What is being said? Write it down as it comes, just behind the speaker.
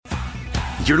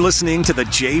You're listening to The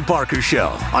Jay Barker Show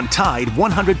on Tide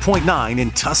 100.9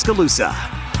 in Tuscaloosa.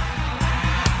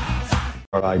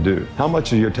 What I do. How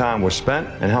much of your time was spent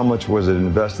and how much was it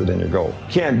invested in your goal?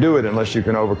 You can't do it unless you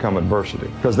can overcome adversity,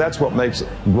 because that's what makes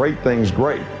great things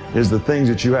great, is the things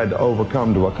that you had to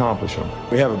overcome to accomplish them.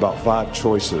 We have about 5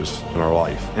 choices in our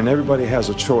life, and everybody has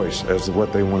a choice as to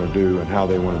what they want to do and how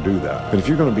they want to do that. But if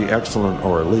you're going to be excellent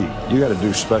or elite, you got to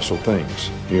do special things.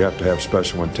 You have to have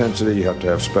special intensity, you have to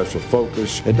have special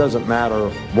focus. It doesn't matter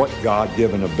what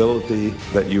God-given ability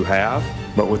that you have,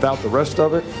 but without the rest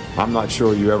of it, I'm not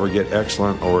sure you ever get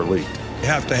excellent or elite. You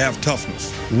have to have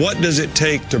toughness. What does it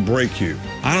take to break you?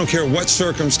 I don't care what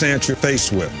circumstance you're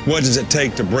faced with. What does it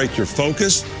take to break your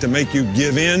focus, to make you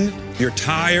give in? You're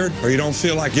tired, or you don't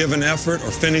feel like giving effort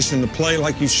or finishing the play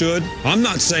like you should. I'm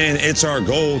not saying it's our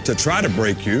goal to try to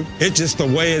break you. It's just the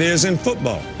way it is in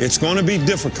football. It's going to be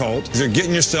difficult because you're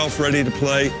getting yourself ready to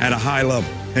play at a high level.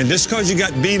 And just because you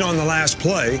got beat on the last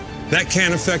play, that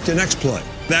can't affect the next play.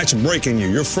 That's breaking you.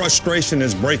 Your frustration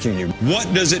is breaking you.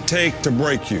 What does it take to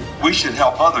break you? We should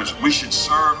help others. We should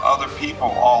serve other people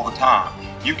all the time.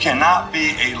 You cannot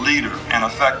be a leader and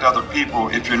affect other people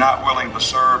if you're not willing to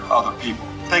serve other people.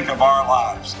 Think of our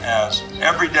lives as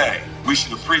every day we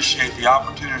should appreciate the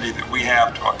opportunity that we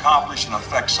have to accomplish and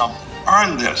affect something.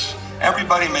 Earn this.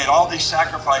 Everybody made all these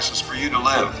sacrifices for you to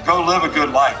live. Go live a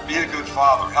good life. Be a good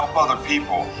father. Help other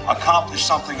people. Accomplish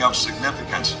something of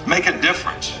significance. Make a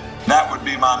difference. That would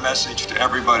be my message to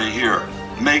everybody here.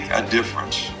 Make a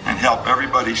difference and help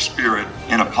everybody's spirit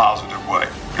in a positive way.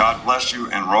 God bless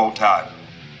you and roll Tide.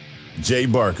 Jay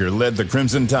Barker led the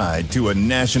Crimson Tide to a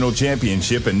national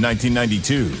championship in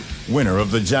 1992, winner of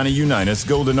the Johnny Unitas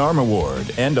Golden Arm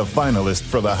Award and a finalist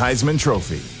for the Heisman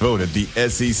Trophy, voted the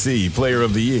SEC Player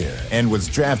of the Year, and was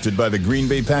drafted by the Green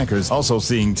Bay Packers, also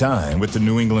seeing time with the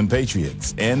New England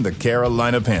Patriots and the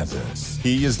Carolina Panthers.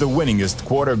 He is the winningest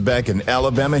quarterback in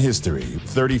Alabama history,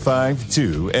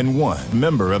 35-2-1,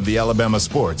 member of the Alabama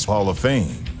Sports Hall of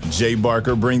Fame. Jay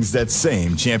Barker brings that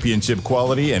same championship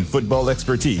quality and football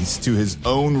expertise to his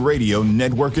own radio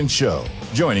network and show.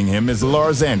 Joining him is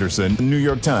Lars Anderson, New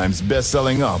York Times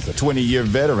best-selling author, 20-year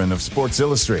veteran of Sports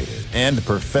Illustrated, and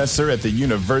professor at the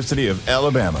University of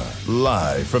Alabama.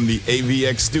 Live from the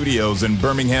AVX studios in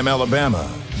Birmingham,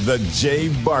 Alabama, The Jay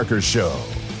Barker Show.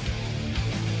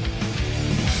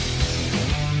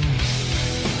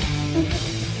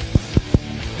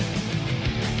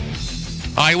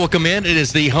 All right, welcome in. It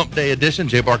is the Hump Day edition,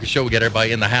 Jay Barker Show. We got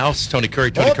everybody in the house. Tony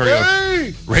Curry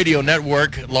Radio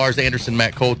Network, Lars Anderson,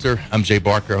 Matt Coulter. I'm Jay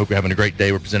Barker. I hope you're having a great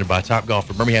day. We're presented by Topgolf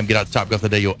from Birmingham. Get out to Topgolf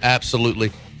today. You'll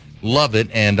absolutely love it.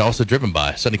 And also driven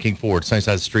by Sunny King Ford,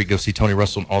 Sunnyside Street. Go see Tony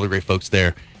Russell and all the great folks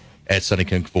there at Sunny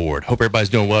King Ford. Hope everybody's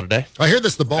doing well today. I hear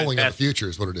this the bowling of the future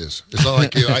is what it is. It's not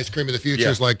like ice cream of the future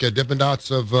is like Dippin'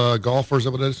 Dots of golf, or is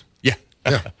that what it is? Yeah.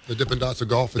 Yeah, the Dippin' Dots of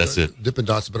golf. That's it. Dippin'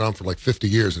 Dots have been on for like 50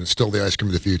 years, and it's still the ice cream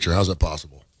of the future. How's that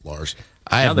possible, Lars?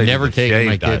 I have never taken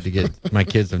my kid to get. My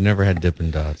kids have never had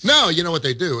Dippin' Dots. No, you know what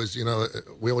they do is,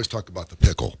 we always talk about the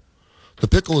pickle. The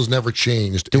pickle has never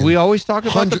changed. Do we always talk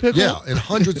about the pickle? Yeah, in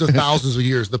hundreds of thousands of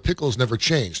years, the pickle has never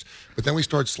changed. But then we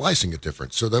started slicing it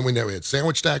different. So then we had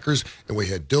sandwich stackers, and we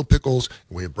had dill pickles,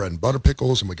 and we had bread and butter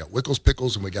pickles, and we got Wickles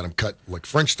pickles, and we got them cut like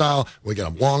French style, and we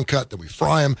got them long cut, then we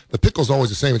fry them. The pickle's always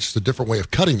the same. It's just a different way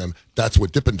of cutting them. That's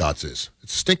what Dippin' Dots is.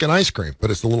 It's stinking ice cream, but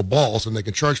it's the little balls, and they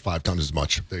can charge 5 times as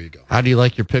much. There you go. How do you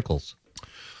like your pickles?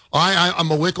 I'm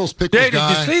a Wickles pickles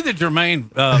guy. Did you see the Jermaine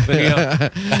video?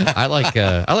 I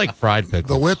like fried pickles.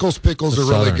 The Wickles pickles are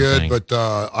really good, thing. but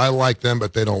I like them,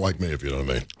 but they don't like me, if you know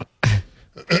what I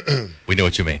mean. We know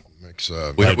what you mean. Makes,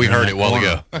 we heard it a while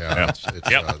ago. Yeah,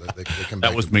 they come back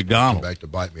that was to, McDonald's. Come back to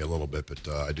bite me a little bit, but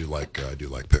I do like a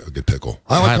good pickle.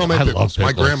 I like homemade pickles.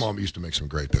 My grandma used to make some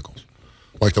great pickles,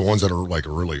 like the ones that are like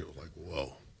really like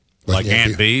whoa, like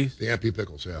Aunt B's. The Aunt B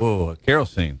pickles, yeah. Whoa,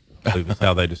 kerosene. I believe that's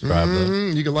how they describe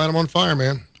it. You can light them on fire,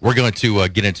 man. We're going to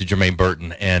get into Jermaine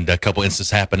Burton, and a couple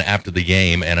instances happened after the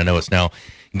game, and I know it's now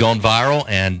gone viral,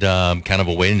 and kind of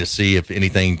waiting to see if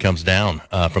anything comes down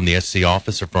from the SEC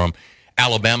office or from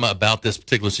Alabama about this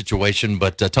particular situation.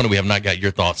 But, Tony, we have not got your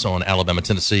thoughts on Alabama,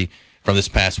 Tennessee from this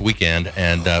past weekend,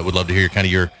 and would love to hear kind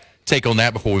of your take on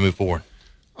that before we move forward.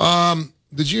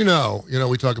 Did you know,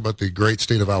 we talk about the great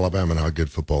state of Alabama and how good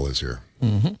football is here.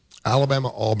 Mm-hmm.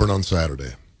 Alabama-Auburn on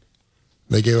Saturday.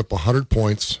 They gave up 100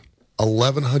 points,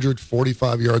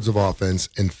 1,145 yards of offense,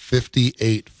 and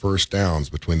 58 first downs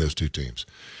between those two teams.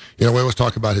 We always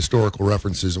talk about historical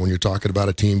references when you're talking about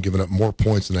a team giving up more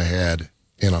points than they had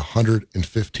in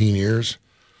 115 years.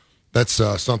 That's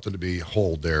something to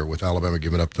behold there with Alabama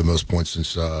giving up the most points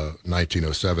since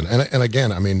 1907. And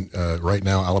again, I mean, right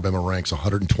now Alabama ranks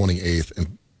 128th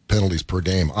in penalties per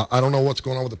game. I don't know what's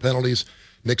going on with the penalties.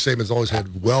 Nick Saban's always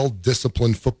had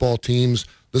well-disciplined football teams.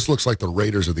 This looks like the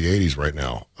Raiders of the 80s right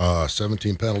now.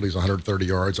 17 penalties, 130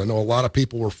 yards. I know a lot of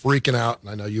people were freaking out, and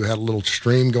I know you had a little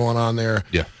stream going on there.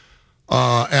 Yeah.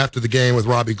 After the game with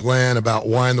Robbie Glenn about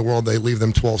why in the world they leave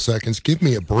them 12 seconds. Give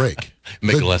me a break.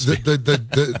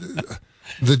 The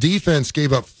defense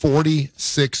gave up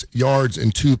 46 yards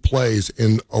in 2 plays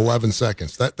in 11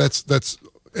 seconds. That's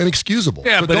inexcusable.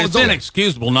 Yeah, but it's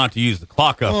inexcusable not to use the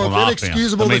clock up on offense. It's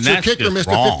inexcusable that your kicker missed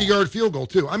a 50-yard field goal,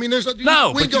 too. I mean, but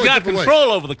you got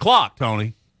control over the clock,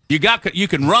 Tony. You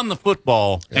can run the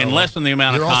football and lessen the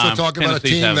amount of time. You're also talking about a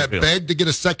team that begged to get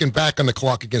a second back on the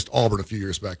clock against Auburn a few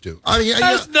years back, too. I mean,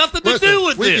 that's nothing to do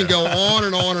with it. We can go on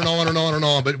and on and on and on and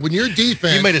on, but when your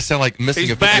defense... You made it sound like missing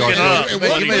a 50-yard field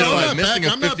goal. You made it sound like missing a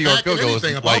 50-yard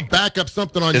field goal. I'll back up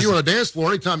something on you on a dance floor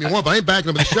anytime you want, but I ain't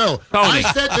backing up the show. Tony,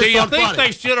 I said this do you on think Friday.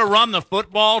 they should have run the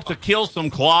football to kill some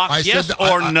clock? Yes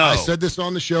or no? I said this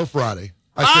on the show Friday.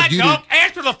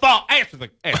 Answer the phone. Answer the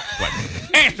question.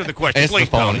 Answer the question, please,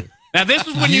 Tony. Now, this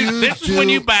is when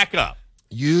you back up.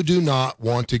 You do not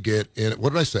want to get in.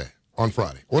 What did I say on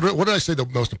Friday? What did I say the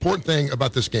most important thing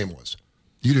about this game was?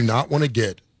 You do not want to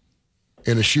get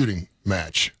in a shooting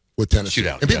match with Tennessee.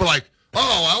 Shootout, and people are like,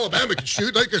 oh, Alabama can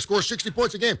shoot. They can score 60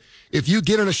 points a game. If you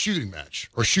get in a shooting match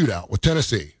or shootout with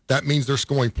Tennessee, that means they're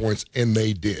scoring points, and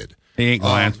they did. He ain't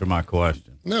going to answer my question.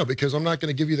 No, because I'm not going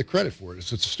to give you the credit for it.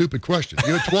 It's a stupid question.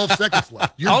 You have 12 seconds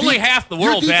left. Only half the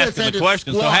world's asking the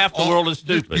question, so half the world is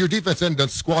stupid. Your defense end done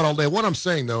squat all day. What I'm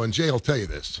saying, though, and Jay will tell you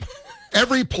this,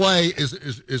 every play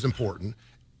is important.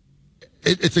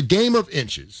 It's a game of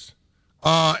inches.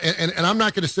 And I'm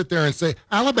not going to sit there and say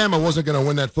Alabama wasn't going to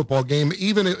win that football game.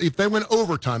 Even if they went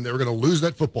overtime, they were going to lose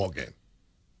that football game.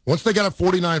 Once they got a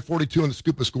 49-42 and the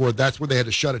scoop score, that's where they had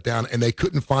to shut it down, and they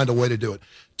couldn't find a way to do it.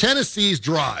 Tennessee's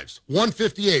drives,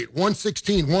 158,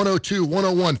 116, 102,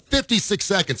 101, 56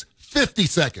 seconds, 50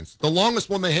 seconds. The longest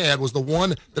one they had was the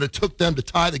one that it took them to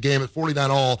tie the game at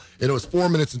 49 all, and it was 4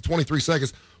 minutes and 23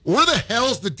 seconds. Where the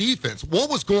hell's the defense?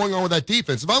 What was going on with that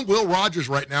defense? If I'm Will Rogers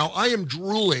right now, I am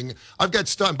drooling. I've got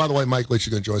stuff. And by the way, Mike Leach is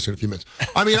going to join us in a few minutes.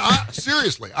 I mean,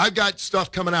 seriously, I've got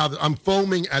stuff coming out. I'm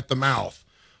foaming at the mouth.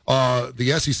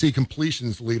 The SEC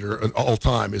completions leader of all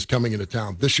time is coming into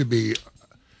town. This should be,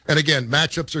 and again,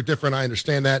 matchups are different. I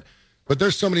understand that, but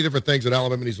there's so many different things that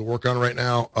Alabama needs to work on right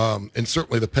now, and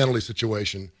certainly the penalty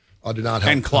situation do not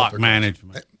help. And clock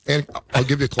management. And I'll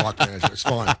give you a clock management. It's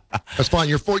fine. That's fine.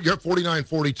 You're at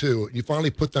 49-42. You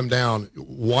finally put them down.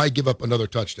 Why give up another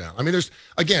touchdown? I mean,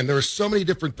 there are so many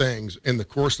different things in the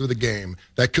course of the game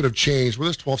that could have changed. Well,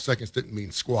 those 12 seconds didn't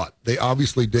mean squat. They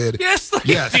obviously did. Yes, they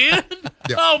did.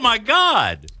 Yeah. Oh, my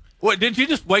God. What, did you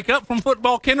just wake up from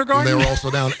football kindergarten? And they were also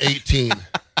down 18.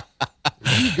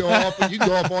 You go off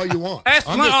all you want.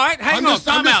 All right, hang on.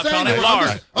 Time out, Tony.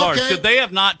 Lars, should they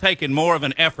have not taken more of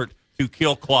an effort to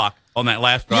kill clock on that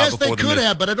last drive? Yes, they could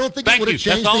have, but I don't think it would have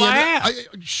changed. That's all I asked.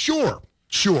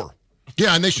 Sure.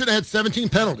 Yeah, and they should have had 17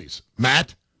 penalties.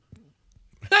 Matt?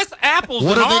 That's apples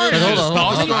and oranges.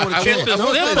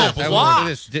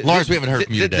 Lars, we haven't heard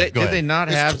from you today. Did they not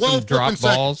have some drop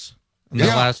balls in the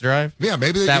last drive? Yeah,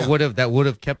 maybe that would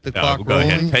have kept the clock rolling.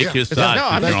 Go ahead. Take his side.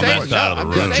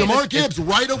 Jamar Gibbs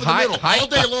right over the middle. All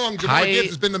day long, Jamar Gibbs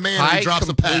has been the man who drops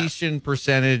a pass. Completion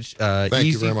percentage,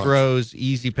 easy throws,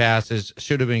 easy passes,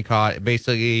 should have been caught.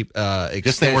 Basically,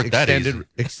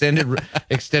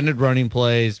 extended running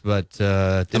plays, but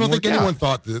I don't think anyone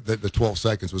thought that the 12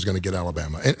 seconds was going to get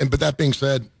Alabama. But that being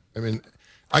said, I mean,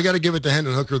 I got to give it to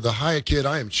Hendon Hooker, the Hyatt kid.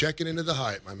 I am checking into the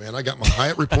Hyatt, my man. I got my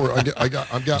Hyatt report.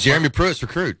 I've got Jeremy Pruitt's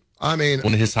recruit. I mean,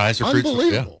 one of his highest recruits.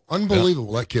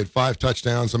 Unbelievable. That kid, 5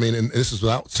 touchdowns. I mean, and this is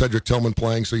without Cedric Tillman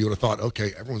playing, so you would have thought,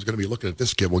 okay, everyone's going to be looking at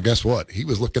this kid. Well, guess what? He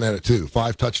was looking at it too.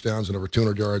 5 touchdowns and over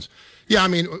 200 yards. Yeah, I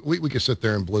mean, we could sit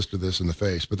there and blister this in the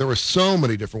face, but there were so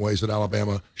many different ways that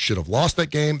Alabama should have lost that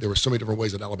game. There were so many different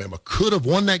ways that Alabama could have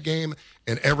won that game,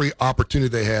 and every opportunity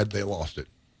they had, they lost it.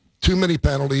 Too many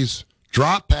penalties,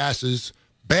 drop passes,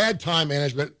 bad time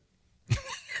management.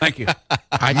 Thank you.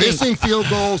 Missing field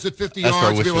goals at 50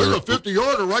 yards. People are like,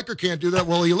 50-yarder, Riker can't do that.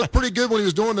 Well, he looked pretty good when he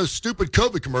was doing those stupid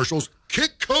COVID commercials.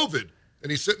 Kick COVID.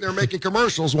 And he's sitting there making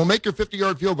commercials. Well, make your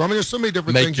 50-yard field goal. I mean, there's so many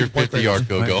different things. Make your 50-yard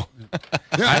field goal.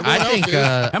 Yeah, I think.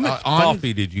 How much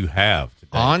coffee did you have today,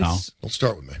 Tom? Don't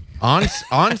start with me.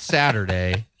 On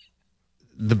Saturday,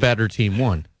 the better team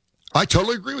won. I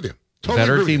totally agree with you.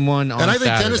 Better team won on Saturday.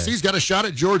 And I think Tennessee's got a shot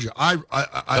at Georgia. I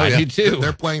do too.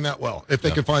 They're playing that well. If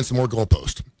they can find some more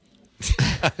goalposts.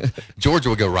 Georgia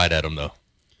will go right at them, though.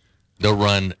 They'll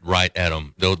run right at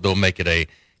them. They'll make it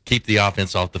keep the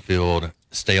offense off the field,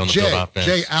 stay on the field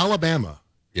offense. Alabama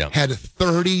had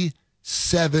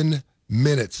 37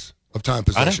 minutes of time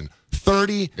possession.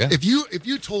 30. Yeah. If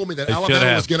you told me that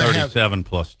Alabama was going to have 37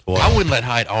 plus 12, I wouldn't let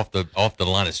Hyde off the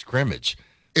line of scrimmage.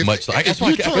 If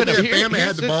you told me Alabama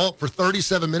had the ball for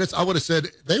 37 minutes, I would have said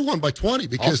they won by 20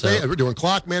 because they were doing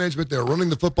clock management. They were running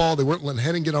the football. They weren't letting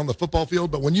Henning get on the football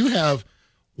field. But when you have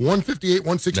 158,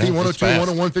 116, 102, 101,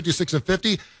 156, and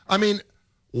 50, I mean,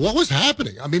 what was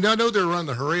happening? I mean, I know they were running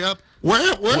the hurry up.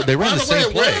 Where they ran the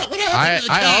same play.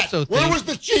 I also think, where was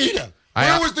the cheetah?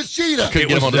 Where was the cheetah? Couldn't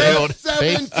get him on the field.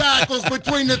 7 tackles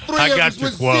between the three of us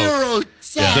with 0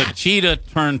 sacks. The cheetah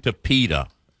turned to PETA.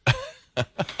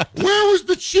 Where was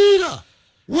the cheetah?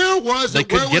 Where was it? They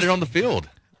couldn't get it on the field.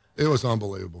 It was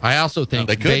unbelievable. I also think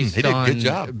they couldn't. He did a good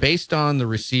job. Based on the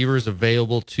receivers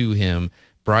available to him,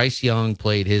 Bryce Young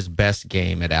played his best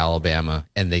game at Alabama,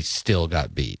 and they still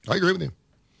got beat. I agree with you.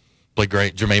 Played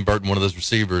great. Jermaine Burton, one of those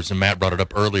receivers, and Matt brought it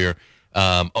up earlier.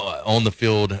 On the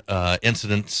field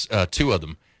incidents, 2 of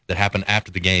them that happened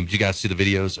after the game. Did you guys see the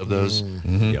videos of those?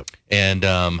 Mm-hmm. Yep. And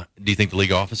do you think the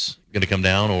league office going to come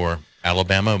down or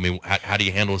Alabama? I mean, how do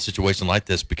you handle a situation like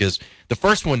this? Because the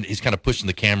first one, he's kind of pushing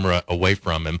the camera away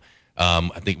from him,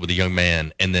 I think, with a young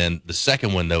man. And then the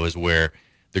second one, though, is where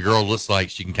the girl looks like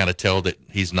she can kind of tell that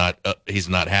he's not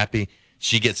happy.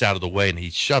 She gets out of the way, and he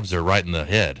shoves her right in the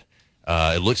head.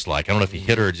 It looks like. I don't know if he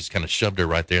hit her or just kind of shoved her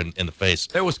right there in the face.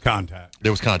 There was contact. But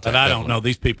I definitely don't know.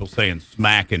 These people saying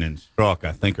smacking and struck,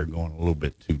 I think, are going a little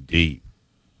bit too deep.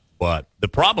 But the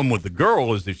problem with the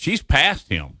girl is that she's past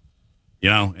him,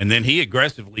 and then he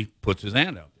aggressively puts his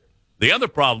hand out there. The other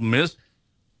problem is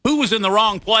who was in the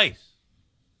wrong place?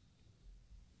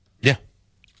 Yeah.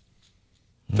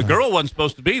 The girl wasn't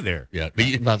supposed to be there. Yeah,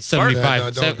 about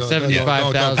 75,000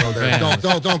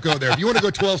 Don't go there. If you want to go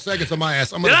 12 seconds on my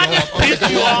ass, I'm going to go off. Did I just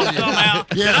piss you off somehow?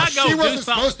 Yeah, she wasn't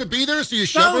supposed to be there, so you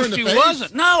shove her in the face? No, she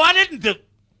wasn't. No, I didn't do.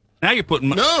 Now you're putting.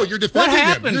 No, you're defending what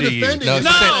happened him. You're to defending you? him. No,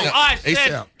 I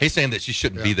said. He's saying that she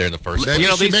shouldn't be there in the first place.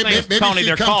 These things, Tony,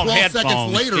 they're called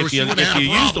headphones. Later, if you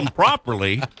use them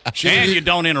properly and you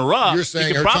don't interrupt,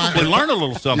 you can probably learn a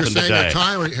little something today.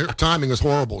 Her timing is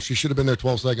horrible. She should have been there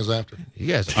 12 seconds after. You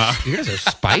guys are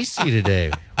spicy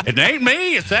today. It ain't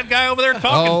me. It's that guy over there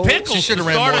talking pickles. She should have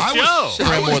ran more.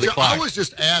 I was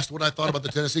just asked what I thought about the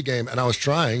Tennessee game, and I was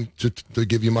trying to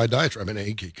give you my diatribe. I mean,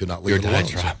 he could not leave it alone.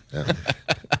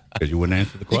 Because you wouldn't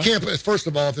answer the question. You can't. First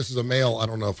of all, if this is a male, I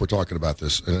don't know if we're talking about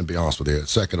this. And to be honest with you,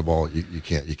 second of all, you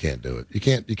can't do it. You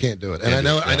can't do it. And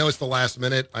I know it's the last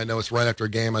minute. I know it's right after a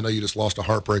game. I know you just lost a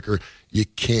heartbreaker. You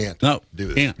can't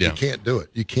do it. You can't do it.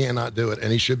 You cannot do it.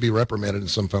 And he should be reprimanded in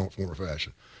some form or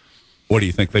fashion. What do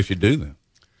you think they should do then?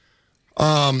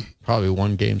 Probably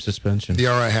 1 game suspension. The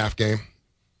half game.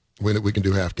 We can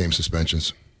do half game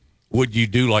suspensions. Would you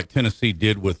do like Tennessee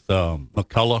did with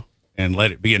McCullough and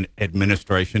let it be an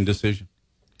administration decision?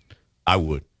 I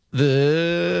would.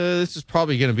 This is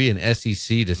probably going to be an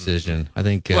SEC decision. I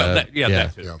think.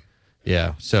 That too.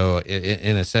 Yeah. So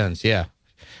in a sense, yeah.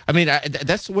 I mean,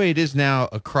 that's the way it is now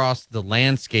across the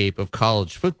landscape of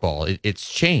college football.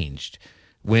 It's changed.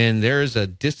 When there's a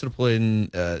discipline,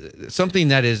 something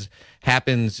that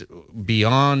happens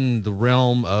beyond the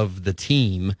realm of the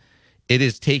team, it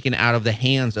is taken out of the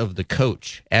hands of the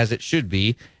coach, as it should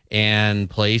be, and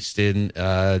placed in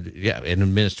an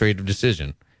administrative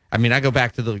decision. I mean, I go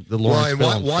back to the Lawrence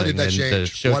Films why did that change?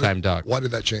 The Showtime doc. Why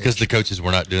did that change? Because the coaches were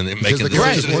not doing it, making the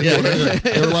decisions.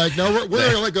 They're like, no, we're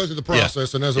going to go through the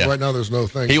process, and as of right now, there's no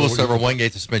thing. He will serve a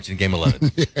 1-game suspension in Game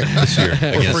 11 this year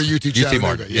against UT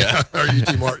Martin. Yeah, or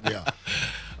UT Martin. Yeah.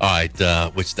 All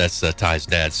right, which that's Ty's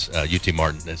dad's UT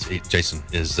Martin. Jason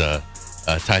is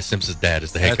Ty Simpson's dad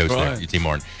is the head coach there, UT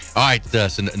Martin. All right,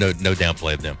 so no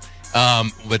downplay of them.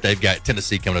 But they've got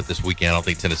Tennessee coming up this weekend. I don't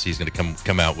think Tennessee's going to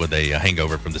come out with a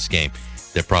hangover from this game.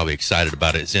 They're probably excited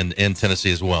about it. It's in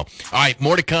Tennessee as well. All right,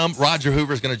 more to come. Roger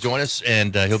Hoover is going to join us,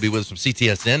 and he'll be with us from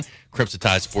CTSN, Crimson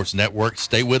Tide Sports Network.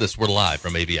 Stay with us. We're live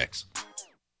from AVX.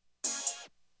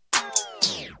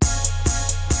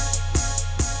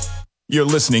 You're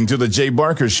listening to The Jay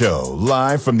Barker Show,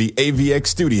 live from the AVX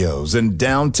studios in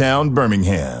downtown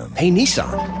Birmingham. Hey,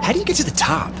 Nissan, how do you get to the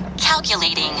top?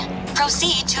 Calculating.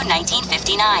 Proceed to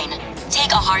 1959.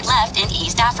 Take a hard left in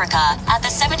East Africa at the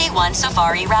 71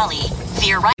 Safari Rally.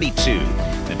 Veer right. 22.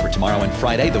 Then for tomorrow and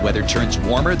Friday, the weather turns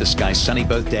warmer. The sky's sunny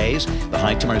both days. The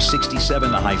high tomorrow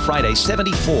 67, the high Friday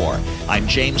 74. I'm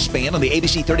James Spann on the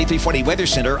ABC 3340 Weather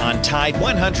Center on Tide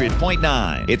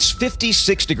 100.9. It's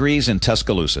 56 degrees in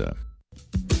Tuscaloosa.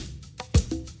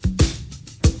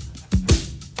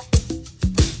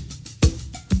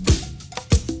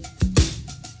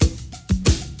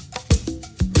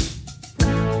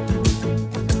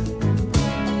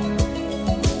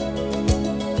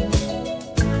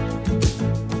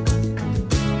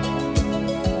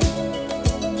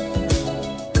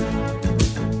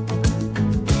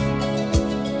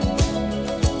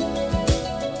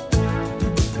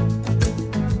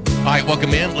 All right,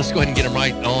 welcome in. Let's go ahead and get him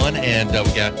right on. And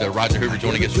we got Roger Hoover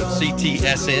joining us from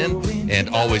CTSN. And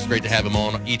always great to have him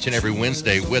on each and every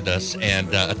Wednesday with us.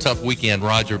 And a tough weekend,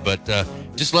 Roger. But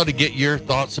just love to get your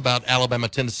thoughts about Alabama,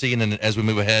 Tennessee. And then as we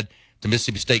move ahead to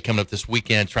Mississippi State coming up this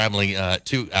weekend, traveling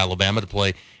to Alabama to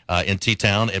play in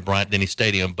T-Town at Bryant-Denny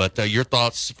Stadium. But your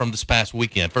thoughts from this past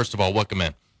weekend. First of all, welcome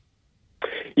in.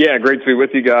 Yeah, great to be with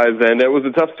you guys. And it was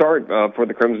a tough start for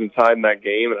the Crimson Tide in that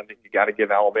game. And I think you got to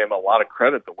give Alabama a lot of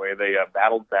credit the way they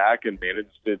battled back and managed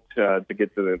it to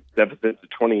get to the deficit to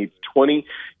 28-20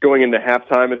 going into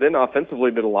halftime. And then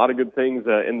offensively did a lot of good things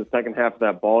in the second half of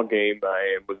that ball game.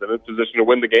 And was in a position to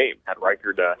win the game. Had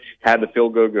Reichard had the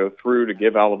field goal go through to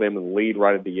give Alabama the lead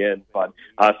right at the end. But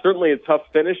certainly a tough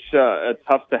finish.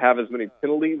 Tough to have as many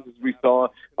penalties as we saw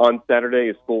on Saturday.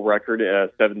 A school record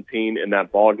 17 in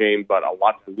that ball game, but a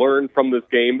lot to learn from this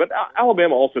game. But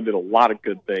Alabama also did a lot of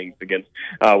good things against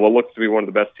what looks to be one of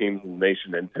the best teams in the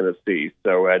nation in Tennessee.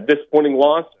 So a disappointing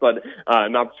loss, but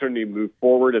an opportunity to move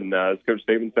forward. And as Coach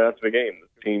Saban said after the game,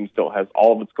 the team still has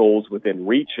all of its goals within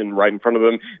reach and right in front of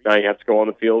them. Now you have to go on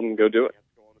the field and go do it.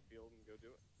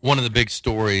 One of the big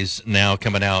stories now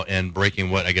coming out and breaking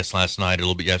what I guess last night, a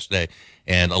little bit yesterday,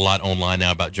 and a lot online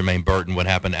now about Jermaine Burton, what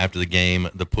happened after the game,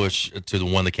 the push to the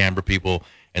one of the camera people,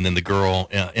 and then the girl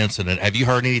incident. Have you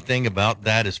heard anything about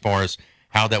that as far as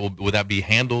how that will that be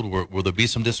handled? Will there be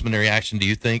some disciplinary action, do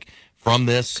you think, from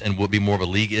this, and will it be more of a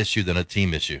league issue than a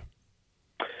team issue?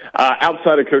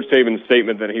 Outside of Coach Saban's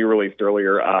statement that he released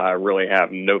earlier, I really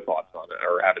have no thoughts on it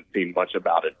or haven't seen much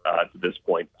about it to this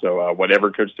point. So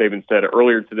whatever Coach Saban said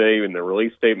earlier today in the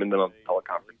release statement, then on the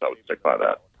teleconference, I would stick by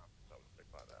that.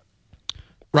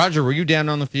 Roger, were you down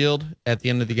on the field at the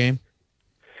end of the game?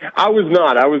 I was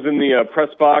not. I was in the press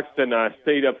box and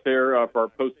stayed up there for our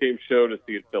post-game show to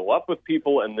see it fill up with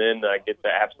people and then get to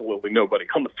absolutely nobody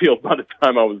on the field by the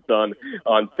time I was done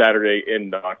on Saturday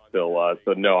in Knoxville.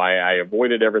 So, no, I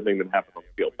avoided everything that happened on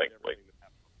the field, thankfully.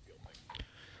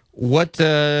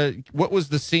 What was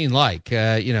the scene like?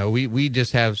 We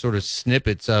just have sort of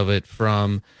snippets of it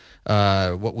from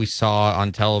what we saw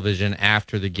on television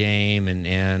after the game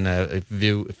and a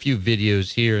few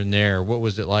videos here and there. What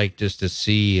was it like just to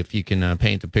see if you can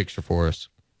paint the picture for us?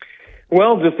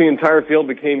 Well, just the entire field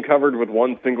became covered with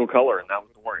one single color, and that was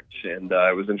orange. And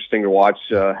it was interesting to watch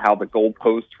how the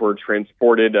goalposts were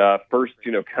transported first,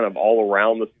 kind of all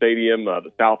around the stadium.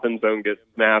 The south end zone gets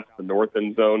snapped. The north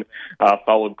end zone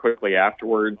followed quickly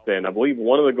afterwards. And I believe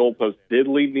one of the goalposts did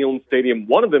leave Neyland Stadium.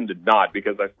 One of them did not,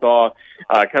 because I saw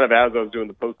kind of as I was doing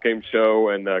the post-game show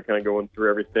and kind of going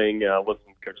through everything,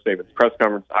 listening to Coach Saban's press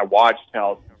conference, I watched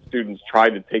how students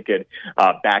tried to take it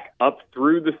back up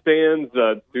through the stands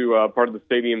to part of the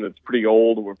stadium that's pretty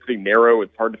old or pretty narrow.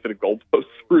 It's hard to fit a goalpost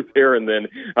through there. And then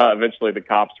eventually the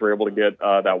cops were able to get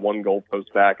that one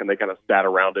goalpost back, and they kind of sat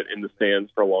around it in the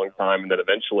stands for a long time and then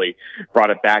eventually brought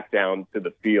it back down to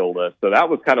the field. So that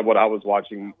was kind of what I was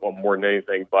watching more than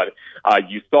anything. But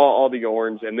you saw all the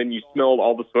orange, and then you smelled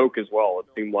all the smoke as well.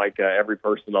 It seemed like every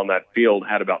person on that field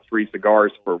had about 3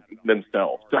 cigars for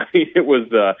themselves. I mean, it was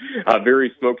a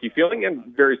very smoky feeling and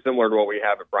very similar to what we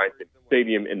have at Bryant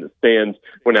Stadium in the stands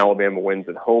when Alabama wins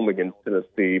at home against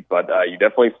Tennessee. But you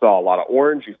definitely saw a lot of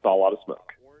orange. You saw a lot of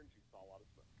smoke.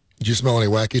 Did you smell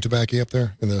any wacky tobacco up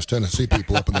there? And those Tennessee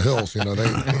people up in the hills, they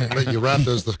let you wrap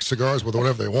the cigars with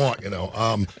whatever they want,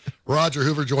 Roger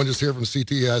Hoover joins us here from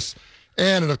CTS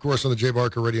and of course, on the Jay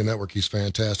Barker Radio Network. He's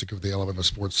fantastic with the Alabama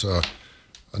Sports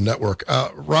Network.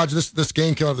 Roger, this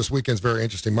game coming up this weekend is very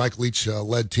interesting. Mike Leach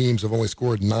led teams have only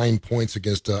scored 9 points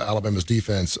against Alabama's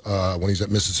defense when he's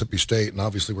at Mississippi State. And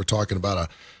obviously we're talking about a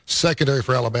secondary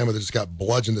for Alabama that just got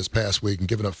bludgeoned this past week and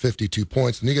given up 52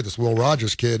 points. And you get this Will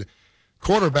Rogers kid,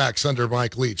 quarterbacks under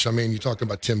Mike Leach. I mean, you're talking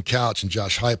about Tim Couch and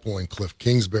Josh Heupel and Cliff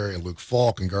Kingsbury and Luke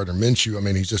Falk and Gardner Minshew. I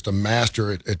mean, he's just a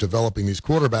master at developing these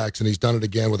quarterbacks, and he's done it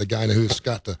again with a guy who's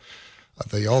got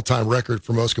the all-time record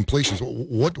for most completions.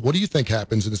 What do you think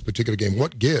happens in this particular game?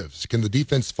 What gives? Can the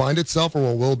defense find itself, or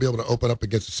will Will be able to open up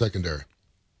against the secondary?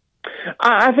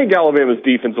 I think Alabama's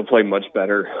defense will play much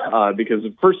better because,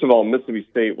 first of all, Mississippi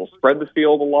State will spread the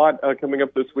field a lot coming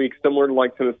up this week, similar to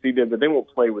like Tennessee did, but they won't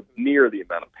play with near the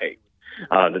amount of pace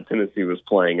that Tennessee was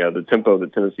playing. The tempo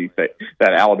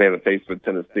that Alabama faced with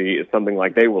Tennessee is something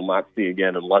like they will not see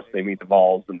again unless they meet the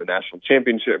Vols in the national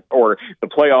championship or the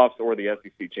playoffs or the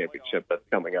SEC championship that's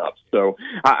coming up. So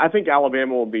I think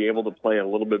Alabama will be able to play a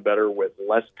little bit better with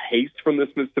less pace from this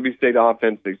Mississippi State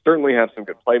offense. They certainly have some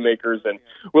good playmakers, and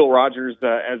Will Rogers,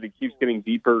 as he keeps getting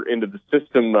deeper into the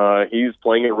system, he's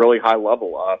playing at a really high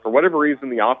level. For whatever reason,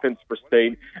 the offense for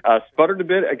State sputtered a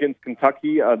bit against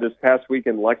Kentucky this past week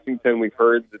in Lexington. we've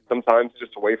heard that sometimes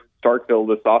just away from Starkville,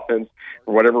 this offense,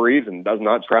 for whatever reason, does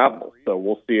not travel. So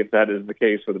we'll see if that is the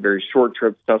case with a very short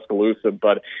trip to Tuscaloosa.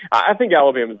 But I think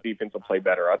Alabama's defense will play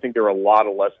better. I think there were a lot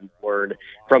of lessons learned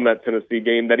from that Tennessee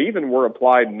game that even were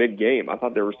applied mid-game. I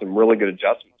thought there were some really good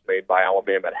adjustments made by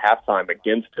Alabama at halftime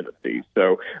against Tennessee.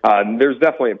 So there's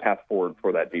definitely a path forward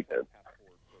for that defense.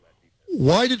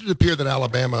 Why did it appear that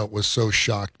Alabama was so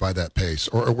shocked by that pace?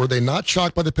 Or were they not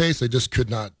shocked by the pace? They just could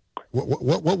not.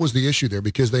 What was the issue there?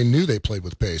 Because they knew they played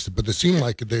with pace, but it seemed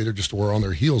like they just were on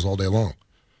their heels all day long.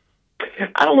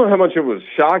 I don't know how much it was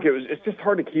shock. It's just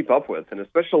hard to keep up with, and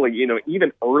especially,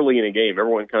 even early in a game,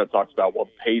 everyone kind of talks about, well,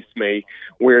 the pace may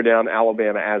wear down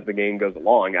Alabama as the game goes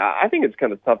along. I think it's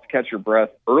kind of tough to catch your breath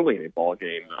early in a ball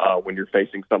game when you're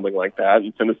facing something like that.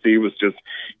 And Tennessee was just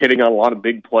hitting on a lot of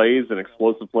big plays and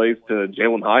explosive plays to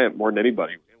Jalen Hyatt more than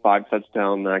anybody. 5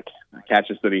 touchdown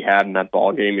catches that he had in that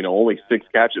ball game. Only 6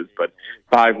 catches, but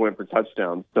 5 went for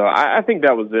touchdowns. So I think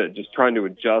that was it, just trying to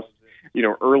adjust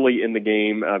early in the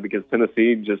game because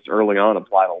Tennessee just early on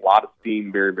applied a lot of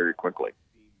steam very, very quickly.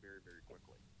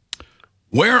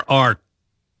 Where are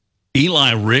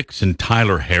Eli Ricks and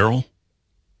Tyler Harrell?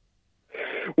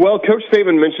 Well, Coach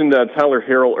Saban mentioned Tyler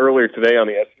Harrell earlier today on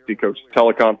the SEC Coaches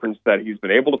Teleconference that he's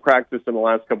been able to practice in the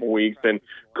last couple of weeks and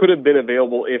could have been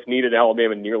available if needed.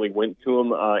 Alabama nearly went to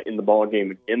him in the ball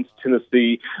game against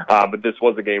Tennessee, but this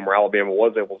was a game where Alabama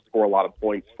was able to score a lot of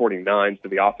points, 49, so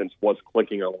the offense was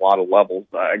clicking on a lot of levels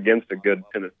against a good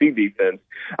Tennessee defense.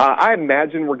 I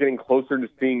imagine we're getting closer to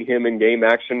seeing him in game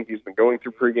action. He's been going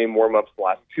through pregame warm-ups the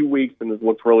last 2 weeks and has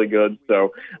looked really good.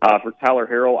 So for Tyler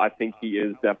Harrell, I think he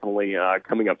is definitely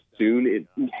coming up soon.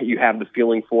 You have the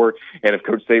feeling for, and if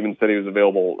Coach Saban said he was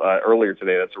available earlier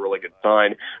today, that's a really good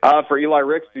sign. For Eli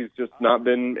Ricks, he's just not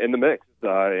been in the mix,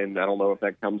 and I don't know if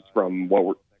that comes from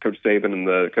what Coach Saban and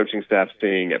the coaching staff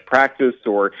seeing at practice,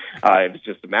 or if it's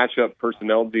just a matchup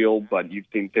personnel deal. But you've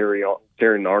seen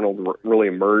Terrion Arnold really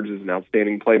emerge as an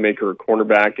outstanding playmaker,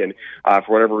 cornerback, and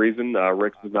for whatever reason,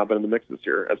 Ricks has not been in the mix this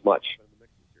year as much.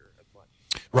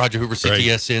 Roger Hoover,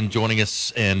 CTSN, joining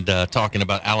us and talking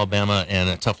about Alabama and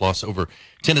a tough loss over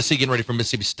Tennessee, getting ready for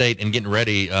Mississippi State and getting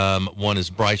ready. One is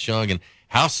Bryce Young. And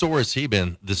how sore has he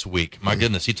been this week? My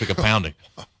goodness, he took a pounding.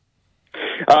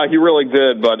 He really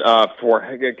did, but for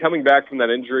coming back from that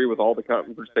injury with all the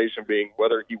conversation being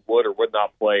whether he would or would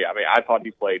not play, I thought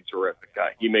he played terrific.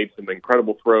 He made some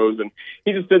incredible throws, and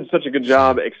he just did such a good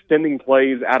job extending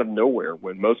plays out of nowhere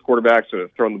when most quarterbacks would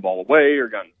have thrown the ball away or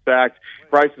gotten sacked.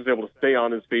 Bryce was able to stay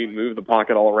on his feet, move the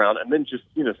pocket all around, and then just,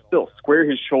 still square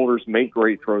his shoulders, make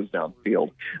great throws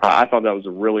downfield. I thought that was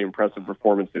a really impressive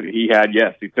performance that he had.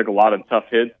 Yes, he took a lot of tough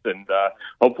hits, and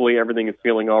hopefully everything is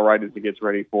feeling all right as he gets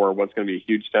ready for what's going to be a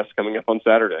huge test coming up on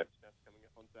Saturday.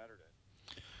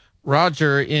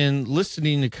 Roger, in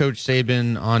listening to Coach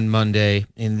Saban on Monday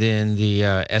and then the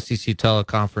SEC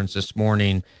teleconference this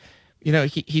morning,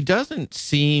 he doesn't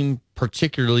seem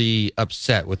particularly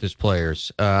upset with his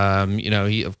players.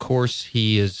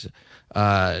 He is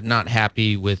not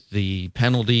happy with the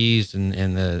penalties and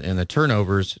the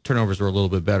turnovers. Turnovers were a little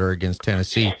bit better against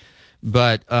Tennessee,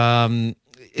 but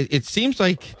it seems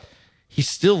like he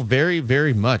still very,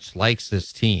 very much likes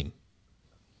this team.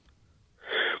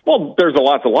 Well, there's a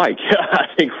lot to like. I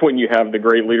think when you have the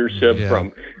great leadership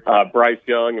from Bryce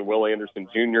Young and Will Anderson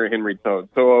Jr., Henry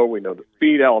To'oTo'o, we know the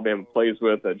speed Alabama plays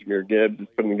with. Jahmyr Gibbs is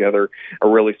putting together a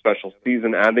really special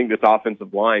season. I think this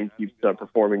offensive line keeps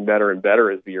performing better and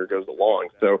better as the year goes along.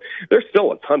 So there's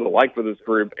still a ton to like with this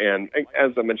group. And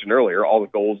as I mentioned earlier, all the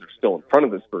goals are still in front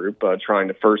of this group, trying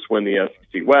to first win the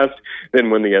SEC West, then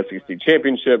win the SEC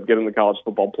Championship, get in the college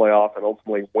football playoff, and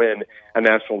ultimately win a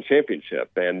national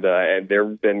championship. And there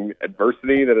have been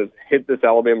adversity that has hit this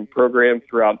Alabama program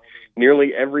throughout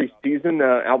nearly every season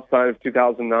outside of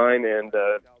 2009 and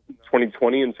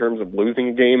 2020 in terms of losing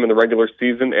a game in the regular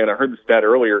season. And I heard the stat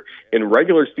earlier, in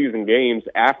regular season games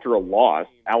after a loss,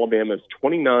 Alabama is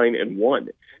 29-1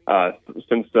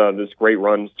 since this great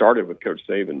run started with Coach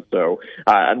Saban. So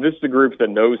this is a group that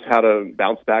knows how to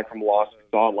bounce back from a loss. We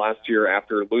saw it last year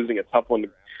after losing a tough one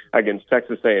against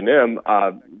Texas A&M,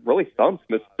 really thumped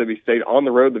Mississippi State on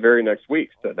the road the very next week.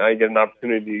 So now you get an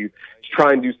opportunity to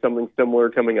try and do something similar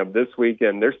coming up this week,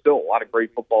 and there's still a lot of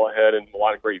great football ahead and a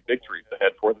lot of great victories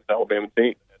ahead for this Alabama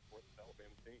team.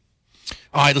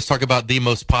 All right, let's talk about the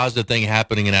most positive thing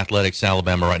happening in athletics in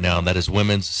Alabama right now, and that is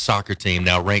women's soccer team,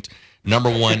 now ranked number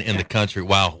 1 in the country.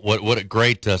 Wow, what a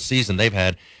great season they've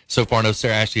had so far. I know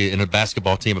Sarah Ashley and a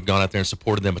basketball team have gone out there and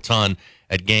supported them a ton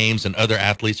at games, and other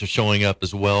athletes are showing up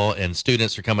as well, and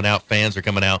students are coming out, fans are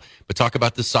coming out. But talk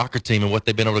about the soccer team and what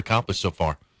they've been able to accomplish so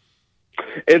far.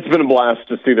 It's been a blast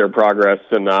to see their progress,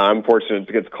 and I'm fortunate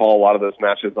to get to call a lot of those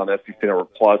matches on SEC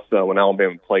Network Plus when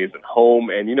Alabama plays at home.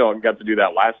 And, I got to do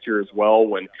that last year as well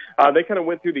when they kind of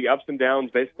went through the ups and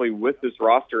downs basically with this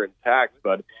roster intact.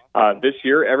 But this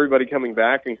year, everybody coming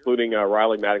back, including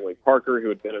Riley Mattingly Parker, who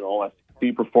had been an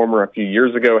All-SEC performer a few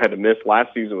years ago, had to miss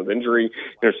last season with injury.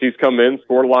 She's come in,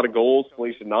 scored a lot of goals.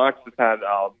 Felicia Knox has had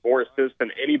more assists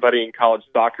than anybody in college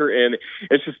soccer, and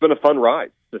it's just been a fun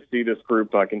ride to see this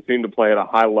group continue to play at a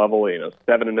high level.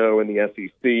 7-0 in the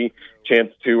SEC,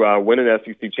 chance to win an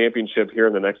SEC championship here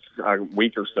in the next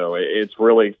week or so. It's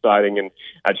really exciting, and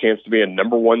a chance to be a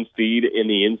number one seed in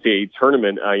the NCAA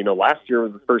tournament. Last year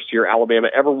was the first year Alabama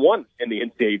ever won in the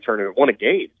NCAA tournament, won a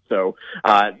game. So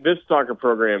this soccer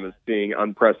program is seeing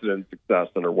unprecedented success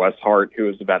under Wes Hart, who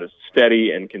is about as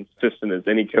steady and consistent as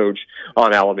any coach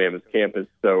on Alabama's campus.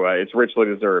 So it's richly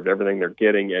deserved, everything they're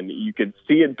getting, and you could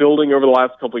see it building over the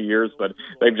last couple of years, but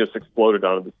they've just exploded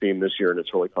onto the scene this year, and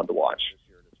it's really fun to watch.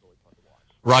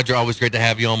 Roger, always great to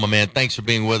have you on, my man. Thanks for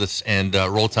being with us, and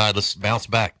Roll Tide, let's bounce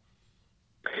back.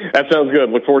 That sounds good.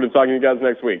 Look forward to talking to you guys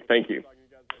next week. Thank you.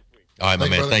 All right, my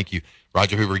man. Brother. Thank you.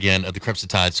 Roger Hoover again of the Crimson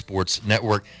Tide Sports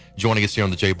Network, joining us here on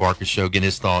the Jay Barker Show, getting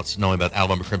his thoughts, knowing about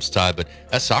Alabama Crimson Tide. But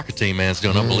that soccer team, man, is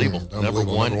doing unbelievable. Number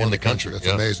one in the country. That's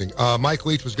amazing. Mike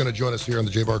Leach was going to join us here on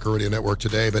the Jay Barker Radio Network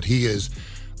today, but he is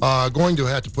going to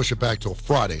have to push it back till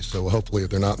Friday. So hopefully, if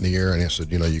they're not in the air, and he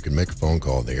said, you can make a phone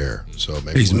call in the air. So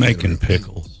maybe he's making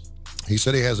pickles. He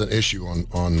said he has an issue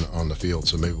on the field,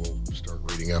 so maybe we'll start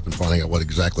reading up and finding out what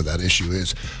exactly that issue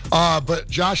is. But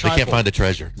Josh, they can't find the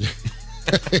treasure.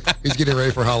 He's getting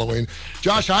ready for Halloween.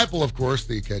 Josh Heupel, of course,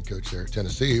 the head coach there at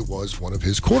Tennessee, was one of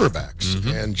his quarterbacks. Mm-hmm.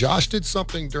 And Josh did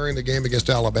something during the game against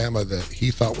Alabama that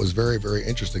he thought was very, very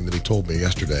interesting that he told me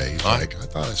yesterday. He's like, I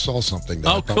thought I saw something that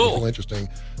I thought was really interesting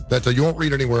that you won't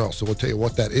read anywhere else. So we'll tell you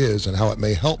what that is and how it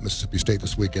may help Mississippi State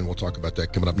this weekend. We'll talk about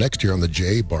that coming up next year on the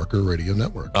Jay Barker Radio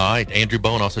Network. All right. Andrew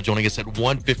Bowen also joining us at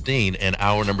 1:15. And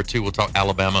hour number 2, we'll talk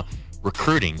Alabama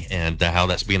recruiting and how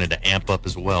that's beginning to amp up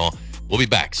as well. We'll be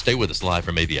back. Stay with us live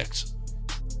from AVX.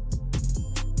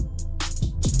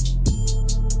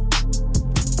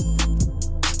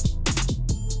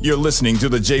 You're listening to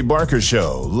The Jay Barker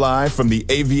Show, live from the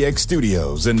AVX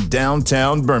studios in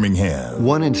downtown Birmingham.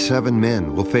 1 in 7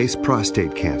 men will face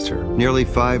prostate cancer. Nearly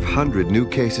 500 new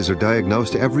cases are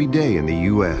diagnosed every day in the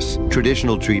U.S.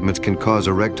 Traditional treatments can cause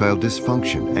erectile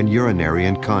dysfunction and urinary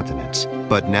incontinence.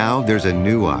 But now there's a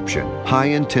new option,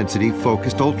 high-intensity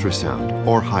focused ultrasound,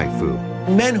 or HIFU.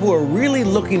 Men who are really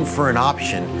looking for an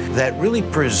option that really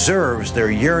preserves their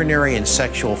urinary and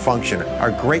sexual function are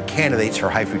great candidates for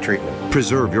HIFU treatment.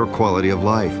 Preserve your quality of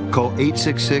life. Call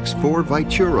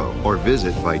 866-4-VITURO or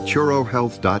visit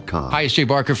VituroHealth.com. Hi, it's Jay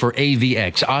Barker for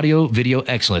AVX, Audio Video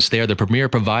Excellence. They are the premier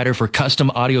provider for custom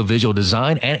audio-visual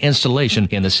design and installation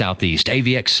in the Southeast.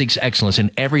 AVX seeks excellence in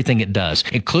everything it does,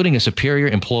 including a superior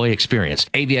employee experience.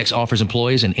 AVX offers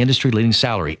employees an industry-leading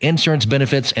salary, insurance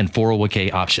benefits, and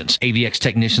 401k options. AVX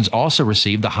technicians also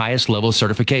receive the highest level of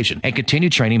certification and continue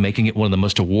training, making it one of the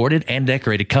most awarded and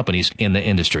decorated companies in the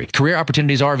industry. Career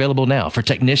opportunities are available now for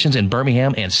technicians in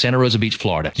Birmingham and Santa Rosa Beach,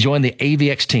 Florida. Join the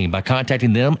AVX team by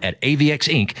contacting them at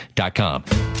avxinc.com.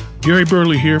 Gary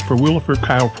Burley here for Williford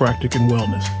Chiropractic and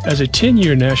Wellness. As a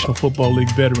 10-year National Football League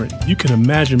veteran, you can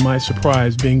imagine my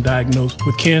surprise being diagnosed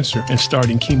with cancer and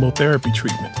starting chemotherapy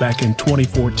treatment back in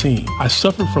 2014. I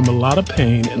suffered from a lot of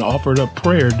pain and offered up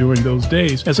prayer during those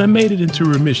days as I made it into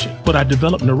remission, but I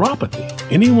developed neuropathy.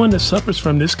 Anyone that suffers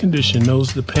from this condition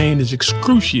knows the pain is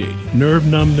excruciating, nerve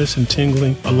numbness and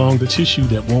tingling along the tissue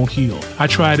that won't heal. I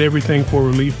tried everything for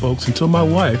relief, folks, until my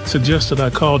wife suggested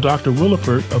I call Dr.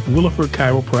 Williford of Williford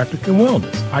Chiropractic and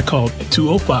Wellness. I called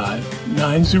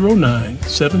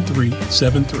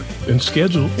 205-909-7373 and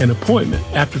scheduled an appointment.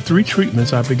 After 3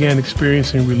 treatments, I began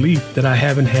experiencing relief that I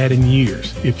haven't had in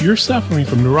years. If you're suffering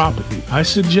from neuropathy, I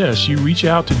suggest you reach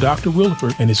out to Dr.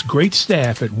 Williford and his great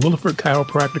staff at Williford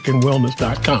Chiropractic and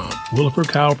Wellness.com. Williford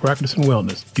Chiropractic and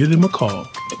Wellness. Give them a call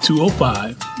at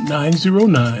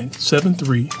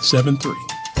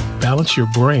 205-909-7373. Balance your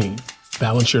brain.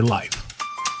 Balance your life.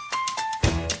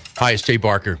 Hi, it's Jay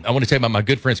Barker. I want to tell you about my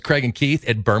good friends Craig and Keith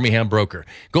at Birmingham Broker.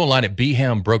 Go online at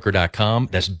bhambroker.com.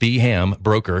 That's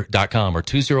bhambroker.com or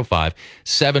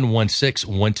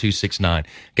 205-716-1269.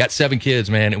 Got 7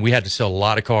 kids, man, and we had to sell a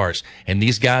lot of cars. And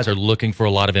these guys are looking for a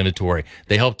lot of inventory.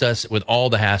 They helped us with all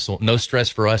the hassle. No stress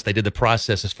for us. They did the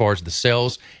process as far as the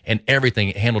sales and everything.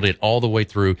 Handled it all the way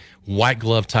through. White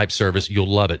glove type service. You'll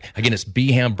love it. Again, it's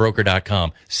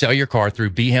bhambroker.com. Sell your car through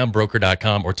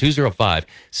bhambroker.com or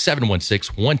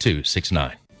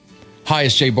 205-716-1269. Hi,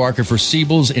 it's Jay Barker for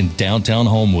Siebel's in downtown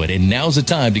Homewood, and now's the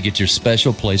time to get your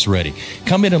special place ready.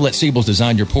 Come in and let Siebel's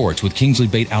design your porch with Kingsley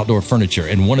Bait outdoor furniture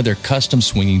and one of their custom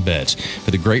swinging beds.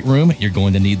 For the great room, you're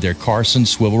going to need their Carson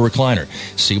swivel recliner.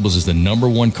 Siebel's is the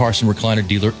 #1 Carson recliner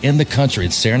dealer in the country,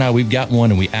 and Sarah and I, we've got one,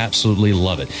 and we absolutely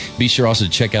love it. Be sure also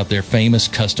to check out their famous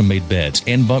custom-made beds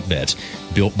and bunk beds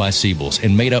built by Siebel's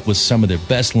and made up with some of their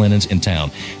best linens in town.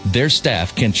 Their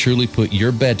staff can truly put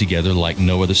your bed together like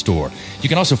no other store. You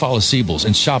can also follow Siebel's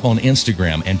and shop on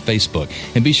Instagram and Facebook.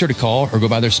 And be sure to call or go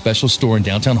by their special store in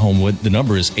downtown Homewood. The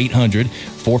number is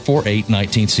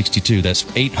 800-448-1962. That's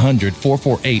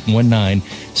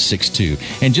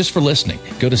 800-448-1962. And just for listening,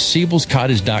 go to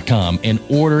Siebel'sCottage.com and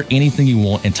order anything you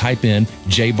want and type in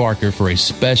J Barker for a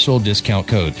special discount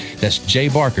code. That's J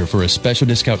Barker for a special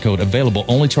discount code available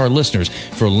only to our listeners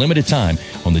for a limited time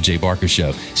on the Jay Barker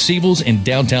Show. Siebel's in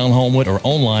downtown Homewood or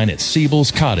online at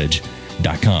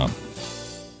Siebel'sCottage.com.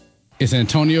 It's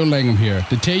Antonio Langham here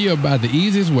to tell you about the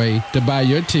easiest way to buy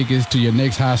your tickets to your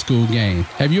next high school game.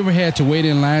 Have you ever had to wait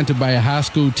in line to buy a high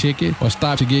school ticket or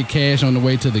stop to get cash on the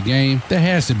way to the game? There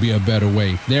has to be a better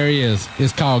way. There is.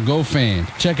 It's called GoFan.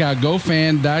 Check out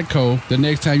GoFan.co the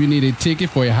next time you need a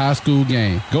ticket for a high school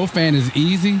game. GoFan is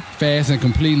easy, fast, and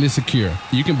completely secure.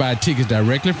 You can buy tickets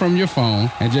directly from your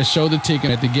phone and just show the ticket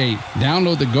at the gate.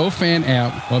 Download the GoFan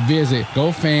app or visit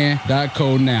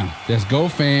GoFan.co now. That's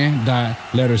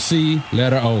GoFan.C.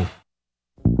 Letter O.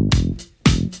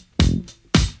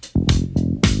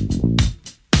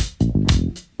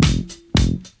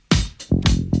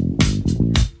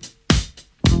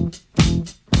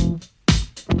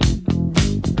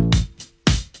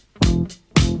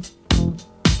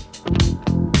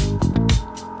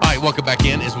 Welcome back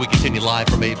in as we continue live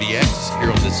from AVX here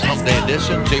on this Hump Day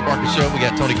edition. Jay Barker Show. We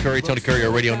got Tony Curry,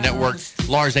 our radio network,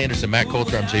 Lars Anderson, Matt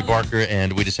Coulter. I'm Jay Barker,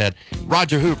 and we just had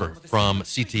Roger Hoover from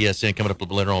CTSN coming up a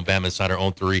little later on, Bama Insider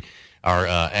on 3, our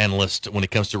analyst when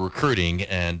it comes to recruiting,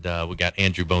 and we got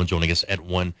Andrew Bone joining us at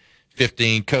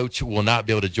 1:15. Coach will not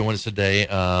be able to join us today.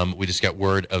 We just got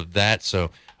word of that, so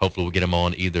hopefully we'll get him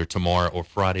on either tomorrow or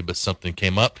Friday, but something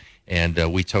came up. And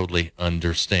we totally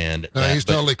understand. No, he's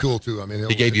totally cool too. I mean,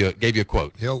 he gave you a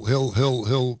quote. He'll do an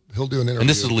interview. And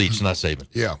this is Leach, not Saban.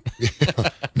 Yeah.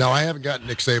 No, I haven't got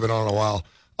Nick Saban on in a while.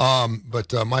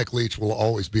 But Mike Leach will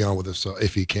always be on with us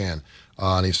if he can.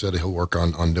 And he said he'll work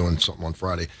on doing something on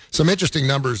Friday. Some interesting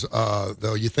numbers,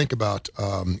 though. You think about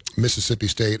Mississippi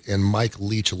State and Mike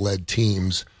Leach-led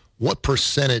teams. What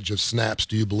percentage of snaps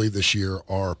do you believe this year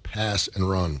are pass and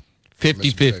run?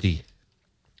 50-50.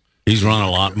 He's run a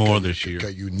lot more this year.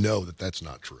 Okay, you know that's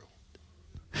not true.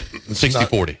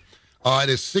 60-40. It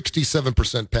is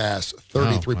 67% pass,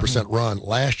 33% run.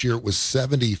 Last year it was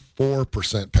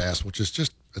 74% pass, which is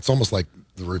just, it's almost like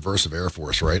the reverse of Air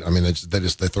Force, right? I mean, they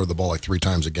throw the ball like 3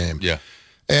 times a game. Yeah.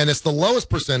 And it's the lowest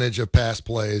percentage of pass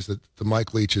plays that the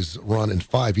Mike Leach has run in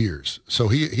 5 years. So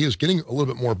he is getting a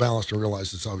little bit more balanced and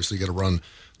realizes it's obviously got to run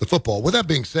the football. With that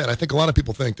being said, I think a lot of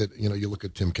people think that, you look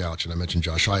at Tim Couch, and I mentioned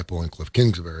Josh Heupel and Cliff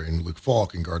Kingsbury and Luke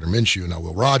Falk and Gardner Minshew and now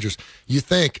Will Rogers. You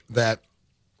think that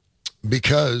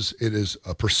because it is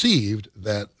perceived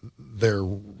that they're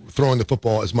throwing the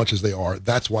football as much as they are,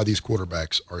 that's why these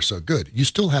quarterbacks are so good. You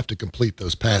still have to complete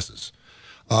those passes.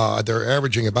 They're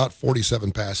averaging about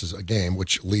 47 passes a game,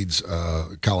 which leads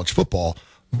college football.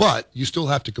 But you still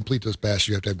have to complete those passes.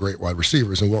 You have to have great wide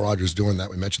receivers, and Will Rogers is doing that.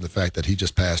 We mentioned the fact that he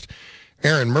just passed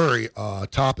Aaron Murray,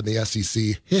 top in the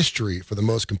SEC history for the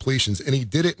most completions, and he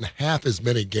did it in half as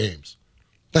many games.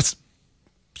 That's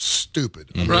stupid.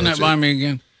 Run that by me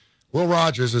again. Will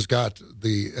Rogers has got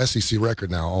the SEC record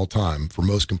now all time for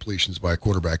most completions by a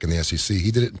quarterback in the SEC.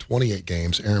 He did it in 28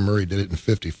 games. Aaron Murray did it in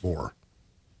 54.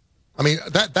 I mean,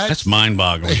 that's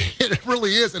mind-boggling. It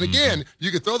really is. And again, you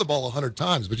could throw the ball 100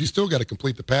 times, but you still got to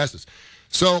complete the passes.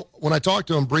 So when I talked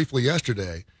to him briefly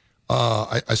yesterday,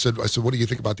 I said, what do you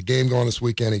think about the game going this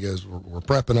weekend? He goes, we're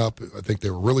prepping up. I think they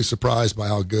were really surprised by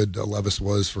how good Levis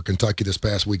was for Kentucky this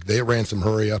past week. They ran some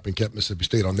hurry up and kept Mississippi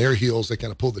State on their heels. They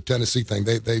kind of pulled the Tennessee thing.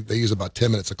 They use about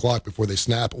 10 minutes of clock before they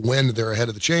snap when they're ahead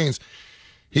of the chains.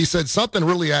 He said something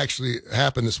really actually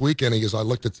happened this weekend. He goes, I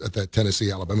looked at that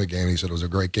Tennessee-Alabama game. He said it was a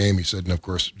great game. He said, and of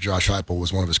course, Josh Heupel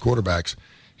was one of his quarterbacks.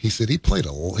 He said he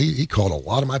called a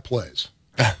lot of my plays.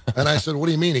 And I said, what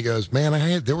do you mean? He goes, man,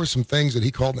 there were some things that he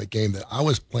called in that game that I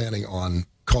was planning on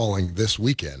calling this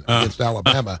weekend against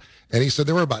Alabama. And he said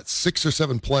there were about 6 or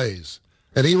 7 plays.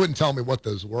 And he wouldn't tell me what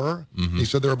those were. Mm-hmm. He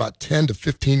said they were about 10 to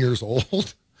 15 years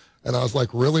old. And I was like,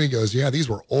 really? He goes, yeah, these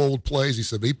were old plays. He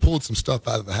said, but he pulled some stuff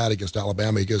out of the hat against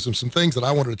Alabama. He goes, there's some things that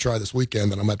I wanted to try this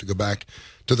weekend that I'm going to have to go back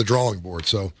to the drawing board.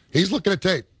 So he's looking at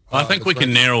tape. I think we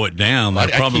can narrow it down.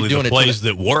 Like probably the plays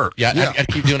that work. Yeah, I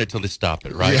keep doing it till they stop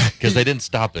it, right? Because they didn't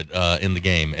stop it in the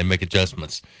game and make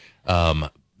adjustments.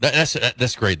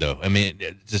 That's great, though. I mean,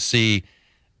 to see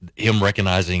him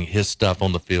recognizing his stuff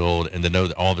on the field and to know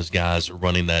that all of his guys are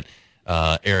running that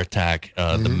air attack,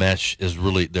 the mesh is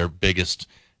really their biggest.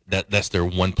 That's their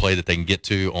one play that they can get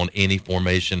to on any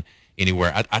formation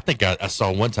anywhere. I think I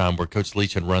saw one time where Coach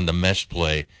Leach had run the mesh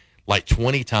play like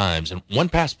 20 times in one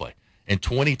pass play. And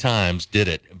 20 times did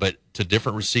it, but to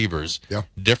different receivers,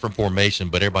 different formation,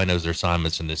 but everybody knows their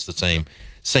assignments, and it's the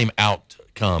same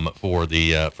outcome for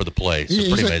the play. So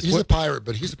pretty amazing. He's a pirate,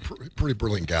 but he's a pretty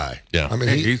brilliant guy. Yeah, I mean,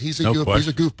 he's a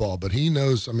goofball, but he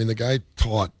knows. I mean, the guy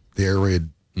taught the air raid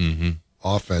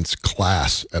offense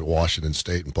class at Washington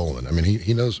State and Pullman. I mean,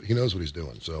 he knows what he's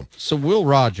doing. So Will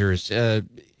Rogers,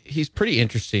 he's pretty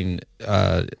interesting.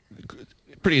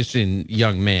 Pretty interesting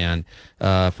young man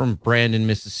from Brandon,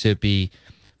 Mississippi,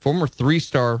 former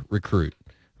 3-star recruit,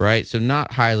 right? So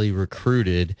not highly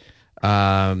recruited,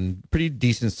 pretty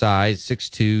decent size,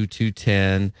 6'2",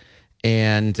 210.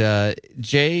 And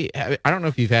Jay, I don't know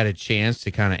if you've had a chance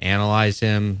to kind of analyze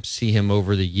him, see him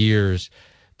over the years,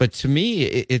 but to me,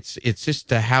 it's just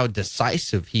how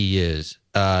decisive he is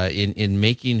in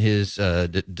making his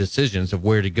decisions of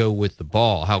where to go with the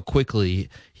ball, how quickly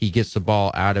he gets the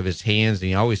ball out of his hands, and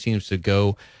he always seems to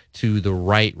go to the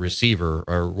right receiver,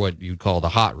 or what you'd call the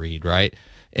hot read, right?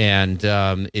 And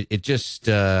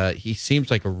he seems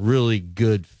like a really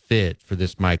good fit for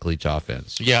this Mike Leach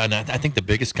offense. Yeah, and I think the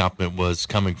biggest compliment was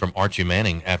coming from Archie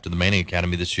Manning after the Manning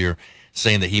Academy this year,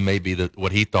 saying that he may be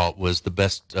what he thought was the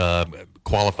best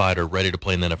qualified or ready to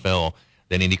play in the NFL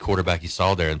than any quarterback he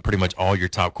saw there. And pretty much all your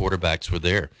top quarterbacks were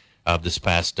there this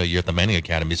past year at the Manning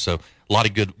Academy. So a lot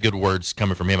of good words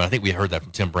coming from him. I think we heard that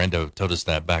from Tim Brando, told us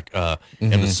that back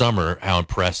in the summer, how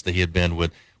impressed that he had been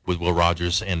with Will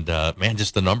Rogers. And, man,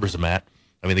 just the numbers, Matt.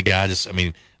 I mean, the guy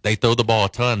they throw the ball a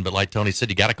ton, but like Tony said,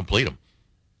 you got to complete them.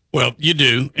 Well, you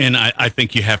do, and I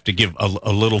think you have to give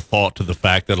a little thought to the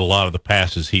fact that a lot of the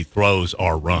passes he throws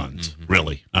are runs,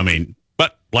 really. I mean,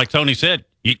 but like Tony said,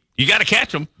 you got to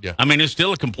catch them. Yeah. I mean, it's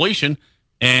still a completion,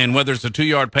 and whether it's a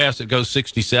 2-yard pass that goes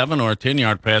 67 or a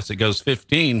 10-yard pass that goes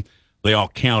 15, they all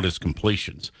count as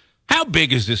completions. How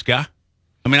big is this guy?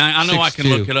 I mean, I know 6'2". I can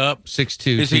look it up.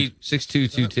 6'2", Is he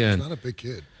 6'2", 210. He's not a big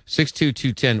kid. 6'2",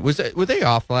 210. Were they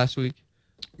off last week?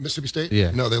 Mississippi State? Yeah.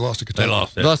 No, they lost to Kentucky.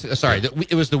 They lost it. Sorry,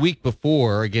 it was the week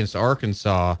before against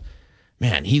Arkansas.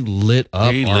 Man, he lit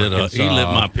up Arkansas. He lit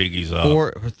my piggies up.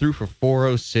 Threw for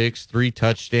 406, 3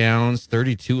 touchdowns,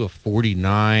 32 of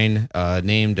 49,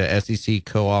 named a SEC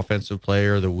co-offensive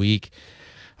player of the week.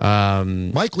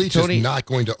 Mike Leach is not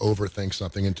going to overthink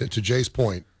something. And to Jay's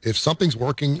point, if something's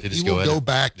working, he will go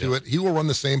back to it. He will run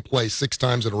the same play 6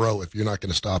 times in a row if you're not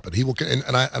going to stop it. He will,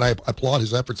 and I applaud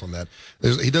his efforts on that.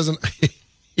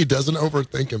 He doesn't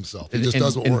overthink himself. He just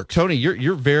does what works. Tony,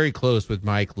 you're very close with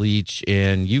Mike Leach,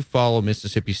 and you follow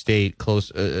Mississippi State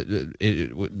close. We're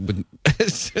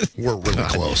really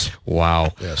close.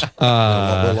 Wow. Yes.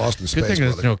 We're lost in space. Good thing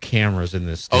there's no cameras in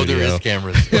this studio. Oh, there is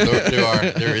cameras.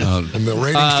 there is. And the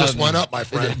ratings just went up, my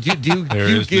friend. Do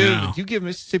you give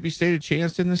Mississippi State a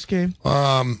chance in this game?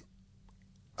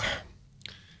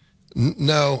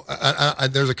 No,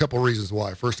 there's a couple reasons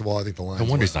why. First of all, I think the line. No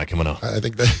wonder he's not coming up. I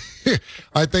think that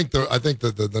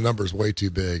the number's way too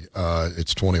big.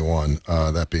 It's 21.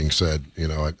 That being said,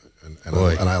 and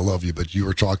I love you, but you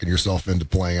were talking yourself into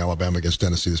playing Alabama against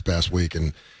Tennessee this past week,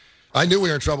 and I knew we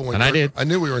were in trouble. I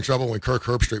knew we were in trouble when Kirk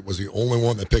Herbstreit was the only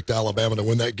one that picked Alabama to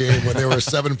win that game when they were a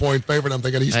 7-point favorite. I'm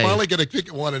thinking he's finally going to pick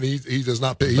one, and he does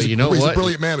not pick. He's a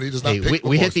brilliant man, but he does not pick.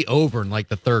 We hit the over in like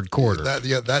the third quarter.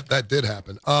 That did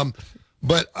happen.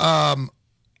 But I'm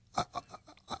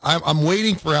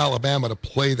waiting for Alabama to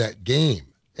play that game.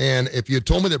 And if you had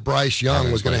told me that Bryce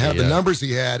Young was going to have the numbers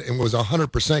he had and was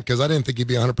 100%, because I didn't think he'd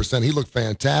be 100%, he looked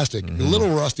fantastic. A little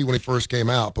rusty when he first came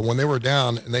out, but when they were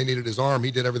down and they needed his arm, he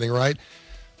did everything right.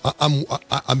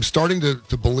 I'm starting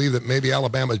to believe that maybe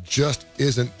Alabama just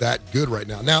isn't that good right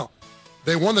now. Now,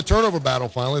 they won the turnover battle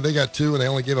finally. They got 2 and they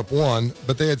only gave up 1,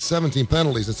 but they had 17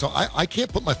 penalties. And so I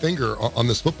can't put my finger on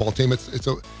this football team.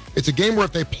 It's a game where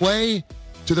if they play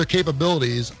to their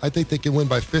capabilities, I think they can win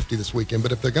by 50 this weekend.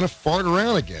 But if they're going to fart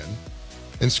around again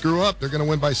and screw up, they're going to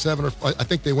win by 7. I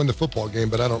think they win the football game,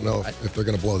 but I don't know if they're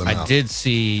going to blow them out. I did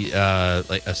see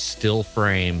like a still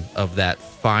frame of that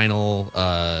final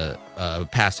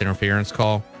pass interference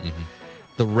call.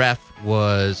 The ref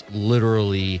was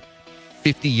literally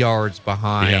 50 yards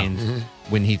behind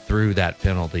when he threw that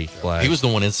penalty flag. He was the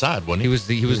one inside, wasn't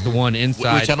he? He was the one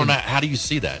inside. Which I don't know. How do you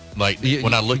see that? Like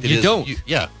when I looked at you his, don't.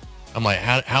 Yeah. I'm like,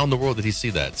 how in the world did he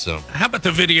see that? So how about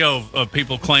the video of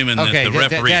people claiming that the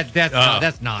referee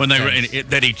that's not when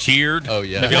that he cheered? Oh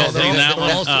yeah, have y'all seen that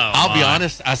one? I'll be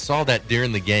honest, I saw that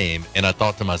during the game, and I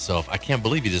thought to myself, I can't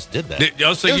believe he just did that. It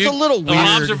was a little weird.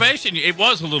 Observation. It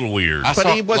was a little weird, but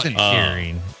he wasn't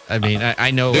cheering. I mean,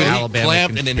 I know Alabama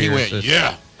clamped, and then he went,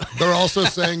 yeah. They're also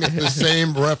saying it's the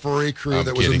same referee crew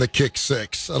that was in the kick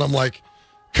six, and I'm like,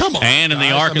 come on. And in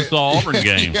the Arkansas-Auburn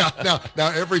game. Yeah, now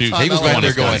every time he was back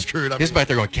there going, screwed, he's back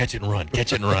there going, catch it and run,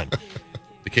 catch it and run.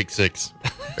 The kick six.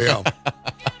 Yeah. All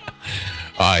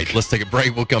right, let's take a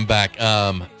break. We'll come back.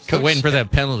 Coach, waiting for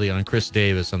that penalty on Chris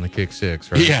Davis on the kick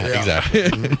six, right? Yeah. Exactly.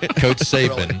 Coach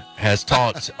Saban has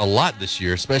talked a lot this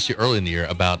year, especially early in the year,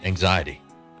 about anxiety.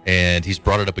 And he's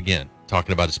brought it up again,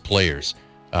 talking about his players.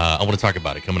 I want to talk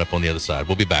about it coming up on the other side.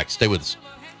 We'll be back. Stay with us.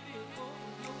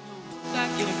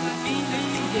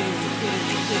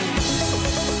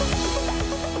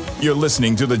 You're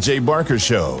listening to The Jay Barker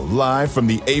Show, live from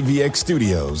the AVX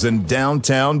studios in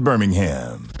downtown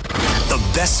Birmingham. The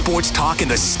best sports talk in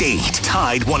the state.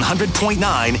 Tide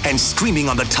 100.9 and streaming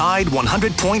on the Tide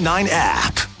 100.9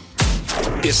 app.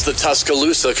 It's the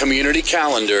Tuscaloosa Community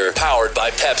Calendar, powered by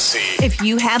Pepsi. If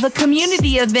you have a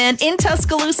community event in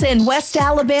Tuscaloosa in West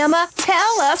Alabama,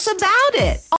 tell us about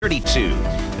it. 32.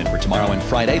 Then for tomorrow and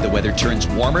Friday, the weather turns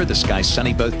warmer. The sky's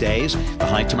sunny both days. The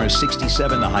high tomorrow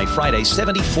 67, the high Friday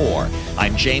 74.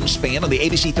 I'm James Spann on the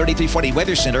ABC 3340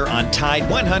 Weather Center on Tide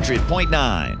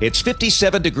 100.9. It's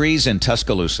 57 degrees in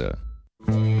Tuscaloosa.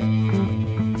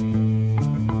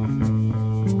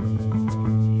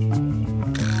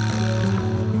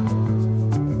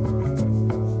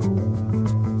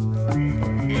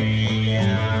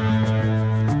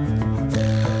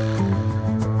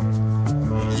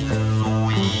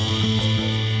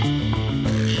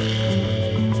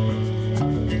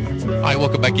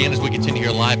 Welcome back in as we continue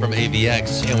here live from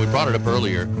AVX, and we brought it up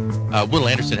earlier. Will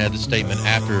Anderson had the statement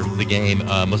after the game.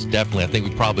 Most definitely, I think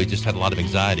we probably just had a lot of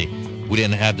anxiety. We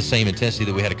didn't have the same intensity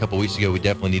that we had a couple weeks ago. We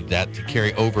definitely needed that to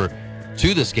carry over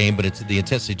to this game, but the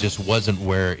intensity just wasn't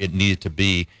where it needed to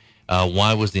be.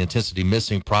 Why was the intensity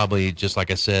missing? Probably, just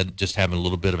like I said, just having a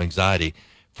little bit of anxiety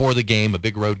for the game, a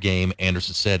big road game,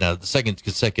 Anderson said. Now, the second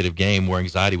consecutive game where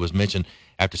anxiety was mentioned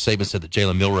after Saban said that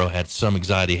Jalen Milroe had some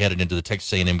anxiety headed into the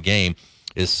Texas A&M game.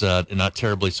 Is not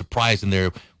terribly surprising.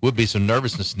 There would be some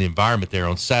nervousness in the environment there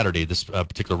on Saturday. This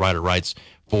particular writer writes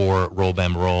for Roll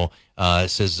Bama Roll.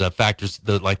 Says factors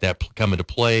like that come into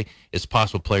play. It's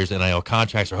possible players' NIL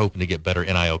contracts are hoping to get better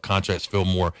NIL contracts, feel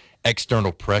more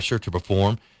external pressure to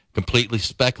perform. Completely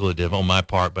speculative on my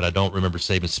part, but I don't remember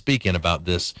Saban speaking about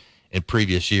this in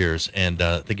previous years. And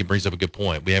I think it brings up a good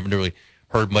point. We haven't really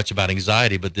heard much about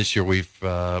anxiety, but this year we've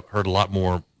heard a lot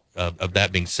more of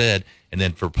that being said. And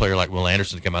then for a player like Will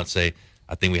Anderson to come out and say,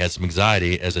 I think we had some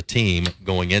anxiety as a team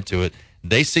going into it.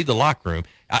 They see the locker room.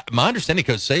 My understanding,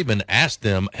 Coach Saban asked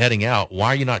them heading out, why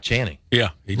are you not chanting?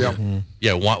 Yeah, he did. Mm-hmm.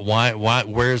 Yeah, why?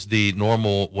 Where's the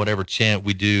normal whatever chant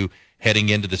we do heading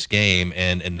into this game?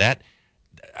 And that,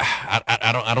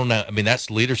 I don't know. I mean, that's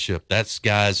leadership. That's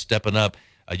guys stepping up.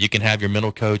 You can have your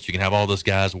mental coach. You can have all those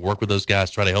guys, work with those guys,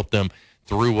 try to help them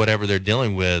through whatever they're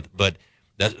dealing with. But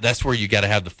that's where you got to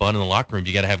have the fun in the locker room.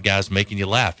 You got to have guys making you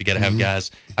laugh. You got to have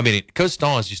guys. I mean, Coach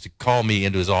Stallings used to call me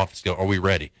into his office, go, "Are we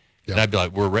ready?" Yeah. And I'd be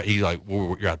like, "We're ready." He's like,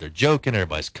 "You're out there joking.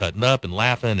 Everybody's cutting up and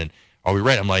laughing, and are we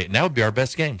ready?" I'm like, "That would be our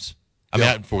best games." I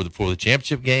mean, for the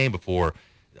championship game,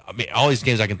 all these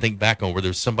games I can think back on where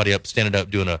there's somebody standing up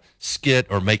doing a skit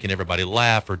or making everybody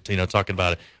laugh or talking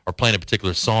about it or playing a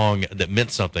particular song that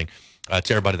meant something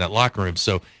to everybody in that locker room.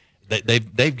 So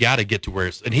they've got to get to where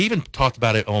it's. And he even talked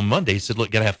about it on Monday. He said, "Look,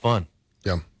 got to have fun.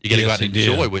 Yeah, you got to go out and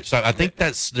enjoy." Which so I think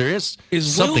there is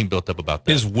something built up about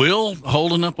that. Is Will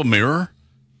holding up a mirror?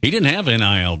 He didn't have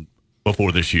NIL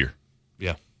before this year.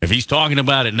 Yeah. If he's talking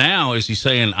about it now, is he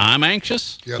saying I'm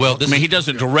anxious? Yeah, well, he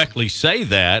doesn't directly say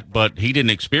that, but he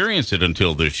didn't experience it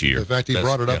until this year. The fact he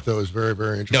brought it up though is very,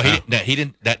 very interesting. No, he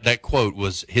didn't. That quote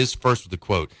was his first with the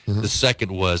quote. The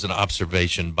second was an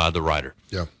observation by the writer.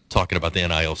 Yeah. Talking about the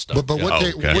NIL stuff. But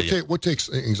what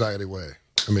takes anxiety away?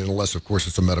 I mean, unless of course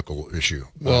it's a medical issue.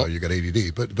 Well, you got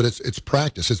ADD, but it's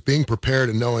practice. It's being prepared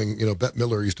and knowing. Bette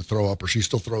Miller used to throw up, or she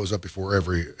still throws up before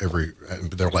every. And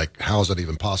they're like, how is that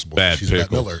even possible? Bad She's pickles.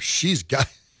 Bette Miller. She's got,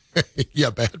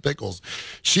 bad pickles.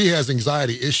 She has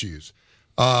anxiety issues.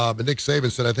 But Nick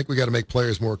Saban said, I think we got to make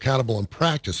players more accountable in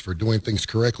practice for doing things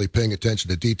correctly, paying attention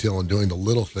to detail, and doing the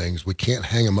little things. We can't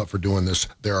hang them up for doing this.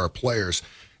 There are players.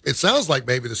 It sounds like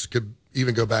maybe this could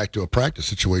even go back to a practice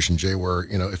situation, Jay, where,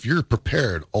 if you're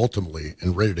prepared ultimately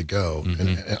and ready to go,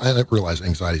 and I realize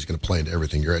anxiety is going to play into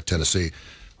everything. You're at Tennessee.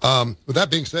 With that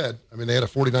being said, I mean, they had a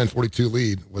 49-42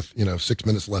 lead with, 6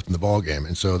 minutes left in the ball game,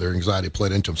 and so their anxiety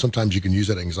played into them. Sometimes you can use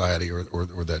that anxiety or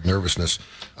that nervousness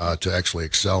to actually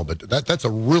excel, but that's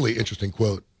a really interesting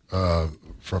quote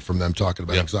from them talking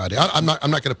about anxiety. I'm not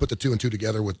going to put the 2 and 2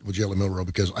 together with Jalen Milroe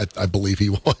because I believe he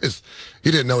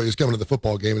didn't know he was coming to the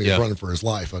football game and he was running for his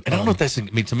life. And I don't know if that's,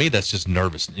 to me, that's just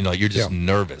nervous. You're just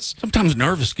nervous. Sometimes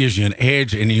nervous gives you an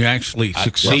edge and you actually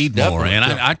succeed more. And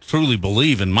I truly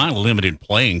believe in my limited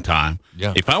playing time.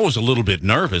 Yeah. If I was a little bit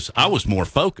nervous, I was more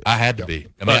focused. I had to be.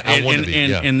 I wanted to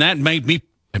be. And that made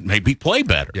me play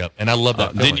better. Yep, and I love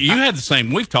that feeling. You had the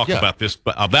same. We've talked about this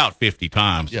about 50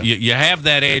 times. Yeah. You have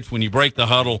that edge when you break the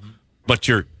huddle, but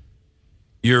your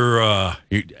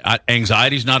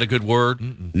anxiety's not a good word.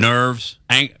 Nerves,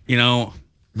 maybe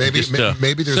there's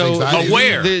anxiety.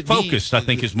 Aware, focused, I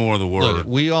think, is more of the word. Look,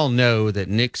 we all know that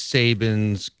Nick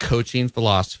Saban's coaching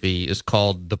philosophy is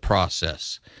called the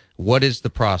process. What is the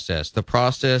process? The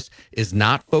process is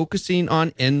not focusing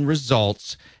on end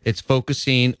results. It's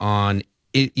focusing on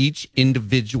each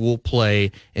individual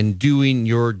play and doing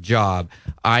your job.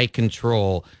 Eye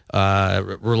control,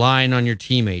 relying on your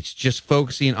teammates, just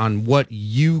focusing on what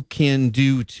you can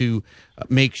do to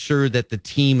make sure that the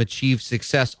team achieves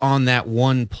success on that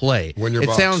one play.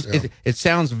 It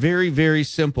sounds very, very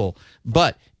simple,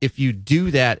 but if you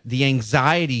do that, the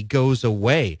anxiety goes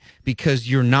away because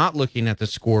you're not looking at the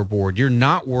scoreboard. You're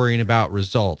not worrying about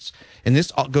results. And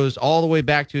this goes all the way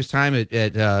back to his time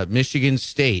at Michigan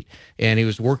State. And he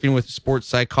was working with a sports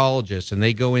psychologist, and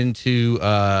they go into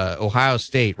Ohio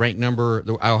State, ranked number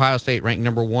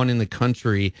 1 in the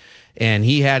country. And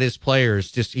he had his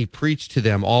players he preached to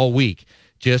them all week.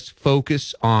 Just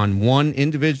focus on one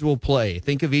individual play.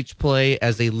 Think of each play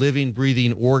as a living,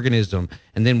 breathing organism.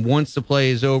 And then once the play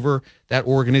is over, that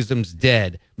organism's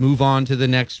dead. Move on to the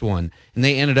next one. And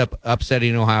they ended up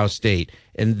upsetting Ohio State.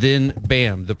 And then,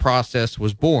 bam, the process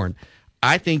was born.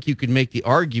 I think you could make the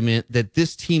argument that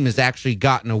this team has actually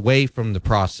gotten away from the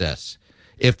process.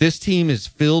 If this team is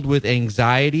filled with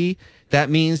anxiety, that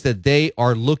means that they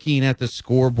are looking at the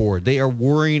scoreboard. They are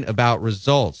worrying about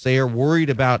results. They are worried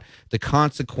about the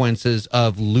consequences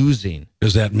of losing.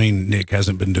 Does that mean Nick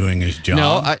hasn't been doing his job?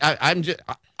 No,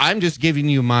 I'm just giving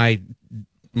you my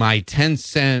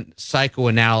 10-cent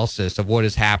psychoanalysis of what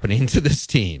is happening to this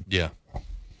team. Yeah.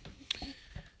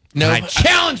 No, I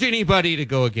challenge anybody to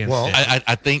go against it.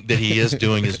 I think that he is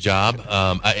doing his job.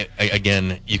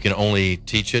 Again, you can only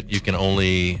teach it. You can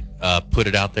only put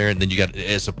it out there, and then you got,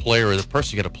 as a player or the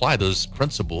person, you got to apply those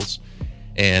principles.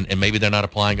 And maybe they're not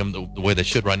applying them the way they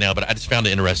should right now. But I just found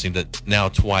it interesting that now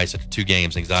twice after 2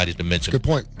 games, anxiety's been mentioned. Good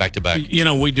point. Back to back.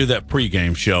 We do that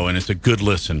pregame show, and it's a good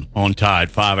listen on Tide,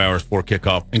 5 hours before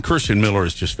kickoff. And Christian Miller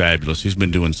is just fabulous. He's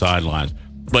been doing sidelines.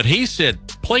 But he said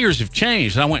players have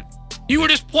changed. And I went, you were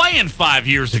just playing 5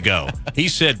 years ago. He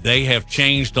said they have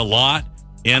changed a lot.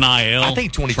 NIL. I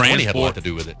think 2020 had a lot to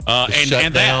do with it. And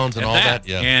shutdowns and all that.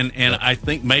 Yeah. And I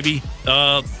think maybe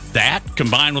that,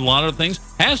 combined with a lot of things,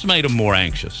 has made them more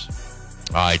anxious.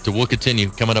 All right, so we'll continue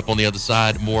coming up on the other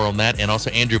side, more on that. And also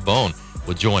Andrew Bone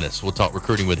will join us. We'll talk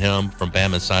recruiting with him from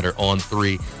Bama Insider on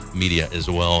 3 Media as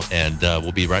well. And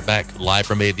we'll be right back live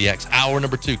from AVX. Hour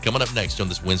number 2 coming up next on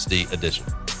this Wednesday edition.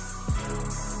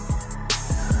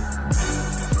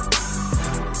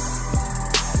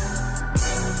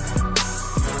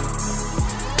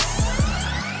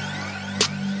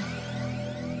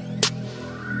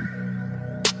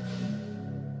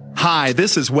 Hi,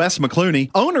 this is Wes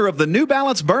McClooney, owner of the New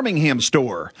Balance Birmingham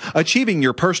store. Achieving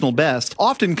your personal best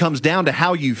often comes down to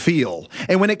how you feel.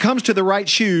 And when it comes to the right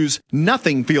shoes,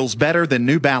 nothing feels better than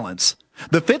New Balance.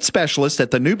 The fit specialists at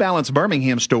the New Balance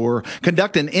Birmingham store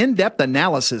conduct an in-depth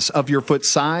analysis of your foot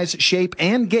size, shape,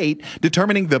 and gait,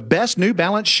 determining the best New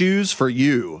Balance shoes for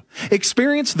you.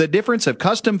 Experience the difference of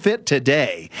custom fit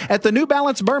today at the New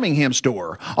Balance Birmingham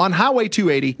store on Highway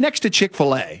 280 next to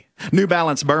Chick-fil-A. New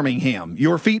Balance Birmingham,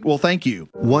 your feet will thank you.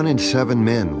 1 in 7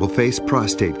 men will face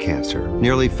prostate cancer.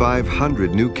 Nearly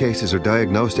 500 new cases are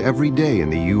diagnosed every day in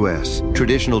the U.S.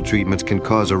 Traditional treatments can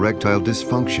cause erectile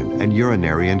dysfunction and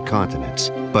urinary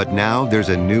incontinence. But now there's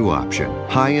a new option,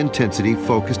 high-intensity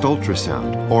focused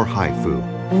ultrasound, or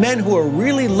HIFU. Men who are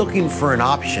really looking for an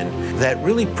option that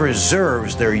really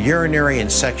preserves their urinary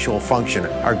and sexual function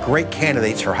are great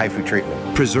candidates for HIFU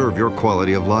treatment. Preserve your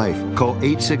quality of life. Call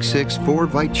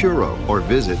 866-4-VITURO or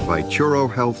visit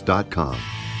VituroHealth.com.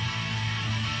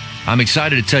 I'm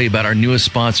excited to tell you about our newest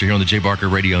sponsor here on the Jay Barker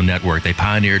Radio Network. They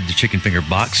pioneered the chicken finger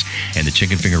box and the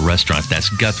chicken finger restaurants. That's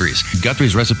Guthrie's.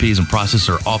 Guthrie's recipes and process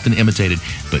are often imitated,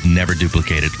 but never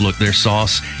duplicated. Look, their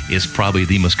sauce is probably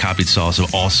the most copied sauce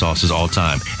of all sauces all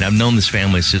time. And I've known this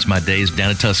family since my days down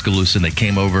in Tuscaloosa, and they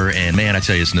came over, and man, I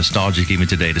tell you, it's nostalgic even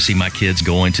today to see my kids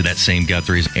going to that same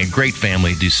Guthrie's. And great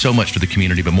family, do so much for the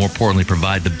community, but more importantly,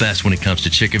 provide the best when it comes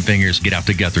to chicken fingers. Get out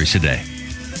to Guthrie's today.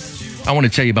 I want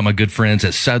to tell you about my good friends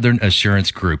at Southern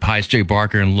Assurance Group. Hi, it's Jay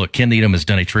Barker, and look, Ken Needham has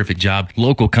done a terrific job.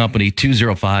 Local company,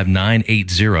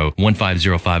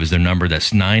 205-980-1505 is their number. That's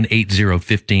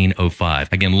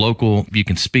 980-1505. Again, local, you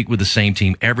can speak with the same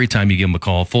team every time you give them a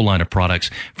call. Full line of products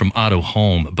from auto,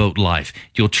 home, boat, life.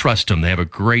 You'll trust them. They have a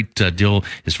great deal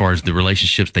as far as the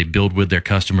relationships they build with their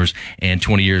customers, and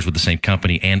 20 years with the same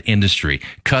company and industry.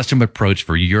 Custom approach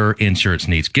for your insurance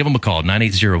needs. Give them a call,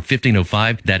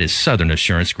 980-1505. That is Southern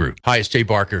Assurance Group. Hi, it's Jay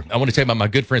Barker. I want to tell you about my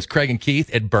good friends Craig and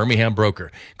Keith at Birmingham Broker.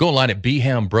 Go online at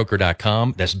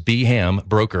BHAMBroker.com. That's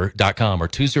BHAMBroker.com or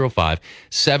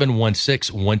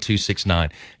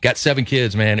 205-716-1269. Got 7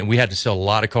 kids, man, and we had to sell a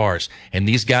lot of cars. And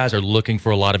these guys are looking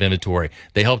for a lot of inventory.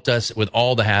 They helped us with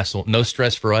all the hassle. No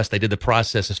stress for us. They did the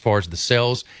process as far as the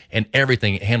sales and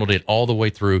everything. Handled it all the way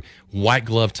through. White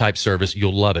glove type service.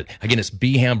 You'll love it. Again, it's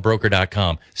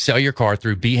BHAMBroker.com. Sell your car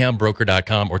through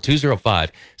BHAMBroker.com or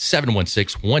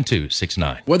 205-716-1269.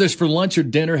 Whether it's for lunch or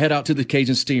dinner, head out to the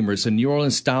Cajun Steamer. It's a New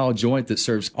Orleans-style joint that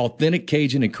serves authentic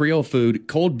Cajun and Creole food,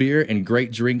 cold beer, and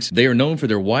great drinks. They are known for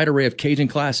their wide array of Cajun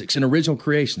classics and original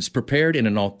creations prepared in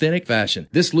an authentic fashion.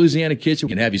 This Louisiana kitchen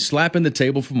can have you slapping the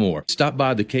table for more. Stop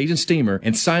by the Cajun Steamer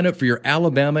and sign up for your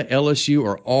Alabama, LSU,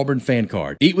 or Auburn fan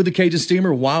card. Eat with the Cajun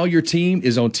Steamer while your team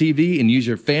is on TV and use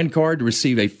your fan card to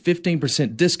receive a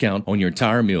 15% discount on your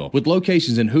entire meal. With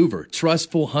locations in Hoover,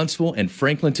 Trustful, Huntsville, and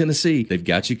Franklin, Tennessee, they've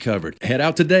got you covered. Head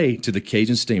out today to the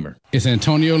Cajun Steamer. It's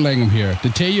Antonio Langham here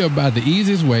to tell you about the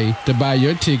easiest way to buy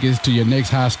your tickets to your next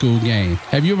high school game.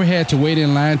 Have you ever had to wait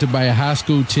in line to buy a high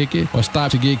school ticket or stop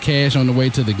to get cash on the way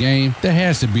to the game? There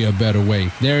has to be a better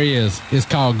way. There is. It's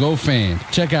called GoFan.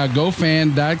 Check out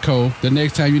GoFan.co the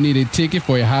next time you need a ticket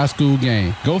for your high school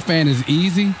game. GoFan is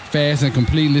easy, fast, and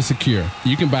completely secure.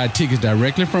 You can buy tickets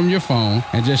directly from your phone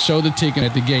and just show the ticket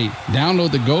at the gate.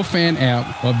 Download the GoFan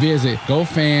app or visit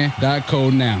GoFan.co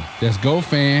now. That's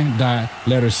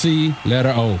GoFan.C.O.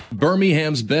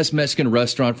 Birmingham's best Mexican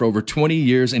restaurant for over 20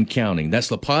 years and counting. That's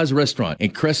La Paz Restaurant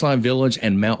in Crestline Village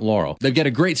and Mount Laurel. They've got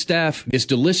a great staff. Its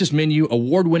delicious menu,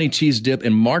 award-winning cheese dip,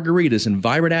 and margaritas and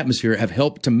vibrant atmosphere have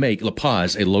helped to make La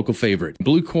Paz a local favorite.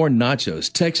 Blue corn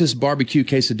nachos, Texas barbecue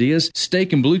quesadillas,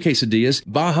 steak and blue quesadillas,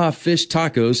 Baja fish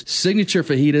tacos, signature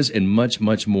fajitas, and much,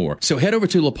 much more. So head over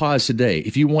to La Paz today.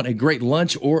 If you want a great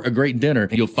lunch or a great dinner,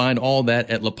 you'll find all that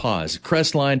at La Paz,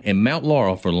 Crestline, and Mount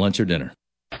Laurel for lunch or dinner.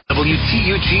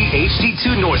 WTUG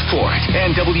HD2 Northport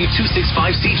and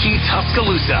W265CG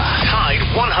Tuscaloosa. Tide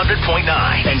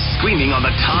 100.9 and streaming on the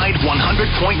Tide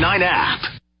 100.9 app.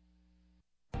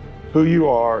 Who you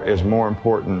are is more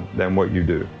important than what you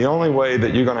do. The only way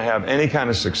that you're going to have any kind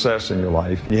of success in your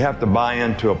life, you have to buy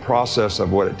into a process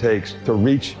of what it takes to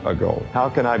reach a goal. How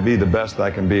can I be the best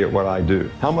I can be at what I do?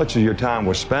 How much of your time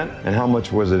was spent and how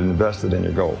much was it invested in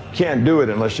your goal? You can't do it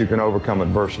unless you can overcome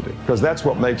adversity, because that's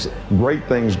what makes great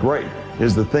things great,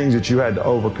 is the things that you had to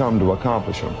overcome to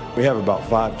accomplish them. We have about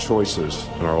 5 choices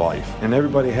in our life, and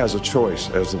everybody has a choice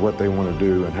as to what they want to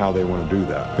do and how they want to do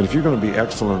that. But if you're going to be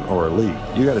excellent or elite,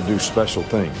 you got to do special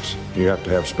things. You have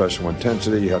to have special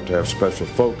intensity, you have to have special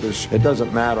focus. It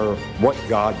doesn't matter what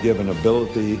God-given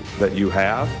ability that you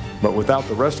have, but without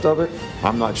the rest of it,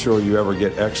 I'm not sure you ever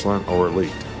get excellent or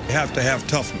elite. You have to have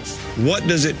toughness. What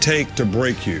does it take to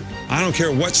break you? I don't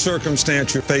care what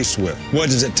circumstance you're faced with. What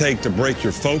does it take to break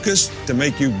your focus, to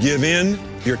make you give in?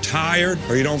 You're tired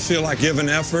or you don't feel like giving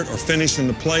effort or finishing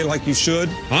the play like you should.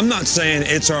 I'm not saying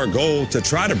it's our goal to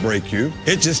try to break you.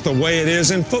 It's just the way it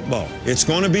is in football. It's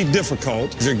going to be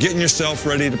difficult because you're getting yourself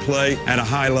ready to play at a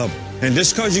high level. And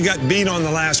just because you got beat on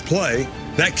the last play,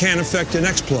 that can't affect the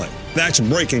next play. That's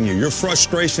breaking you. Your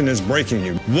frustration is breaking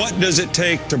you. What does it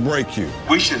take to break you?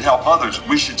 We should help others.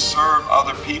 We should serve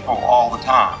other people all the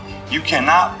time. You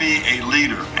cannot be a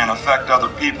leader and affect other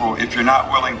people if you're not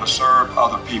willing to serve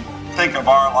other people. Think of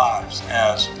our lives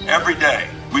as every day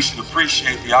we should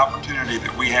appreciate the opportunity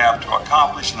that we have to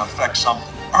accomplish and affect something.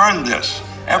 Earn this.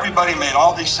 Everybody made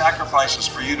all these sacrifices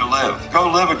for you to live. Go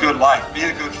live a good life. Be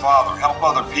a good father. Help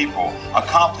other people.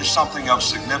 Accomplish something of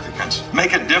significance.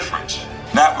 Make a difference.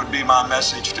 That would be my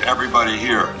message to everybody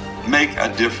here. Make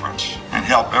a difference and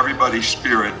help everybody's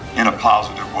spirit in a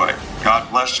positive way. God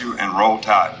bless you and roll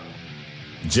Tide.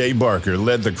 Jay Barker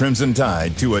led the Crimson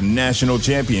Tide to a national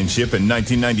championship in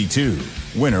 1992,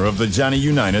 winner of the Johnny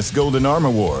Unitas Golden Arm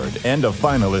Award and a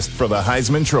finalist for the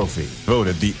Heisman Trophy,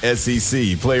 voted the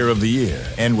SEC Player of the Year,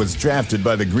 and was drafted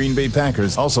by the Green Bay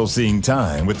Packers, also seeing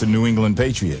time with the New England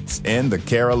Patriots and the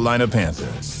Carolina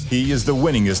Panthers. He is the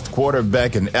winningest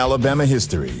quarterback in Alabama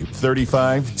history,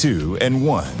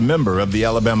 35-2-1, member of the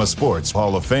Alabama Sports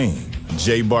Hall of Fame.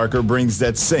 Jay Barker brings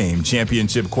that same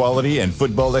championship quality and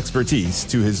football expertise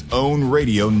to his own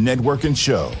radio network and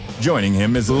show. Joining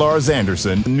him is Lars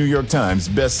Anderson, New York Times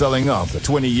best-selling author,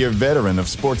 20-year veteran of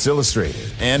Sports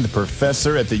Illustrated, and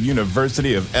professor at the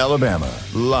University of Alabama.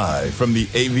 Live from the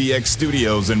AVX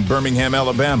studios in Birmingham,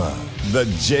 Alabama, The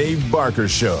Jay Barker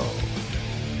Show.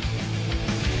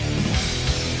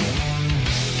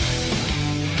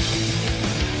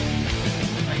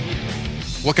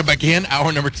 Welcome back in.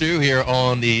 Hour number 2 here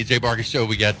on the Jay Barker Show.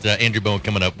 We got Andrew Bowen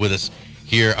coming up with us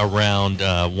here around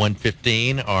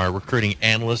 1:15. Our recruiting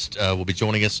analyst will be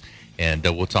joining us, and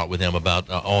we'll talk with him about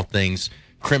all things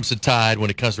Crimson Tide. When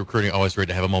it comes to recruiting, always ready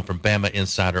to have him on from Bama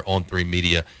Insider on 3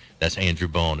 Media. That's Andrew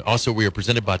Bowen. Also, we are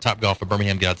presented by Topgolf of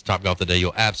Birmingham. Get out to Topgolf today.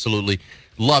 You'll absolutely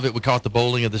love it. We call it the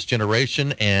bowling of this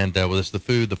generation, and whether it's the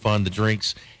food, the fun, the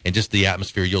drinks, and just the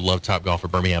atmosphere, you'll love Topgolf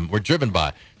of Birmingham. We're driven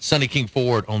by Sunny King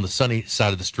Ford on the sunny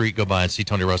side of the street. Go by and see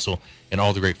Tony Russell and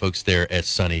all the great folks there at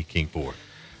Sunny King Ford.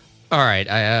 All right.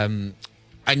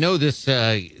 I know this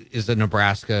is a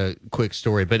Nebraska quick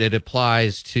story, but it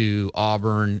applies to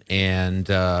Auburn and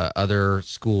other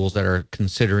schools that are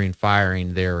considering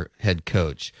firing their head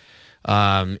coach.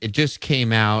 It just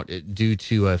came out due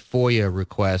to a FOIA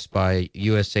request by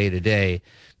USA Today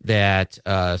that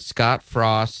Scott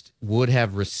Frost would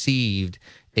have received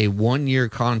a 1-year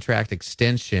contract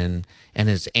extension, and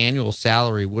his annual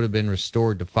salary would have been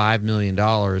restored to $5 million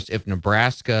if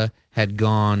Nebraska had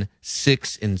gone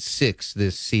 6-6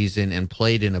 this season and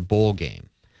played in a bowl game,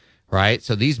 right?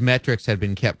 So these metrics had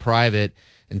been kept private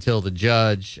until a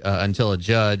judge,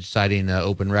 citing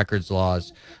open records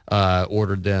laws,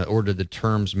 ordered the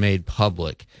terms made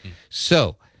public.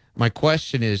 So my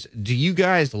question is, do you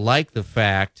guys like the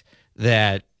fact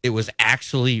that it was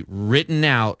actually written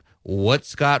out what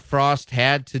Scott Frost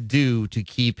had to do to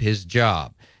keep his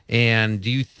job? And do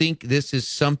you think this is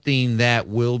something that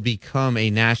will become a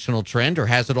national trend, or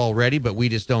has it already, but we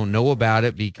just don't know about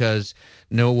it because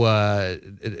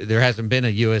there hasn't been a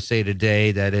USA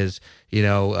Today that has,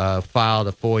 filed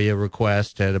a FOIA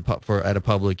request at a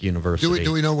public university?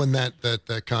 Do we know when that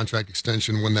contract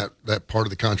extension, when that part of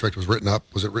the contract was written up?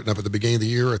 Was it written up at the beginning of the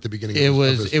year or at the beginning of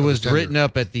his It was written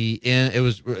up at the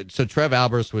end. So Trev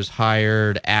Alberts was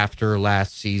hired after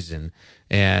last season,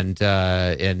 and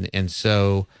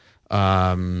so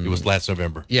it was last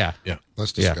November. Yeah.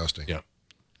 That's disgusting. Yeah.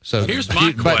 So here's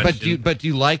my question. But do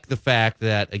you like the fact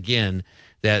that, again,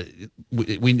 that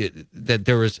that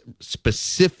there was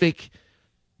specific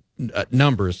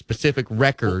numbers, specific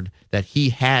record that he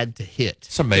had to hit?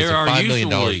 It's amazing. $5 million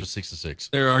for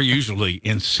 6-6. There are usually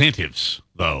incentives,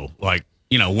 though, like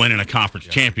winning a conference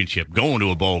championship, going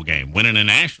to a bowl game, winning a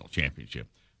national championship.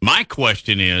 My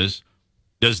question is,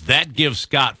 does that give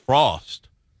Scott Frost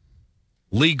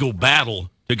legal battle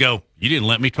to go, you didn't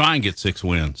let me try and get 6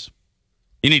 wins?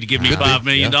 You need to give me $5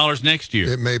 million next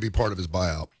year. It may be part of his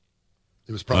buyout.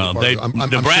 It was probably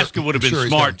Nebraska would have been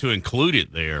smart to include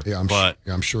it there. Yeah,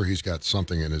 I'm sure he's got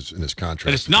something in his contract.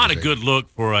 But it's not a good look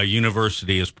for a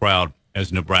university as proud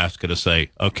as Nebraska to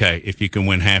say, okay, if you can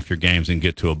win half your games and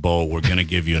get to a bowl, we're going to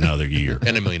give you another year.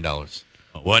 And $1 million.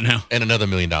 What now? And another $1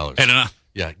 million.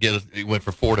 Yeah, it went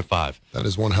from 4 to 5. That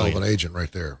is one hell of an agent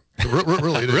right there.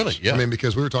 Really, it is. Really, yeah. I mean,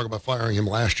 because we were talking about firing him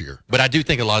last year. But I do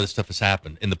think a lot of this stuff has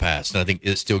happened in the past, and I think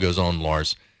it still goes on,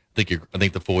 Lars. I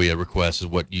think the FOIA request is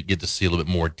what you get to see a little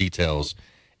bit more details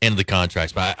in the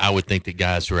contracts. But I would think that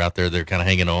guys who are out there, they're kind of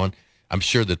hanging on. I'm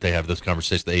sure that they have those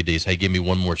conversations with the ADs. Hey, give me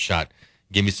one more shot.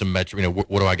 Give me some metric.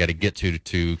 What do I got to get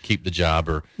to keep the job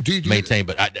or maintain?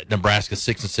 But Nebraska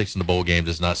 6-6 in the bowl game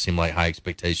does not seem like high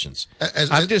expectations.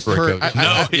 I've just heard.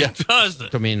 It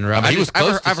doesn't. I mean, he was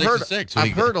close to 6-6.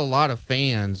 I've heard a lot of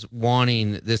fans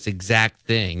wanting this exact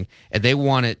thing, and they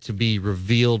want it to be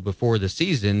revealed before the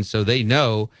season, so they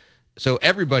know. So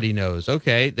everybody knows.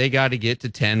 Okay, they got to get to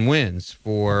 10 wins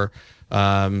for.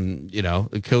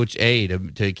 Coach A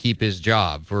to keep his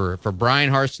job. For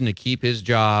Brian Harsin to keep his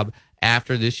job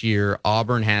after this year,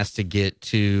 Auburn has to get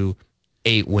to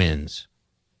 8 wins.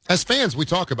 As fans, we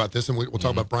talk about this, and we'll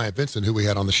talk about Brian Vincent, who we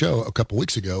had on the show a couple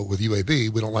weeks ago with UAB.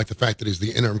 We don't like the fact that he's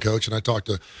the interim coach, and I talked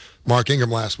to Mark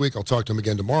Ingram last week. I'll talk to him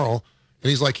again tomorrow. And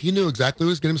he's like, he knew exactly what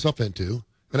he was getting himself into.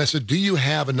 And I said, do you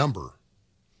have a number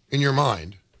in your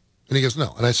mind And he goes,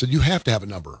 no. And I said, you have to have a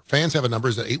number. Fans have a number.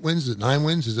 Is it 8 wins? Is it 9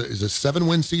 wins? Is a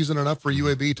 7-win season enough for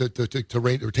UAB to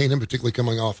retain him, particularly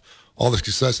coming off all the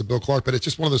success of Bill Clark? But it's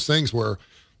just one of those things where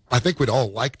I think we'd all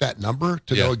like that number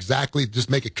to know exactly, just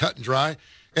make it cut and dry.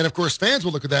 And, of course, fans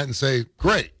will look at that and say,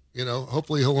 great,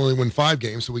 hopefully he'll only win 5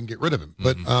 games so we can get rid of him.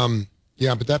 But,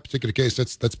 but that particular case,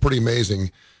 that's pretty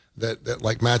amazing that,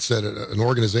 like Matt said, an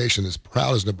organization as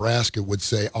proud as Nebraska would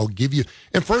say, I'll give you.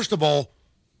 And first of all,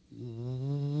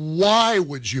 why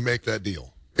would you make that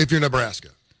deal if you're Nebraska?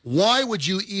 Why would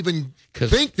you even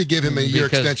think to give him a year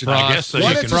extension? I guess so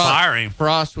you can fire him.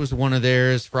 Frost was one of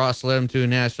theirs. Frost led him to a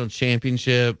national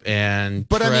championship, and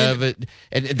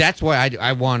and that's why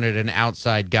I wanted an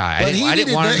outside guy. I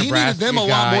didn't want a Nebraska them a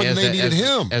lot more than they needed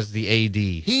him as the AD.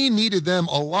 He needed them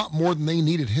a lot more than they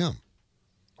needed him.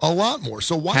 A lot more.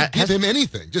 So why give him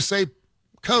anything? Just say,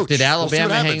 coach. Did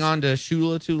Alabama hang on to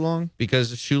Shula too long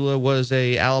because Shula was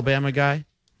a Alabama guy?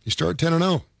 He started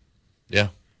 10-0. Yeah.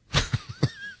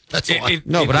 That's why.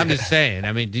 No, but I'm just saying.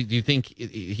 I mean, do you think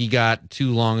he got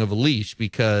too long of a leash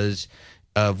because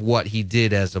of what he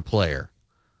did as a player?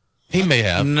 He may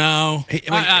have. No.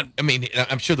 I mean,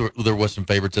 I'm sure there was some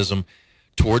favoritism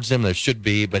towards him. There should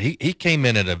be, but he came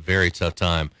in at a very tough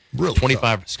time. Really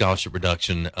 25 tough. Scholarship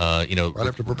reduction. Right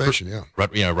after probation, yeah.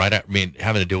 Right. I mean,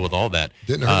 having to deal with all that.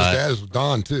 Didn't hurt his dad. It was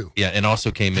Don too. Yeah, and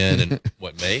also came in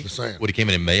May? Just saying. He came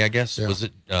in May, I guess. Yeah. Was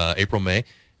it April, May?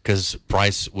 Because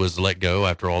Price was let go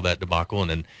after all that debacle,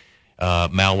 and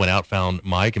then Mal went out, found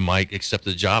Mike, and Mike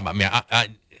accepted the job. I mean,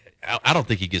 I don't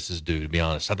think he gets his due, to be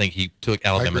honest. I think he took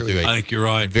Alabama through I think you're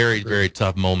right. Very, very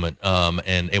tough moment,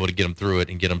 and able to get him through it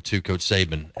and get him to Coach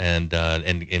Saban,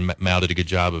 and Mal did a good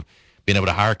job of being able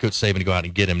to hire Coach Saban to go out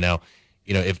and get him. Now,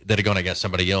 if they'd have gone and got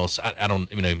somebody else, I don't,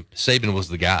 Saban was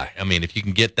the guy. I mean, if you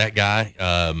can get that guy,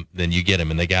 then you get him,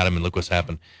 and they got him, and look what's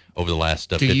happened over the last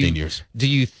 15 years. Do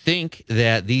you think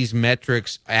that these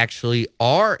metrics actually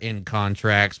are in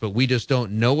contracts, but we just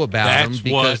don't know about them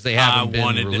because they haven't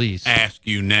been released? To ask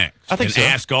you next. I think so.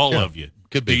 Ask all of you.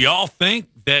 Could be. Do y'all think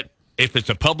that if it's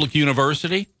a public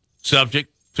university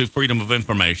subject to freedom of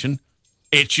information,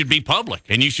 it should be public,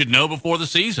 and you should know before the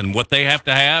season what they have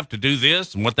to do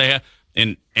this and what they have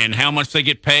and how much they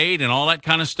get paid and all that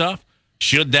kind of stuff?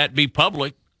 Should that be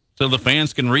public so the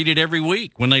fans can read it every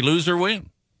week when they lose or win?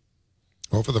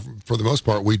 Well, for the most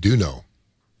part, we do know.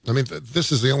 I mean,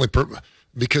 this is the only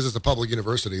because it's a public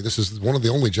university. This is one of the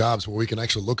only jobs where we can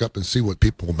actually look up and see what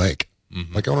people make.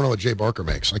 Mm-hmm. Like, I want to know what Jay Barker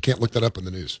makes. I can't look that up in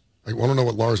the news. I want to know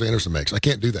what Lars Anderson makes. I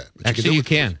can't do that. But actually, you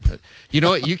can. You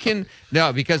know what? You can.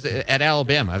 No, because at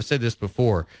Alabama, I've said this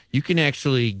before, you can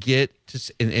actually get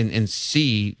to and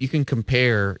see, you can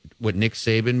compare what Nick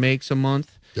Saban makes a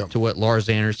month to what Lars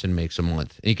Anderson makes a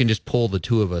month. And you can just pull the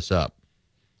two of us up.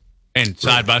 And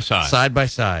side by side. Side by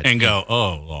side. And go,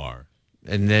 oh, Lars.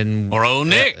 And then. Or, oh,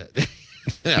 Nick.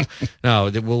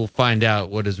 No, we'll find out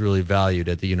what is really valued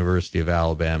at the University of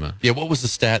Alabama. Yeah, what was the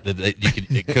stat that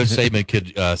Coach Saban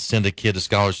could send a kid a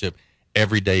scholarship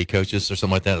every day he coaches or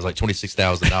something like that? It was like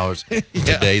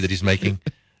 $26,000 a day that he's making.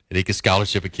 And he could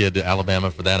scholarship a kid to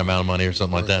Alabama for that amount of money or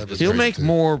something like that. He'll make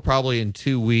more probably in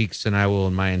 2 weeks than I will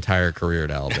in my entire career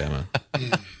at Alabama.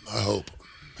 I hope.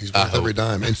 He's worth every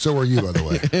dime. And so are you, by the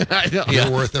way. I know.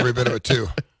 You're worth every bit of it, too.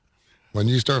 When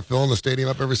you start filling the stadium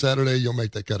up every Saturday, you'll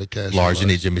make that kind of cash. Lars, you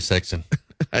need Jimmy Sexton.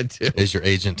 I do. As your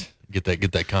agent. Get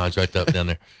that contract up down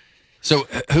there. So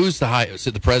who's the high? Is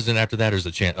it the president after that, or is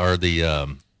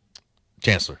the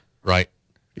chancellor? Right?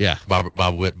 Yeah.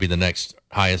 Bob Witt be the next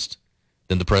highest,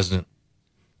 then the president.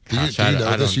 Do you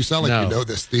know this? You sound like you know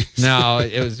this. No,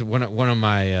 it was one of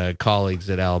my colleagues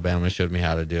at Alabama showed me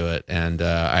how to do it, and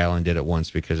I only did it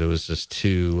once because it was just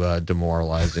too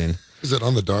demoralizing. Is it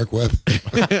on the dark web?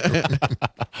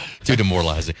 Too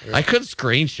demoralizing. I could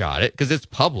screenshot it because it's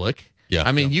public. Yeah.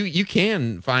 I mean, you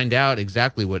can find out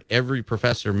exactly what every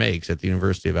professor makes at the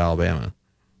University of Alabama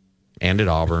and at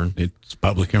Auburn. It's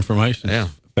public information. Yeah.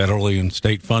 It's federally and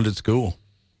state-funded school.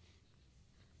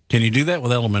 Can you do that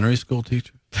with elementary school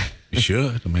teachers? You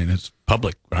should. I mean, it's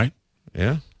public, right?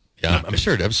 Yeah. Yeah, I'm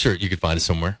sure you could find it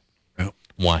somewhere. Yep.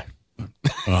 Why?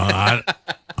 I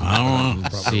don't know.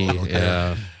 See,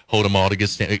 yeah. Hold them all to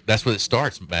get. That's what it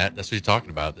starts, Matt. That's what you're talking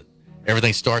about.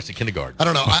 Everything starts in kindergarten. I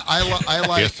don't know.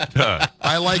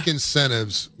 I like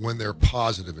incentives when they're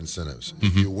positive incentives.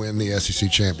 If you win the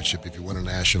SEC championship, if you win a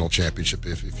national championship,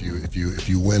 if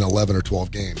you win 11 or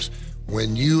 12 games,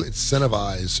 when you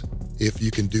incentivize, if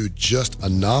you can do just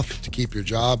enough to keep your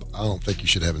job, I don't think you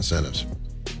should have incentives.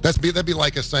 That'd be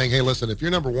like us saying, hey, listen, if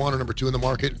you're number 1 or number 2 in the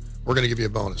market, we're going to give you a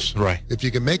bonus. Right. If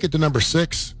you can make it to number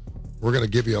 6, we're going to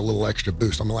give you a little extra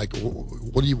boost. I'm like,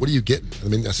 what are you getting? I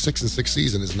mean, a 6-6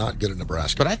 season is not good at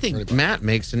Nebraska. But I think Matt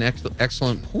makes an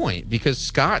excellent point, because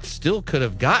Scott still could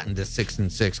have gotten to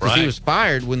 6-6 because he was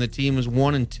fired when the team was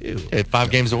 1-2.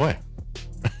 5 games away.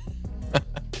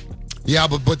 Yeah,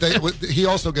 but he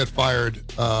also got fired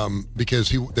because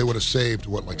they would have saved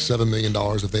like $7 million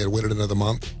if they had waited another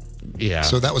month. Yeah.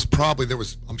 So that was probably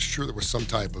I'm sure there was some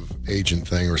type of agent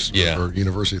thing or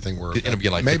university thing where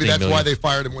like maybe that's million. why they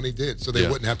fired him when he did, so they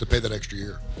wouldn't have to pay that extra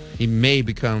year. He may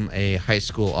become a high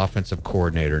school offensive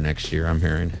coordinator next year, I'm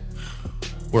hearing.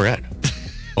 Where at?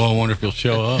 Oh, I wonder if he'll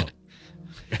show up.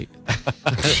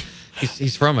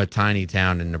 He's from a tiny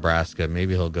town in Nebraska.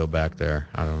 Maybe he'll go back there.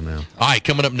 I don't know. All right,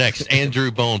 coming up next,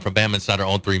 Andrew Bone from Bama Insider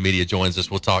on 3 Media joins us.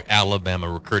 We'll talk Alabama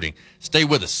recruiting. Stay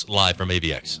with us live from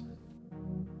AVX.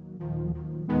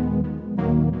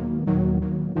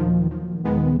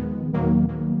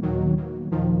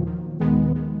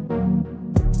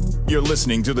 You're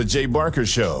listening to The Jay Barker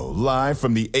Show, live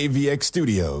from the AVX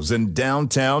studios in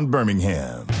downtown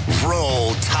Birmingham.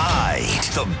 Roll Tide,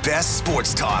 the best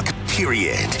sports talk,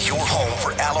 period. Your home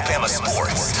for Alabama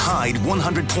sports. Tide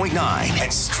 100.9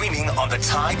 and streaming on the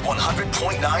Tide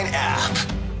 100.9 app.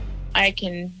 I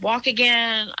can walk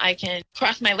again. I can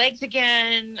cross my legs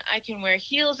again. I can wear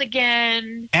heels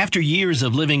again. After years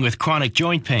of living with chronic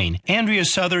joint pain, Andrea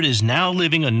Southard is now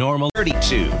living a normal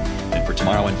 32. And for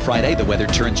tomorrow and Friday, the weather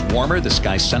turns warmer. The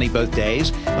sky's sunny both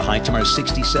days. The high tomorrow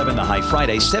 67, the high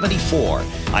Friday 74.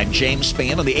 I'm James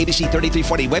Spann on the ABC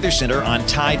 3340 Weather Center on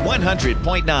Tide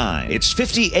 100.9. It's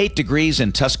 58 degrees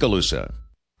in Tuscaloosa.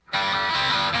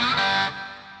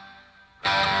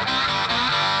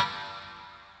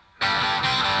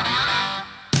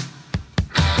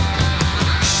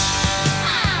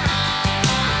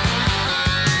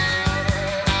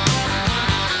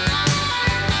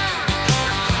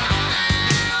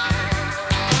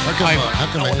 How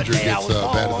come Andrew gets bad at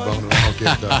the bone and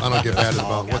I don't get bad at the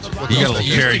bone? What's you got a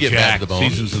Jerry get Jack, bad at the bone.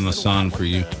 Seasons in the Sun for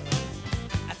you.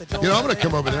 I'm going to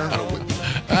come over there and whip you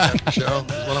after the show.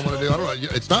 That's what I'm going to do. I don't know.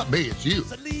 It's not me. It's you.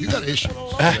 You got issues.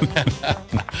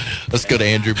 Let's go to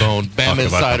Andrew Bone, Bama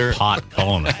Insider. Pot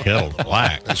calling the kettle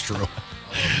black. That's true.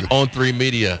 On 3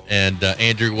 Media. And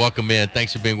Andrew, welcome in.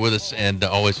 Thanks for being with us, and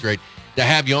always great to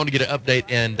have you on to get an update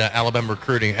and Alabama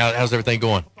recruiting. How's everything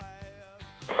going?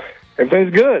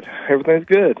 Everything's good. Everything's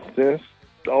good. Just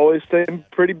always staying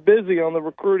pretty busy on the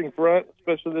recruiting front,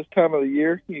 especially this time of the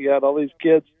year. You got all these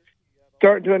kids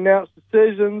starting to announce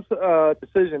decisions,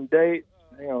 decision dates.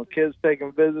 Kids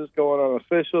taking visits, going on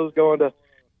officials, going to,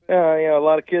 a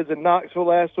lot of kids in Knoxville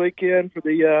last weekend for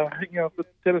the, for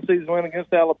Tennessee's win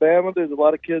against Alabama. There's a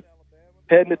lot of kids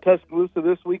heading to Tuscaloosa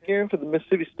this weekend for the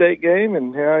Mississippi State game,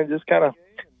 and just kind of,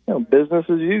 business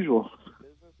as usual.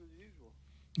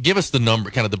 Give us the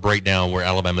number, kind of the breakdown where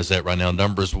Alabama's at right now,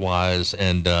 numbers-wise,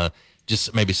 and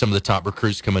just maybe some of the top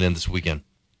recruits coming in this weekend.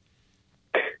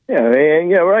 Yeah,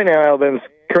 right now Alabama's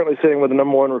currently sitting with the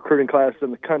number 1 recruiting class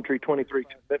in the country, 23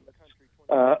 commitments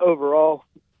overall.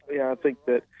 I think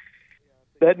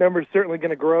that number is certainly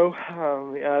going to grow.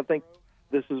 I think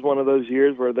this is one of those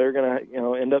years where they're going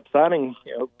to, end up signing,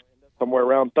 somewhere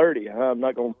around 30. I'm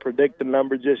not going to predict the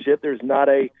number just yet. There's not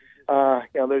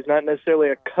there's not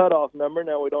necessarily a cutoff number.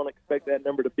 Now, we don't expect that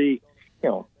number to be,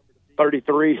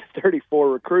 33, 34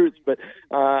 recruits, but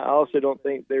I also don't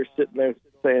think they're sitting there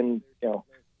saying,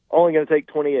 only going to take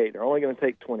 28 or only going to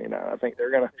take 29. I think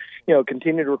they're going to,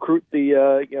 continue to recruit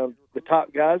the, the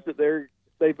top guys that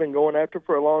they've been going after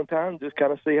for a long time, just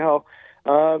kind of see how,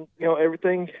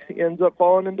 everything ends up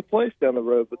falling into place down the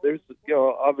road. But there's,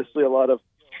 obviously a lot of,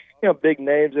 big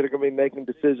names that are going to be making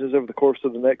decisions over the course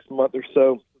of the next month or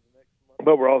so.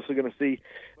 But we're also going to see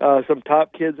some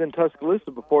top kids in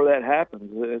Tuscaloosa before that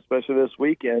happens, especially this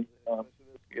weekend.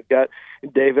 You've got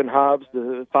David Hobbs,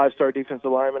 the 5-star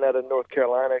defensive lineman out of North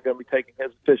Carolina, going to be taking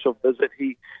his official visit.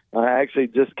 He actually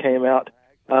just came out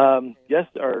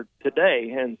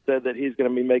today and said that he's going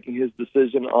to be making his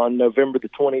decision on November the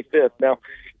 25th. Now,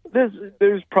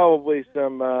 there's probably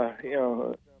some, a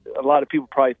lot of people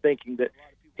probably thinking that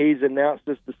he's announced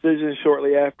this decision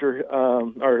shortly after,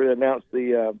 or announced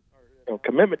the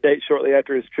commitment date shortly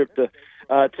after his trip to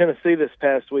Tennessee this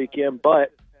past weekend.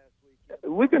 But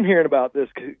we've been hearing about this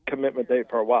commitment date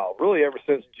for a while, really ever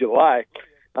since July.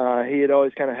 He had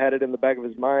always kind of had it in the back of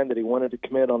his mind that he wanted to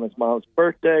commit on his mom's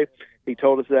birthday. He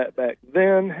told us that back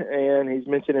then, and he's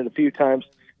mentioned it a few times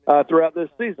throughout this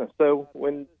season. So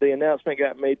when the announcement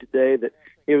got made today that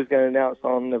he was going to announce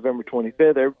on November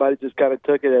 25th, everybody just kind of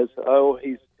took it as,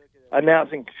 he's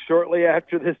announcing shortly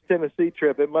after this Tennessee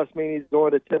trip. It must mean he's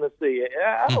going to Tennessee.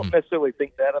 I don't necessarily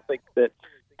think that. I think that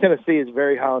Tennessee is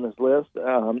very high on his list.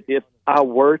 If I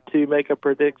were to make a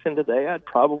prediction today, I'd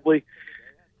probably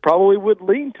would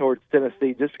lean towards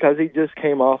Tennessee just because he just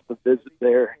came off the visit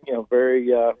there. Very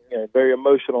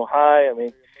emotional high. I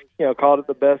mean, called it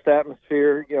the best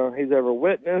atmosphere he's ever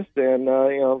witnessed, and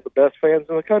the best fans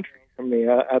in the country. I mean,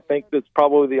 I think that's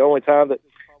probably the only time that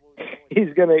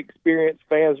he's going to experience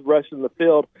fans rushing the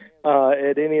field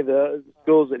at any of the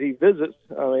schools that he visits.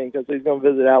 I mean, because he's going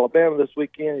to visit Alabama this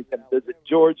weekend. He's going to visit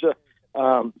Georgia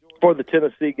for the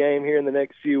Tennessee game here in the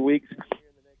next few weeks.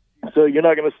 So you're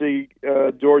not going to see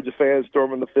Georgia fans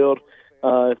storming the field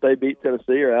if they beat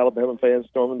Tennessee, or Alabama fans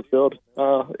storming the field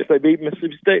if they beat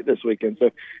Mississippi State this weekend.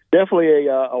 So definitely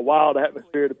a wild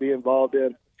atmosphere to be involved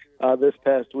in this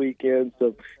past weekend.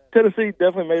 So Tennessee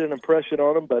definitely made an impression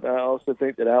on them, but I also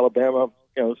think that Alabama,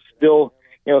 still,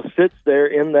 sits there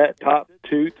in that top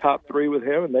 2, top 3 with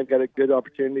him, and they've got a good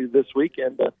opportunity this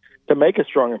weekend to make a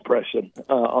strong impression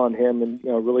on him, and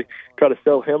really try to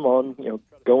sell him on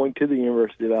going to the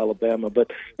University of Alabama.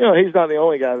 But he's not the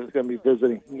only guy that's going to be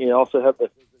visiting. You also have the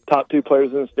top 2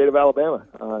 players in the state of Alabama,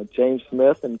 James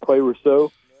Smith and Quay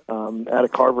Rousseau, out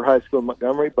of Carver High School in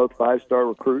Montgomery, both 5-star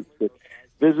recruits that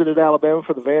visited Alabama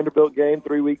for the Vanderbilt game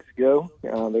 3 weeks ago.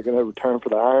 They're going to return for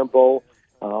the Iron Bowl.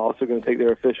 Also going to take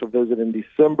their official visit in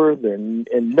December. They're in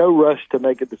no rush to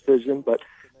make a decision, but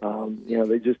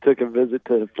they just took a visit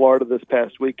to Florida this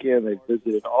past weekend. They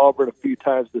visited Auburn a few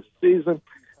times this season.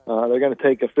 They're going to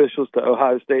take officials to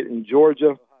Ohio State and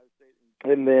Georgia,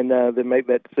 and then they make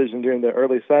that decision during the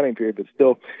early signing period. But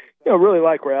still, really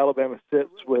like where Alabama sits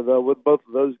with both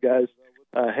of those guys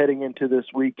heading into this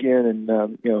weekend,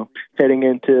 and heading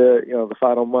into the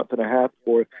final month and a half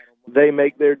before they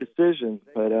make their decision.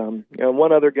 But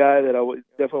one other guy that I would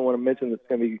definitely want to mention that's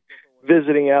going to be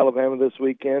visiting Alabama this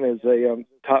weekend is a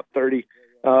top 30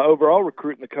 overall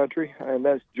recruit in the country, and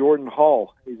that's Jordan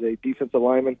Hall. He's a defensive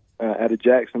lineman out of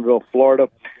Jacksonville, Florida.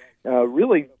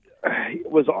 Really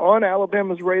was on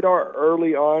Alabama's radar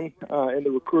early on in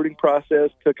the recruiting process,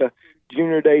 took a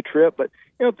junior day trip, but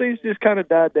things just kind of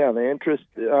died down. The interest,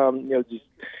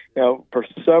 for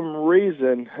some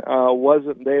reason,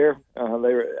 wasn't there.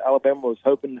 Alabama was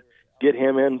hoping to get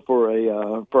him in for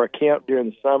a camp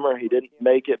during the summer. He didn't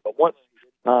make it, but once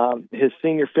his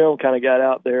senior film kind of got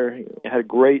out there,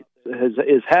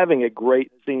 is having a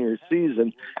great senior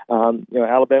season.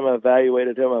 Alabama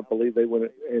evaluated him. I believe they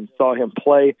went and saw him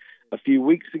play a few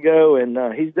weeks ago, and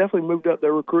he's definitely moved up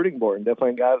their recruiting board, and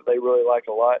definitely a guy that they really like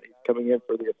a lot. He's coming in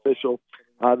for the official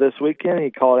this weekend. He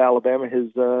called Alabama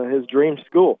his dream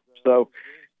school. So,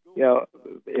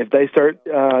 if they start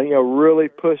really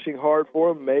pushing hard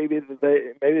for him, maybe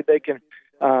they can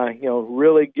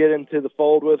really get into the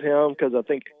fold with him, because I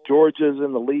think Georgia's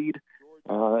in the lead.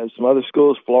 Some other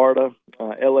schools, Florida,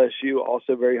 LSU,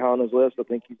 also very high on his list. I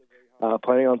think he's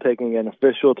planning on taking an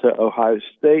official to Ohio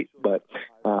State, but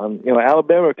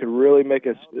Alabama could really make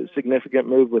a significant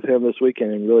move with him this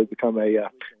weekend and really become a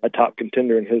top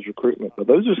contender in his recruitment. But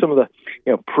those are some of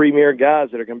the premier guys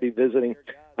that are going to be visiting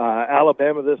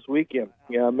Alabama this weekend.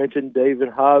 I mentioned David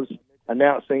Hobbs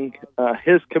announcing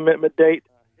his commitment date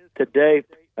today.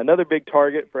 Another big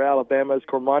target for Alabama is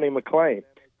Cormani McClain,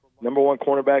 number 1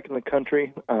 cornerback in the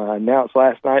country, announced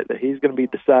last night that he's going to be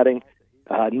deciding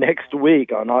next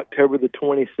week on October the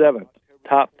 27th.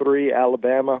 Top 3,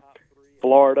 Alabama,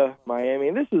 Florida, Miami.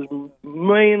 And this has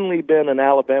mainly been an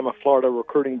Alabama-Florida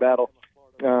recruiting battle,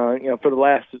 for the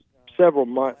last several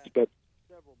months. But,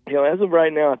 as of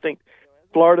right now, I think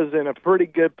Florida's in a pretty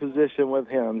good position with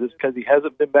him, just because he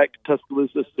hasn't been back to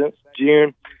Tuscaloosa since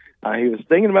June. He was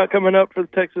thinking about coming up for the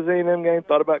Texas A&M game,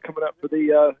 thought about coming up for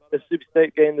the Mississippi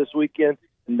State game this weekend,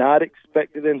 not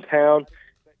expected in town.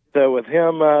 So with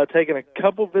him taking a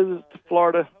couple visits to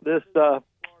Florida this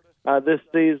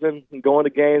season, and going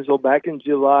to Gainesville back in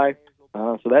July,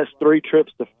 so that's 3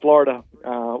 trips to Florida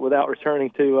without returning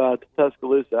to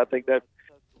Tuscaloosa. I think that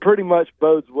pretty much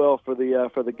bodes well for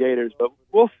the Gators. But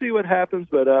we'll see what happens.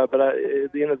 But at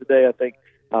the end of the day, I think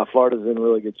Florida's in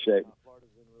really good shape.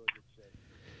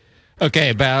 Okay,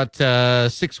 about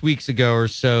 6 weeks ago or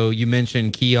so, you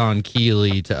mentioned Keon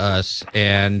Keeley to us,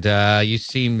 and you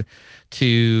seem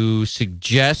to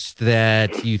suggest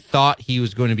that you thought he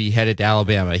was going to be headed to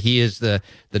Alabama. He is the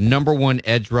number 1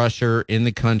 edge rusher in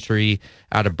the country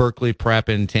out of Berkeley Prep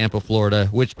in Tampa, Florida,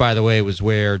 which, by the way, was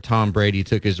where Tom Brady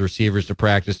took his receivers to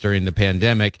practice during the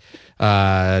pandemic.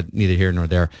 Neither here nor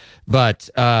there.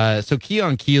 But so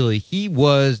Keon Keeley, he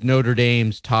was Notre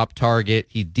Dame's top target.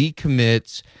 He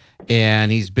decommits,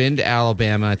 and he's been to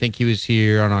Alabama. I think he was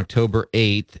here on October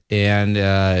 8th,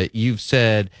 and you've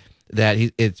said that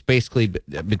it's basically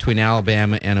between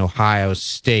Alabama and Ohio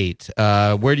State.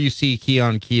 Where do you see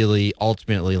Keon Keeley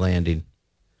ultimately landing?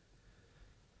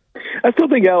 I still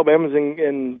think Alabama's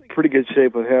in pretty good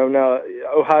shape with him. Now,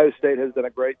 Ohio State has done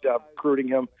a great job recruiting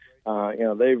him.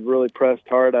 They've really pressed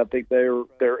hard. I think they're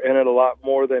in it a lot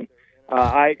more than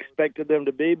I expected them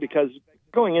to be, because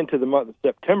going into the month of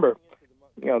September,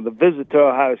 the visit to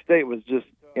Ohio State was just,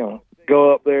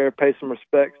 go up there, pay some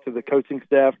respects to the coaching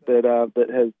staff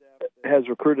that has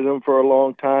recruited him for a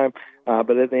long time.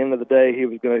 But at the end of the day, he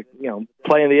was going to,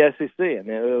 play in the SEC, and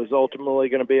it was ultimately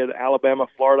going to be an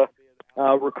Alabama-Florida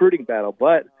recruiting battle.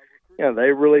 But,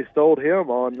 they really sold him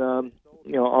on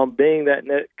being that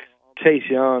next Chase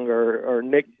Young or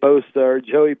Nick Bosa or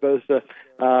Joey Bosa,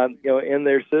 in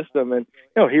their system. And,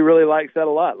 he really likes that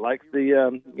a lot, likes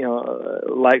the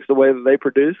way that they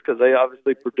produce, because they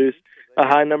obviously produce a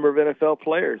high number of NFL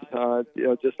players,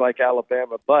 just like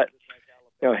Alabama. But,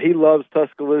 he loves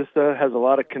Tuscaloosa, has a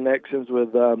lot of connections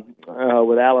with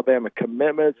Alabama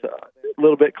commitments, a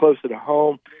little bit closer to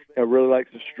home. Really likes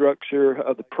the structure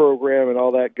of the program and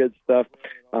all that good stuff.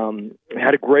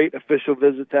 Had a great official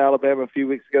visit to Alabama a few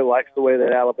weeks ago. Likes the way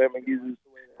that Alabama uses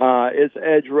its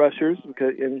edge rushers,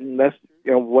 and that's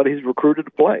what he's recruited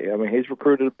to play. I mean, he's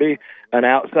recruited to be an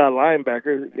outside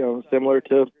linebacker, similar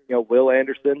to Will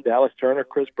Anderson, Dallas Turner,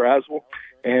 Chris Braswell,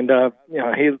 and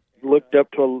he looked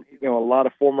up to a lot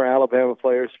of former Alabama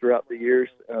players throughout the years.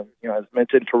 As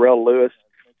mentioned, Terrell Lewis,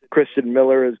 Christian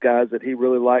Miller as guys that he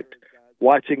really liked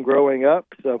watching growing up.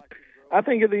 So I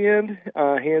think at the end,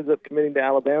 he ends up committing to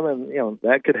Alabama, and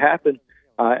that could happen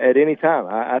at any time.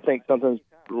 I think something's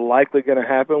likely going to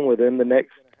happen within the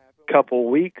next couple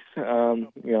weeks.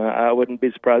 I wouldn't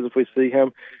be surprised if we see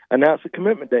him announce a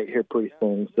commitment date here pretty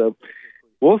soon. So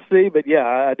we'll see. But yeah,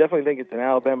 I definitely think it's an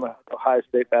Alabama-Ohio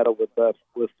State battle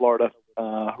with Florida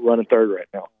running third right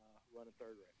now.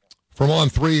 From On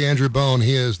 3, Andrew Bone,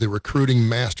 he is the recruiting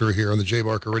master here on the Jay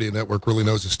Barker Radio Network, really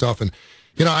knows his stuff. And,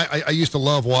 I used to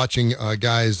love watching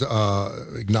guys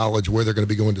acknowledge where they're going to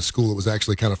be going to school. It was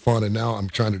actually kind of fun. And now I'm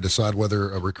trying to decide whether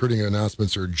recruiting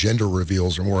announcements or gender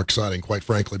reveals are more exciting, quite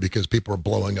frankly, because people are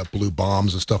blowing up blue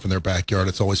bombs and stuff in their backyard.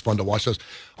 It's always fun to watch those.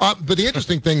 But the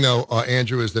interesting thing, though,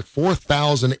 Andrew, is that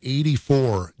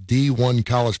 4,084 D1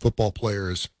 college football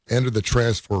players entered the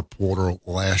transfer portal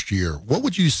last year. What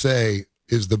would you say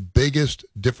is the biggest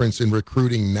difference in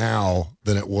recruiting now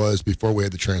than it was before we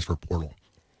had the transfer portal?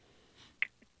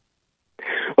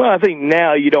 Well, I think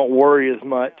now you don't worry as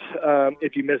much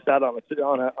if you miss out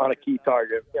on a key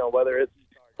target. Whether it's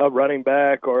a running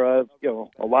back or a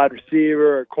wide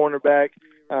receiver or a cornerback.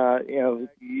 You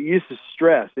used to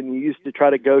stress, and you used to try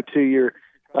to go to your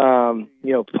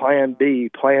plan B,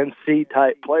 plan C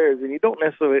type players, and you don't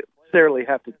necessarily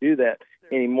have to do that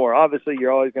anymore. Obviously,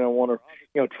 you're always going to want to,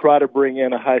 try to bring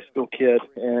in a high school kid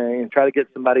and try to get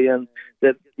somebody in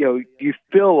that, you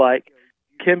feel like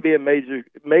can be a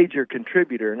major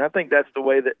contributor. And I think that's the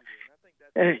way that,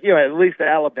 at least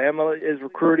Alabama is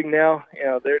recruiting now.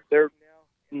 They're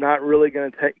not really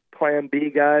going to take plan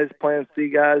B guys, plan C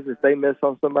guys. If they miss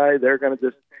on somebody, they're going to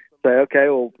just say, okay,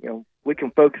 well, we can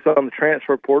focus on the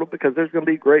transfer portal because there's going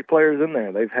to be great players in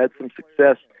there. They've had some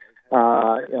success.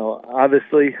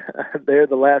 Obviously there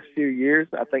the last few years.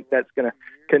 I think that's going to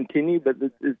continue, but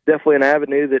it's definitely an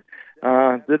avenue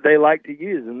that they like to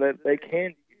use and that they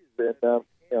can use. And,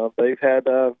 they've had,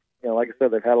 like I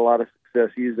said, they've had a lot of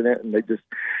success using it, and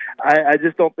I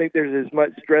just don't think there's as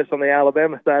much stress on the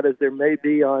Alabama side as there may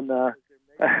be on the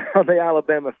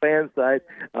Alabama fan side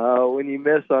when you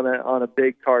miss on a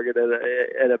big target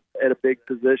at a big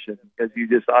position, because you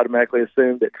just automatically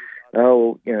assume that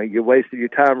you wasted your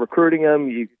time recruiting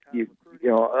them.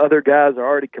 Other guys are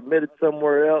already committed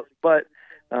somewhere else, but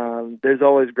there's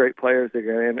always great players that are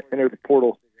going to enter the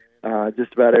portal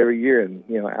just about every year, and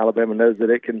Alabama knows that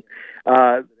it can.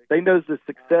 They know the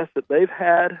success that they've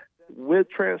had with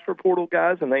transfer portal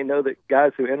guys, and they know that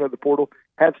guys who enter the portal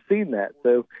have seen that.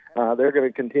 So they're going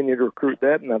to continue to recruit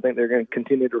that, and I think they're going to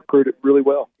continue to recruit it really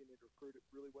well.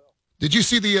 Did you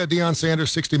see the Deion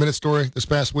Sanders 60-minute story this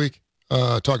past week?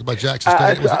 Talk about Jackson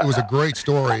State. It was a great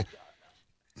story.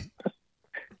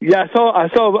 Yeah, I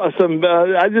saw some.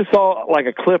 I just saw like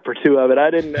a clip or two of it.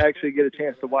 I didn't actually get a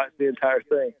chance to watch the entire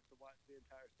thing.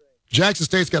 Jackson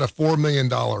State's got a $4 million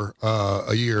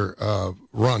a year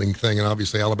running thing, and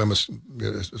obviously Alabama's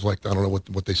is like, I don't know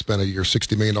what they spent a year,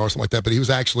 $60 million, something like that. But he was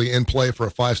actually in play for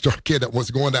a 5-star kid that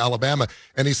was going to Alabama,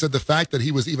 and he said the fact that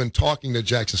he was even talking to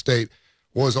Jackson State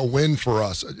was a win for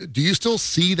us. Do you still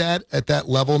see that at that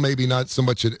level? Maybe not so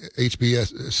much at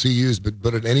HBCUs,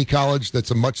 but at any college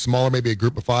that's a much smaller, maybe a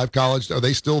group of 5 college. Are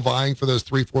they still vying for those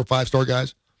 3, 4, 5-star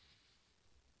guys?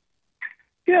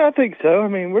 Yeah, I think so. I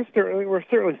mean, we're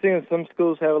certainly seeing some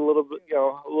schools have a little bit,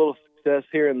 a little success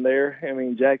here and there. I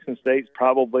mean, Jackson State's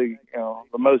probably,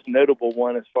 the most notable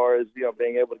one as far as,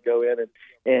 being able to go in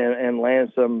and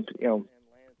land some,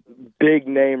 big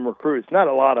name recruits. Not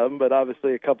a lot of them, but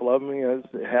obviously a couple of them. It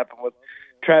happened with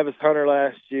Travis Hunter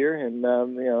last year, and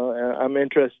I'm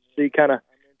interested to see kind of,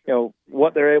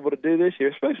 what they're able to do this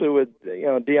year, especially with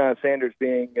Deion Sanders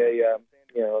being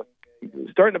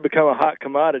starting to become a hot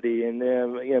commodity, and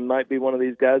might be one of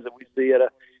these guys that we see at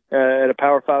a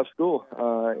Power 5 school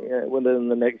within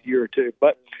the next year or two.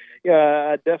 But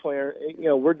I definitely,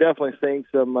 we're definitely seeing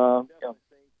some.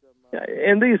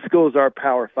 And these schools are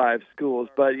Power 5 schools,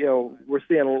 but we're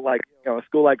seeing a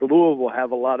school like Louisville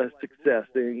have a lot of success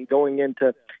in going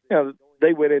into.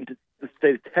 They went into the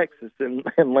state of Texas and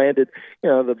landed,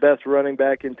 the best running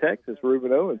back in Texas.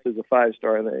 Reuben Owens is a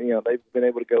 5-star, and they've been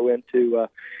able to go into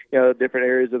different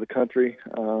areas of the country,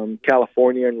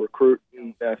 California, and recruit.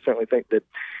 And I certainly think that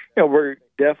we're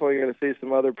definitely going to see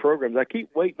some other programs. I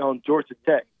keep waiting on Georgia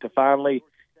Tech to finally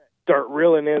start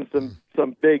reeling in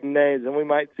some big names, and we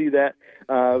might see that.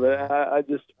 But I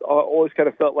just always kind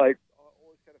of felt like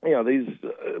these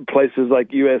places like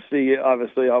USC,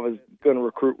 obviously, I was going to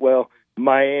recruit well.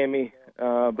 Miami,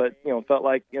 but felt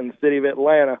like in the city of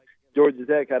Atlanta, Georgia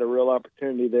Tech had a real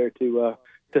opportunity there to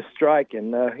strike,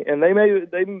 and they may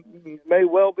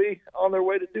well be on their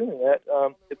way to doing that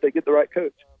if they get the right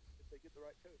coach.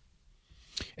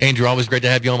 Andrew, always great to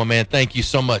have you on, my man. Thank you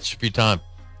so much for your time.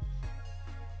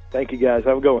 Thank you, guys.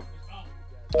 Have a good one.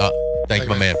 Thank you,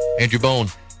 my man. Andrew Bone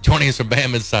joining us from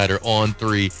Bam Insider on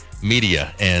 3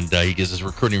 Media, and he gives us a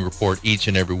recruiting report each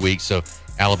and every week. So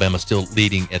Alabama still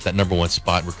leading at that number 1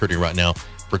 spot in recruiting right now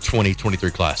for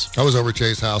 2023 class. I was over at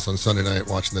Jay's house on Sunday night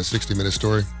watching that 60-minute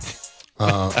story.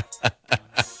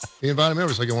 He invited me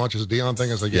over so I can watch his Deion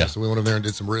thing. I was like, yeah. So we went over there and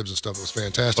did some ribs and stuff. It was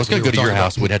fantastic. I was going to go to your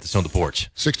house. We'd have to sit on the porch.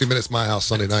 60 Minutes, my house,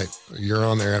 Sunday night. You're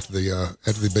on there after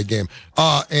the big game.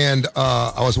 And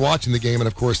I was watching the game, and,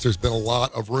 of course, there's been a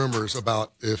lot of rumors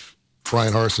about if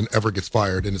Brian Harsin ever gets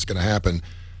fired, and it's going to happen.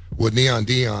 Would Neon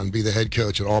Deion be the head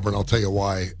coach at Auburn? I'll tell you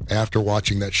why. After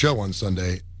watching that show on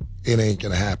Sunday, it ain't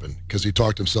going to happen because he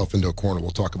talked himself into a corner.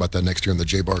 We'll talk about that next year on the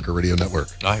Jay Barker Radio Network.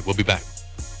 All right, we'll be back.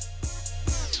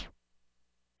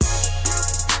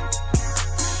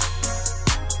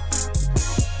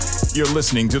 You're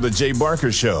listening to The Jay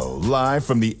Barker Show, live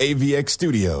from the AVX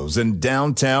studios in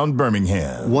downtown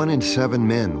Birmingham. 1 in 7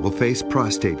 men will face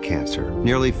prostate cancer.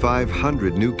 Nearly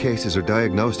 500 new cases are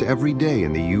diagnosed every day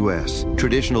in the U.S.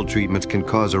 Traditional treatments can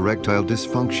cause erectile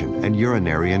dysfunction and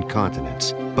urinary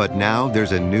incontinence. But now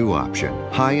there's a new option,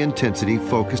 high-intensity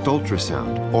focused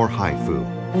ultrasound, or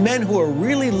HIFU. Men who are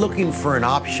really looking for an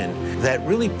option that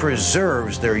really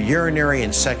preserves their urinary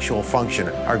and sexual function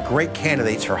are great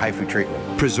candidates for HIFU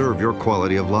treatment. Preserve your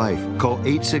quality of life. Call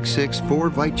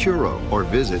 866-4-VITURO or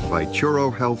visit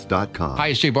VituroHealth.com. Hi,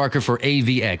 it's Jay Barker for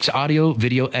AVX, Audio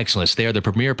Video Excellence. They are the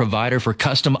premier provider for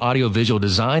custom audio-visual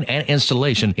design and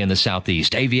installation in the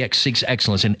Southeast. AVX seeks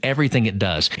excellence in everything it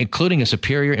does, including a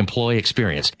superior employee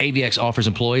experience. AVX offers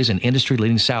employees an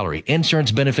industry-leading salary,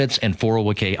 insurance benefits, and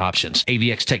 401k options.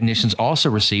 AVX technicians also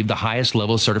receive the highest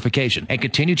level of certification and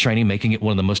continue training, making it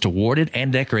one of the most awarded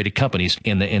and decorated companies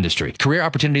in the industry. Career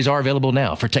opportunities are available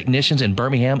now for technicians in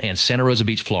Birmingham and Santa Rosa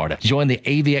Beach, Florida. Join the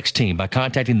AVX team by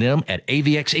contacting them at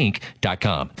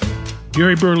avxinc.com.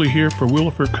 Gary Burley here for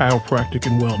Williford Chiropractic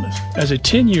and Wellness. As a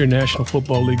 10-year National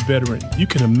Football League veteran, you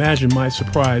can imagine my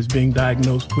surprise being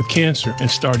diagnosed with cancer and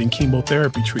starting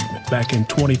chemotherapy treatment back in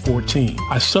 2014.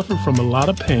 I suffered from a lot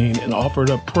of pain and offered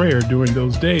up prayer during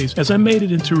those days as I made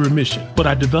it into remission, but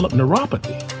I developed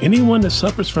neuropathy. Anyone that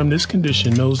suffers from this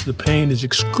condition knows the pain is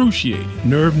excruciating,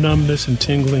 nerve numbness and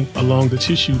tingling along the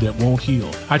tissue that won't heal.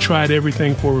 I tried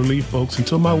everything for relief, folks,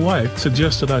 until my wife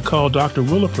suggested I call Dr.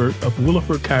 Williford of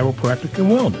Williford Chiropractic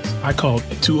and Wellness. I called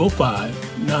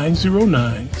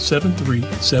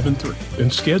 205-909-7373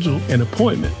 and scheduled an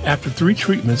appointment. After 3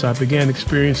 treatments, I began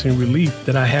experiencing relief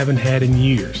that I haven't had in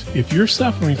years. If you're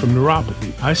suffering from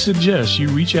neuropathy, I suggest you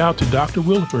reach out to Dr.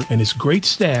 Williford and his great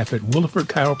staff at Williford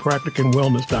Chiropractic and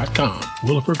Wellness.com.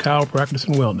 Williford Chiropractic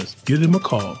and Wellness. Give them a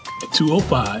call at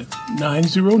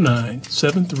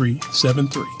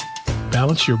 205-909-7373.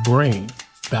 Balance your brain.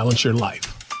 Balance your life.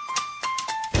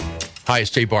 Hi, it's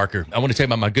Jay Barker. I want to tell you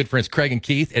about my good friends Craig and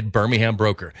Keith at Birmingham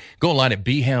Broker. Go online at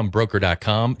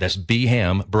bhambroker.com. That's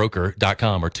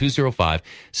bhambroker.com or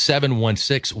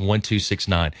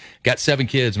 205-716-1269. Got 7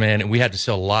 kids, man, and we had to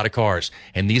sell a lot of cars.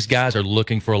 And these guys are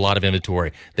looking for a lot of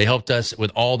inventory. They helped us with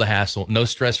all the hassle. No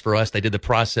stress for us. They did the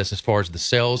process as far as the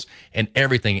sales and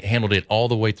everything. Handled it all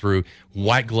the way through.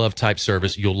 White glove type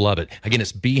service. You'll love it. Again,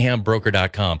 it's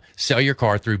bhambroker.com. Sell your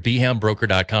car through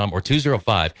bhambroker.com or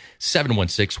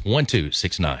 205-716-1269.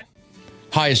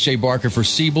 Hi, it's Jay Barker for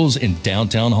Siebel's in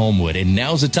downtown Homewood, and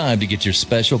now's the time to get your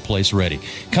special place ready.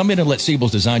 Come in and let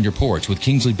Siebel's design your porch with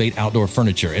Kingsley Bait outdoor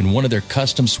furniture and one of their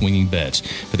custom swinging beds.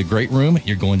 For the great room,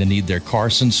 you're going to need their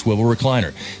Carson swivel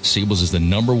recliner. Siebel's is the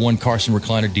 #1 Carson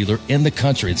recliner dealer in the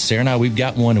country, and Sarah and I, we've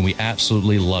got one, and we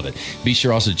absolutely love it. Be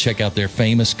sure also to check out their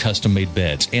famous custom-made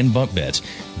beds and bunk beds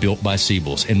built by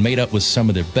Siebel's and made up with some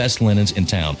of their best linens in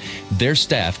town. Their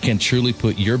staff can truly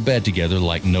put your bed together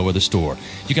like no other store.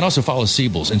 You can also follow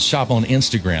Siebel's and shop on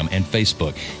Instagram and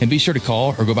Facebook. And be sure to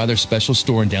call or go by their special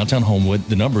store in downtown Homewood.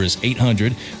 The number is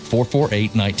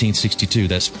 800-448-1962.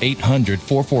 That's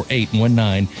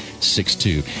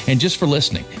 800-448-1962. And just for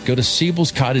listening, go to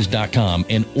Siebel'sCottage.com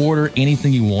and order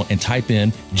anything you want and type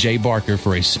in Jay Barker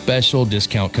for a special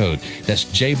discount code. That's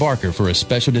Jay Barker for a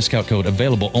special discount code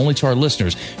available only to our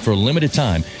listeners for a limited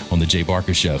time on The Jay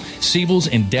Barker Show. Siebel's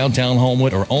in downtown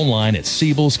Homewood or online at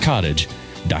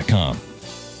Siebel'sCottage.com.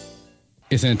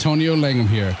 It's Antonio Langham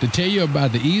here to tell you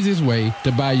about the easiest way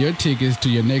to buy your tickets to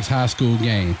your next high school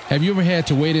game. Have you ever had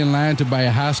to wait in line to buy a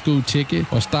high school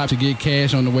ticket or stop to get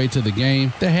cash on the way to the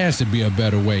game? There has to be a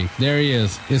better way. There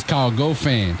is. It's called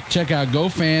GoFan. Check out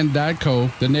GoFan.co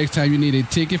the next time you need a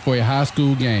ticket for a high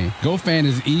school game. GoFan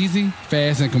is easy,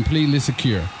 fast, and completely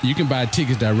secure. You can buy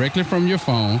tickets directly from your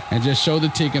phone and just show the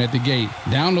ticket at the gate.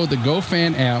 Download the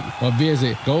GoFan app or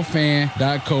visit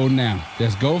GoFan.co now.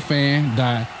 That's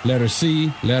GoFan.C.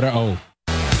 Letter O. You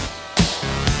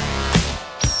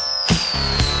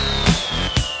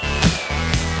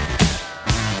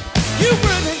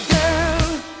were the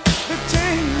girl that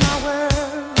changed my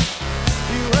world.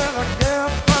 You were the girl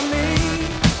for me.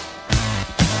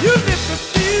 You lit the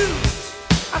fuse,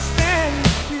 I stand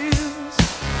confused.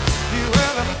 You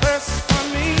were the first for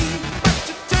me, but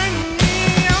you turned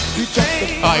me up.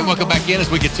 All right, welcome back in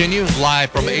as we continue live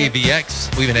from AVX.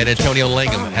 We even had Antonio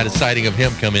Langham, had a sighting of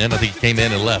him come in. I think he came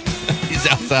in and left. He's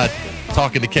outside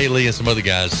talking to Kaylee and some other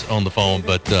guys on the phone.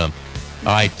 But, all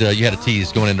right, you had a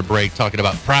tease going into break talking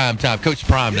about prime time. Coach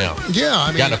Prime now. Yeah, I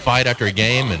mean. Got in a fight after a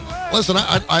game. And Listen,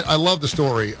 I love the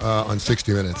story on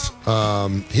 60 Minutes.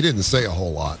 He didn't say a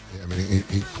whole lot. I mean,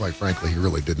 he quite frankly, he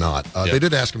really did not. They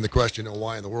did ask him the question,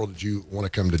 why in the world did you want to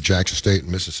come to Jackson State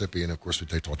in Mississippi? And, of course,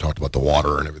 they talked about the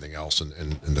water and everything else and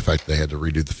the fact that they had to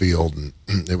redo the field. And,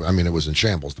 it was in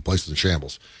shambles. The place was in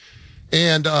shambles.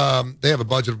 And they have a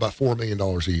budget of about $4 million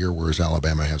a year, whereas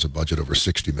Alabama has a budget over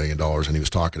 $60 million. And he was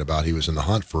talking about he was in the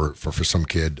hunt for some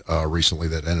kid recently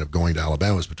that ended up going to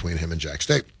Alabama. It was between him and Jack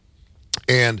State.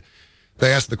 And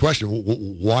they asked the question,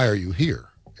 why are you here?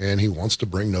 And he wants to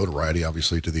bring notoriety,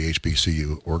 obviously, to the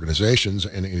HBCU organizations.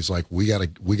 And he's like, we got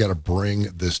to bring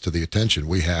this to the attention.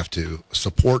 We have to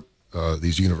support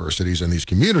these universities and these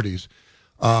communities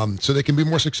so they can be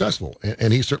more successful.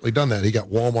 And he's certainly done that. He got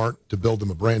Walmart to build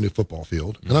them a brand new football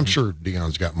field. And I'm sure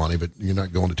Deion's got money, but you're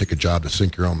not going to take a job to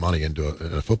sink your own money into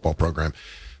a football program.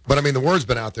 But, I mean, the word's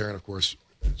been out there, and, of course,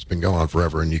 it's been going on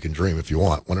forever, and you can dream if you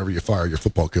want. Whenever you fire your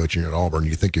football coach and you're at Auburn,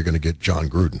 you think you're going to get John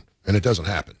Gruden. And it doesn't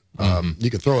happen. You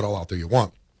can throw it all out there you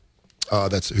want.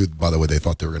 That's who, by the way, they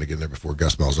thought they were going to get in there before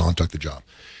Gus Malzahn took the job.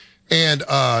 And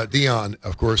Deion,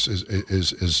 of course,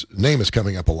 his name is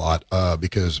coming up a lot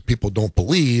because people don't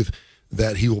believe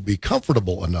that he will be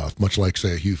comfortable enough, much like,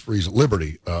 say, Hugh Freeze at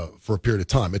Liberty, for a period of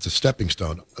time. It's a stepping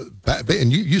stone.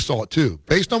 And you saw it, too.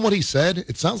 Based on what he said,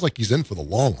 it sounds like he's in for the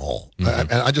long haul.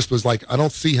 And I just was like, I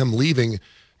don't see him leaving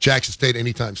Jackson State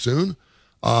anytime soon.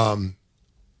 And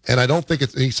I don't think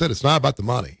he said it's not about the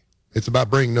money. It's about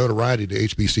bringing notoriety to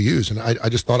HBCUs. And I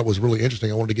just thought it was really interesting.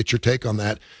 I wanted to get your take on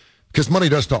that because money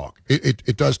does talk.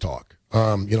 It does talk.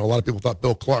 A lot of people thought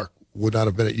Bill Clark would not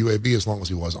have been at UAB as long as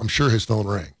he was. I'm sure his phone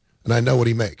rang. And I know what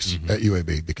he makes at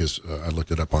UAB because I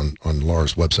looked it up on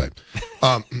Lars' website.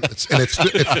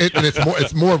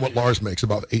 It's more what Lars makes,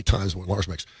 about 8 times what Lars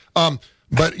makes. But,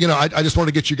 I just want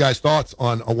to get you guys' thoughts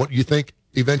on what you think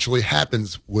eventually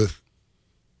happens with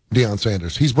Deion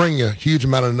Sanders. He's bringing a huge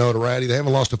amount of notoriety. They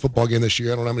haven't lost a football game this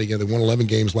year. I don't know how many games. They won 11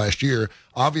 games last year.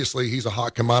 Obviously, he's a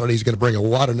hot commodity. He's going to bring a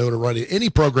lot of notoriety. Any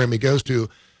program he goes to,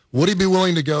 would he be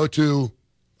willing to go to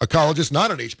a college that's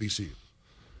not an HBCU?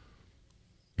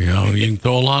 You know, you can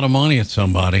throw a lot of money at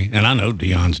somebody, and I know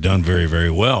Deion's done very, very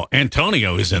well.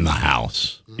 Antonio is in the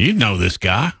house. You know this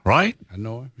guy, right? I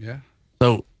know him, yeah.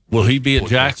 So will he be at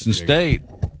Jackson State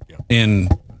in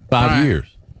 5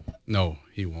 years? No,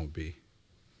 he won't be.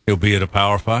 He'll be at a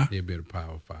Power 5? He'll be at a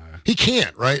Power 5. He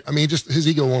can't, right? I mean, just his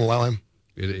ego won't allow him.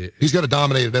 He's got to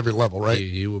dominate at every level, right?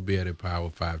 He will be at a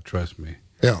Power 5, trust me.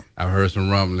 Yeah. I've heard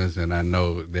some rumblings, and I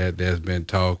know that there's been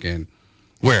talk, and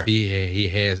where he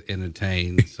has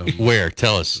entertained some. Where?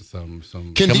 Tell us. Some.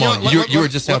 Come on, you were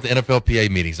just at the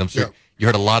NFLPA meetings. I'm sure you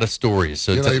heard a lot of stories.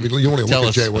 So you want to look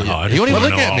at Jay. You won't even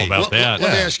look at me. Let me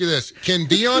ask you this: Can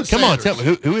Deion? Come on, tell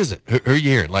me who is it? Who are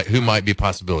you hearing? Like who might be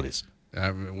possibilities?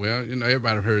 Well, you know,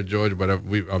 everybody heard Georgia, but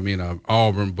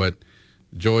Auburn, but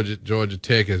Georgia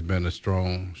Tech has been a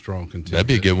strong contender. That'd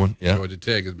be a good one. Yeah, Georgia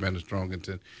Tech has been a strong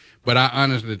contender, but I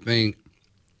honestly think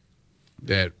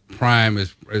that Prime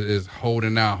is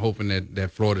holding out, hoping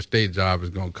that Florida State job is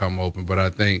going to come open. But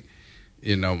I think,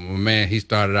 you know, my man, he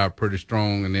started out pretty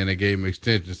strong, and then they gave him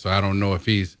extension. So I don't know if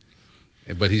he's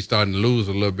starting to lose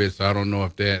a little bit. So I don't know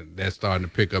if that's starting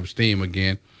to pick up steam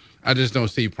again. I just don't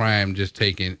see Prime just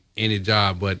taking any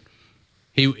job, but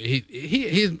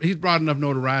he's brought enough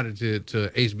notoriety to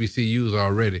HBCUs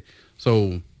already.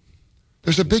 So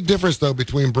there's a big difference though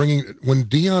between when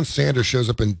Deion Sanders shows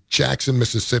up in Jackson,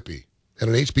 Mississippi, at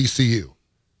an HBCU,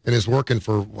 and is working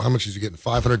for how much is he getting?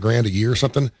 $500,000 a year or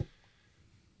something.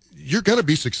 You're going to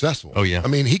be successful. Oh yeah. I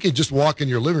mean, he could just walk in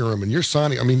your living room and you're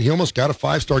signing. I mean, he almost got a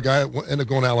 5-star guy ended up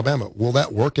going to Alabama. Will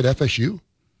that work at FSU?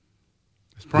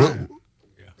 It's Prime.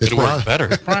 It'll work better.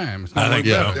 It's Prime. It's not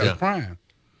It's Prime.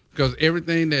 Because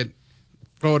everything that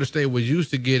Florida State was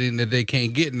used to getting that they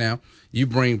can't get now, you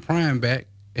bring Prime back,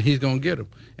 and he's going to get them.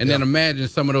 And then imagine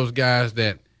some of those guys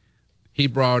that he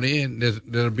brought in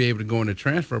that'll be able to go in the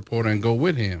transfer portal and go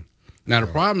with him. Now, the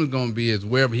problem is going to be is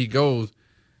wherever he goes,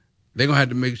 they're going to have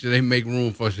to make sure they make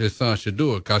room for his son,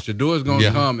 Shador, because Shador is going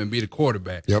to come and be the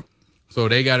quarterback. Yep. So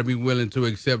they got to be willing to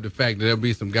accept the fact that there'll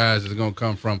be some guys that's going to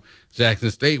come from Jackson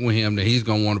State with him that he's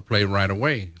going to want to play right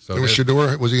away. So was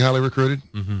Shador, was he highly recruited?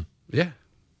 Mm-hmm. Yeah.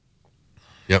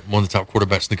 Yep, one of the top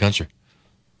quarterbacks in the country.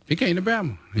 He came to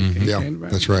Bama.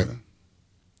 That's right.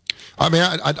 I mean,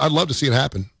 I'd love to see it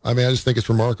happen. I mean, I just think it's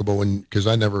remarkable because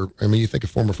you think of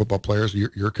former football players,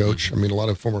 you're a coach. I mean, a lot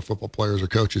of former football players are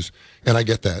coaches, and I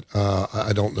get that.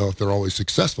 I don't know if they're always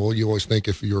successful. You always think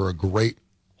if you're a great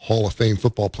Hall of Fame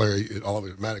football player, it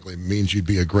automatically means you'd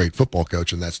be a great football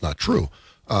coach, and that's not true.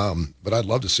 But I'd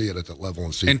love to see it at that level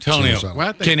and see. Antonio,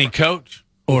 can he coach,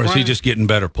 or is he just getting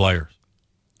better players?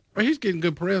 Well, he's getting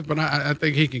good players, but I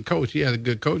think he can coach. He has a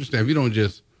good coaching staff. You don't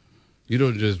just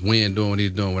win doing what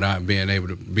he's doing without being able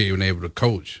to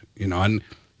coach. You know, and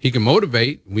he can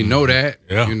motivate. We know that.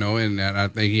 Yeah. You know, and I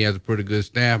think he has a pretty good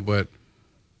staff. But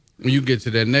when you get to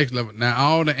that next level, now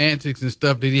all the antics and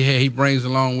stuff that he brings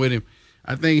along with him.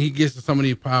 I think he gets to some of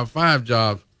these Power 5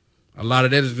 jobs, a lot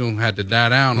of that is going to have to die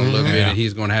down a little bit, and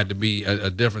he's going to have to be a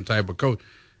different type of coach.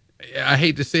 I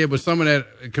hate to say it, but some of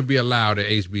that can be allowed at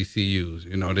HBCUs.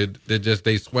 You know,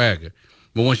 they swagger.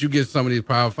 But once you get some of these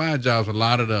Power 5 jobs, a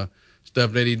lot of the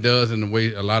stuff that he does and the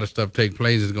way a lot of stuff takes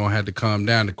place is going to have to calm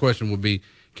down. The question would be,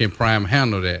 can Prime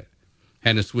handle that?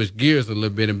 Had to switch gears a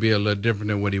little bit and be a little different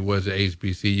than what he was at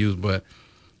HBCUs, but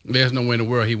there's no way in the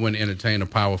world he wouldn't entertain a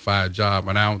Power 5 job,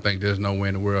 and I don't think there's no way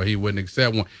in the world he wouldn't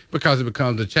accept one because it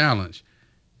becomes a challenge.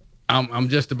 I'm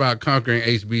just about conquering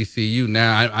HBCU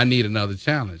now. I need another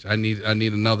challenge. I need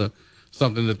another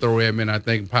something to throw at me, and I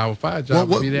think Power 5 job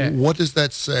would be that. What does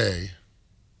that say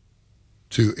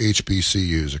to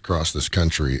HBCUs across this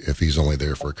country if he's only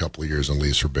there for a couple of years and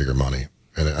leaves for bigger money?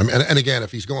 And again,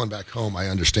 if he's going back home, I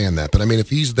understand that. But I mean, if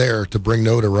he's there to bring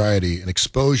notoriety and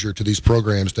exposure to these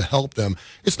programs to help them,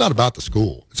 it's not about the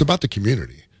school. It's about the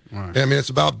community. Right. I mean, it's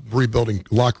about rebuilding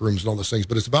locker rooms and all those things,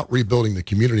 but it's about rebuilding the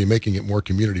community, making it more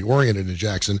community-oriented in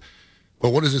Jackson. But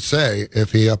what does it say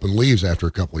if he up and leaves after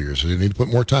a couple of years? Does he need to put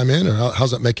more time in, or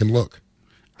how's that make him look?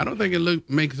 I don't think it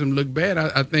makes him look bad.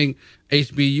 I think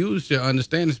HBUs should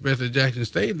understand, especially Jackson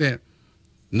State, that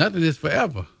nothing is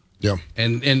forever. Yeah.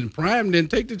 And Prime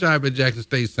didn't take the job at Jackson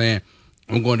State saying,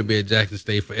 I'm going to be at Jackson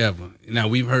State forever. Now,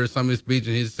 we've heard some of his speeches,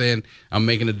 and he's saying, I'm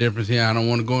making a difference here. I don't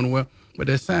want to go anywhere. But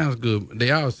that sounds good.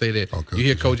 They always say that. Okay. You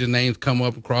hear coaches' names come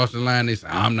up across the line. They say,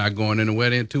 I'm not going anywhere.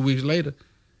 Then 2 weeks later,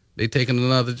 they taking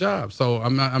another job. So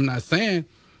I'm not saying.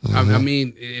 I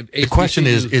mean, the question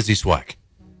is he swag?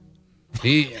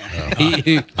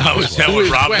 I was telling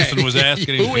what Robinson was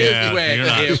asking him. Who is swag? You're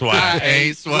not swag. I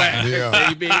ain't swag.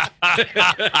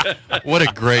 What a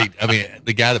great,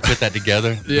 the guy that put that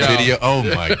together, the video. Oh,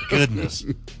 my goodness.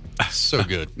 So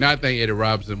good. Now I think Eddie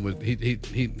Robinson was he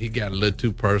got a little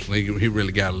too personal. He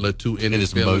really got a little too in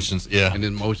his feelings, emotions, yeah, and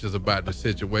his emotions about the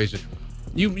situation.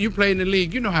 You play in the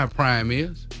league, you know how prime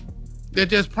is. They're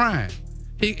just prime.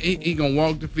 He gonna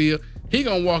walk the field. He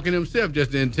gonna walk in himself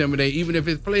just to intimidate, even if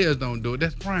his players don't do it.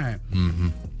 That's prime. Mm-hmm.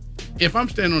 If I'm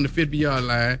standing on the 50-yard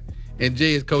line and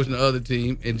Jay is coaching the other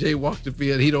team, and Jay walks the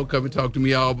field, he don't come and talk to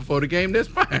me all before the game, that's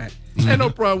fine. Mm-hmm. Ain't no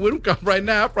problem with him. Cause right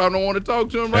now, I probably don't want to talk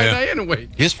to him right now anyway.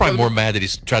 He's probably more mad that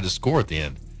he's tried to score at the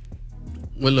end.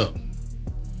 Well, look,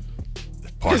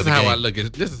 Part this of is the how game. I look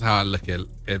at this is how I look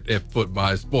at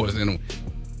football, sports. And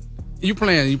you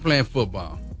playing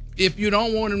football. If you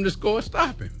don't want him to score,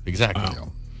 stop him. Exactly.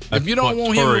 If you don't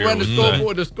want him to run the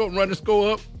scoreboard, run the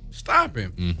score up, stop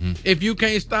him. Mm-hmm. If you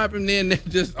can't stop him, then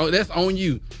that's on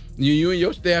you. You and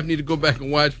your staff need to go back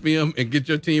and watch film and get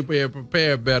your team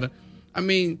prepared better. I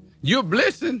mean, you're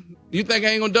blitzing. You think I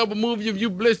ain't gonna double move you if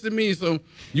you blitzing me? So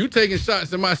you taking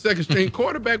shots at my second string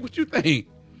quarterback? What you think?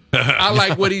 I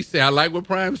like what he said. I like what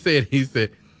Prime said. He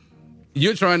said,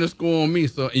 "You're trying to score on me,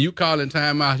 so and you calling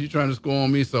timeouts. You're trying to score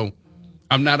on me, so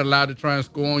I'm not allowed to try and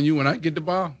score on you when I get the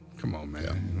ball." Come on,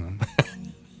 man.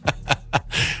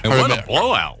 It wasn't a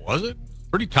blowout, was it?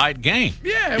 Pretty tight game.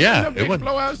 Yeah, it wasn't a big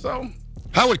blowout. So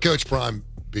how would Coach Prime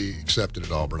be accepted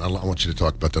at Auburn? I want you to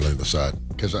talk about that on the other side,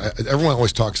 because everyone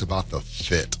always talks about the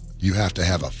fit. You have to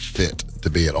have a fit to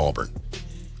be at Auburn.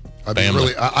 I mean,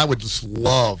 really, I would just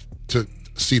love to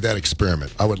see that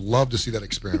experiment. I would love to see that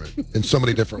experiment in so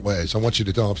many different ways. I want you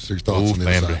to tell us your thoughts on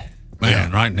the inside.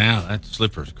 Man, right now, that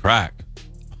slipper's cracked.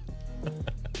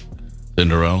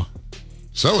 Cinderella.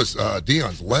 So is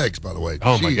Deion's legs, by the way.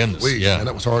 Oh, my Jeez goodness, Louise, yeah. man,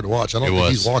 that was hard to watch. I don't think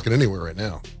he's walking anywhere right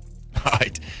now. All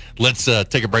right, let's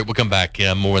take a break. We'll come back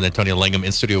more with Antonio Langham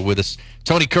in studio with us.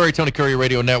 Tony Curry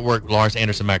Radio Network, Lars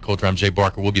Anderson, Matt Coulter. I'm Jay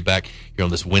Barker. We'll be back here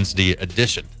on this Wednesday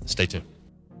edition. Stay tuned.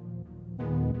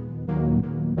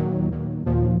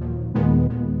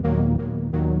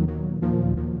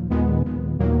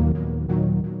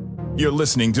 You're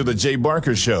listening to The Jay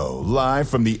Barker Show, live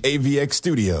from the AVX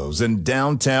studios in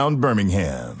downtown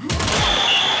Birmingham.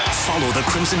 Follow the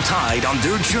Crimson Tide on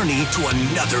their journey to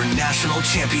another national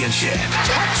championship.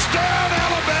 Touchdown,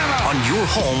 Alabama! On your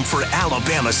home for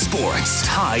Alabama sports,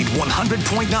 Tide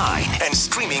 100.9 and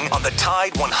streaming on the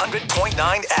Tide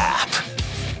 100.9 app.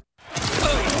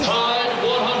 Tide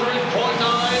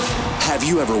 100.9. Have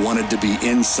you ever wanted to be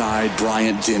inside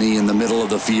Bryant Denny in the middle of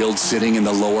the field, sitting in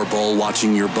the lower bowl,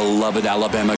 watching your beloved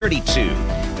Alabama? 32.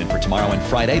 Then for tomorrow and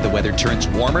Friday, the weather turns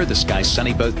warmer. The sky's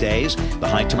sunny both days. The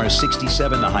high tomorrow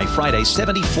 67, the high Friday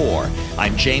 74.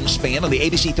 I'm James Spann on the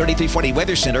ABC 3340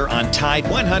 Weather Center on Tide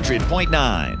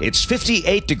 100.9. It's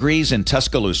 58 degrees in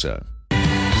Tuscaloosa.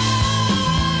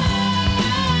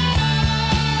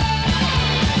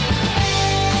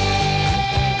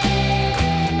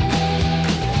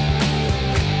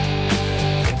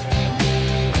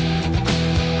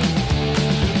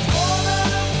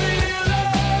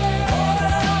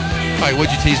 All right,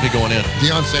 what'd you tease me going in?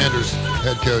 Deion Sanders,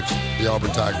 head coach, the Auburn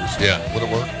Tigers. Yeah. Would it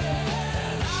work?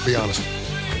 Be honest.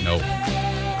 No.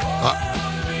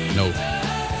 No.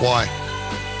 Why?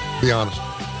 Be honest.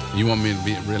 You want me to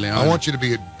be really honest? I want you to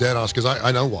be dead honest, because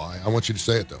I know why. I want you to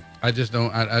say it, though. I just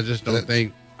don't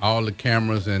think all the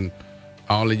cameras and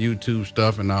all the YouTube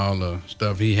stuff and all the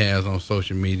stuff he has on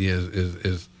social media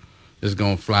is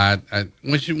gonna fly.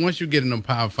 Once you get in a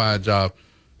Power 5 job,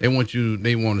 they want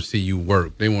to see you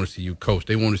work. They want to see you coach.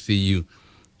 They want to see you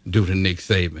do the Nick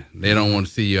Saban. They don't want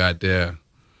to see you out there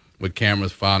with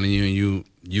cameras following you and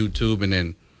YouTube and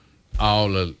then all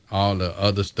the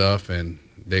other stuff and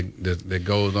that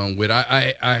goes on with.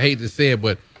 I hate to say it,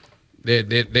 but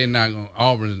they're not going.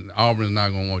 Auburn's not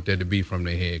going to want that to be from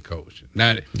their head coach.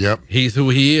 Now, he's who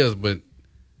he is, and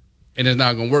it's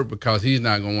not going to work because he's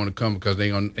not going to want to come because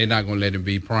they're not going to let him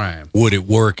be prime. Would it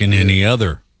work in any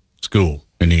other school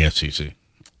in the SEC?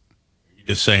 You're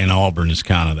just saying Auburn is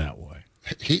kind of that way.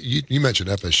 You mentioned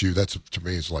FSU. That's, to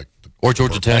me, it's like or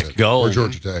Georgia Tech, or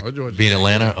Georgia Tech, being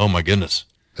Atlanta. Oh my goodness,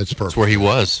 that's perfect. That's where he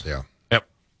was. Yeah. Yep.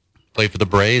 Play for the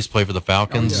Braves. Play for the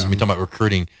Falcons. Oh, yeah. We talking about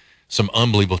recruiting some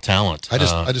unbelievable talent. I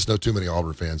just know too many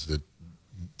Auburn fans that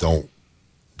don't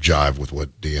jive with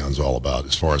what Deion's all about,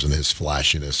 as far as in his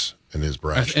flashiness and his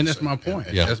brashness. And that's my point.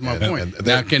 That's my and- point. and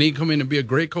Now, can he come in and be a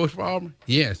great coach for Auburn?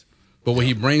 Yes. But what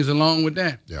he brings along with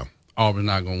that, Auburn's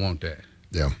not going to want that.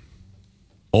 Yeah.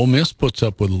 Ole Miss puts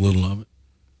up with a little of it.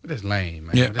 That's lame,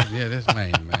 man. Yeah. That's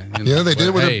lame, man. You Yeah, know, they did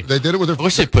it with hey, they did it with I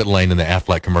wish they put Lane in the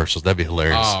Aflac commercials. That'd be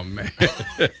hilarious. Oh man.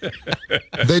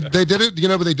 they did it,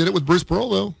 but they did it with Bruce Pearl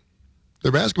though.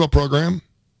 Their basketball program.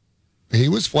 He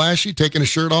was flashy, taking his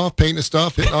shirt off, painting his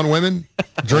stuff, hitting on women,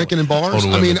 drinking in bars.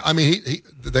 I mean,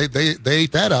 they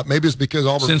ate that up. Maybe it's because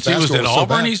Auburn. Since he was at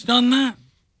Auburn, he's done that.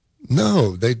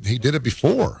 No, he did it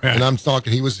before, and I'm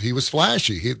talking. He was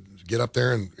flashy. He'd get up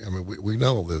there, and I mean, we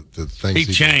know the things he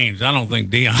changed. Did. I don't think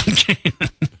Deion can.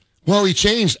 Well, he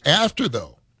changed after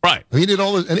though. Right. He did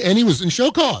all this, and he was in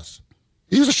show cause.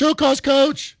 He was a show cause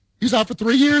coach. He was out for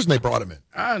 3 years, and they brought him in.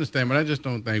 I understand, but I just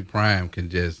don't think Prime can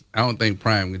just. I don't think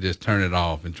Prime can just turn it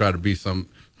off and try to be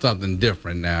something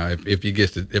different now. If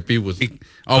he was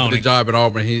offered the job at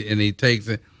Auburn, he takes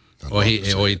it, or he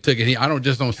took it. I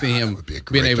don't see him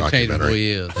being able to change who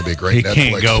he is. That'd be a great. He Netflix.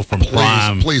 Can't go from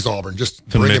Prime. Please, Auburn, just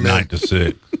to bring midnight him in. to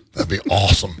 6. That'd be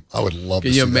awesome. I would love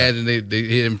to see that. Can you imagine they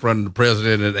hit in front of the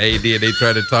president and AD and they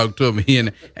try to talk to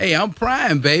him? Hey, I'm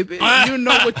Prime, baby. You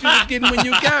know what you was getting when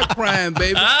you got Prime,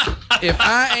 baby. If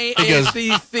I ain't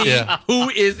SEC, who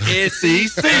is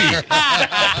SEC?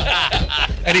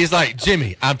 And he's like,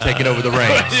 Jimmy, I'm taking over the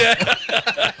reins.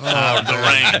 The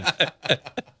reins.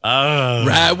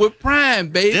 Ride with Prime,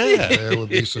 baby. Yeah, there would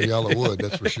be some yellow wood,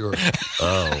 that's for sure.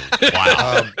 Oh,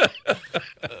 wow.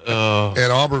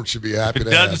 And Auburn should be happy if it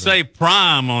to have doesn't say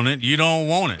Prime on it, you don't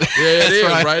want it. Yeah, it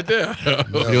is right there.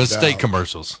 It was steak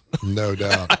commercials. No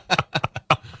doubt.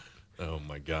 Oh,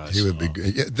 my gosh. He would be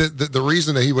good. The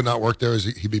reason that he would not work there is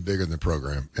he'd be bigger than the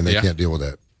program, and they can't deal with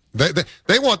that.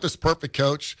 They want this perfect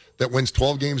coach that wins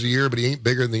 12 games a year, but he ain't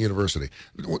bigger than the university.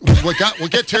 What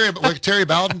get Terry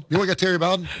Bowden? You know what got Terry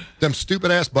Bowden? Them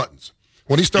stupid-ass buttons.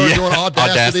 When he started doing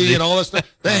Audacity and all that stuff,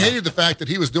 they hated the fact that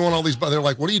he was doing all these buttons. They're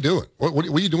like, what are you doing? What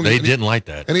are you doing? They didn't like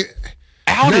that. And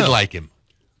Al didn't like him.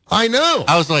 I know.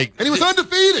 I was like, and he was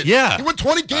undefeated. Yeah, he won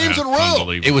 20 games in a row.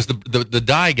 It was the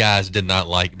Dye guys did not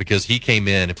like because he came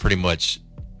in and pretty much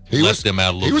left them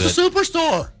out a little bit. He was a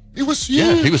superstar. He was huge.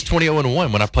 Yeah, he was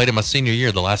 20-0-1 when I played him my senior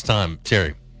year the last time.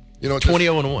 Terry, 20-0-1.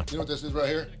 You know what this is right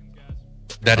here?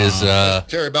 That is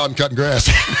Terry Bowden cutting grass.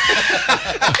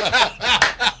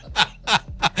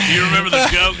 You remember the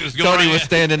joke? Tony was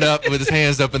standing up with his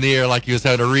hands up in the air like he was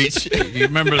having to reach. You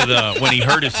remember when he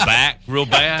hurt his back real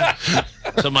bad?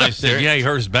 Somebody said, yeah, he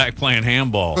hurt his back playing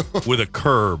handball with a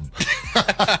curb.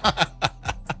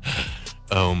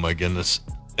 Oh, my goodness.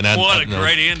 And what a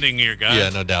great ending here, guys. Yeah,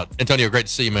 no doubt. Antonio, great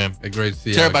to see you, man. Great to see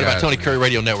you. Tell everybody about Tony Curry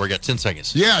Radio Network. Got 10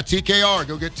 seconds. Yeah, TKR.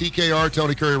 Go get TKR,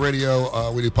 Tony Curry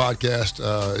Radio. We do podcast.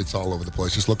 It's all over the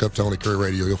place. Just look up Tony Curry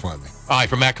Radio. You'll find me. All right,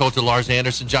 from Matt Coulter, Lars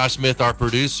Anderson, Josh Smith, our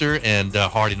producer, and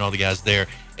Hardy and all the guys there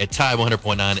at Tide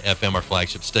 100.9 FM, our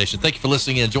flagship station. Thank you for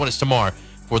listening in. Join us tomorrow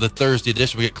for the Thursday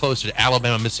edition. We get closer to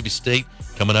Alabama, Mississippi State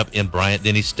coming up in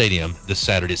Bryant-Denny Stadium this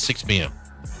Saturday at 6 p.m.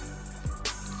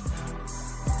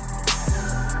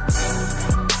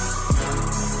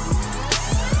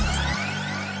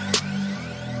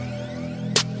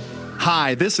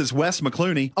 Hi, this is Wes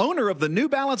McClooney, owner of the New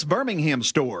Balance Birmingham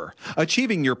store.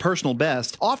 Achieving your personal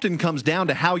best often comes down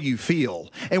to how you feel.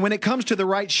 And when it comes to the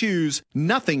right shoes,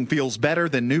 nothing feels better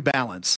than New Balance.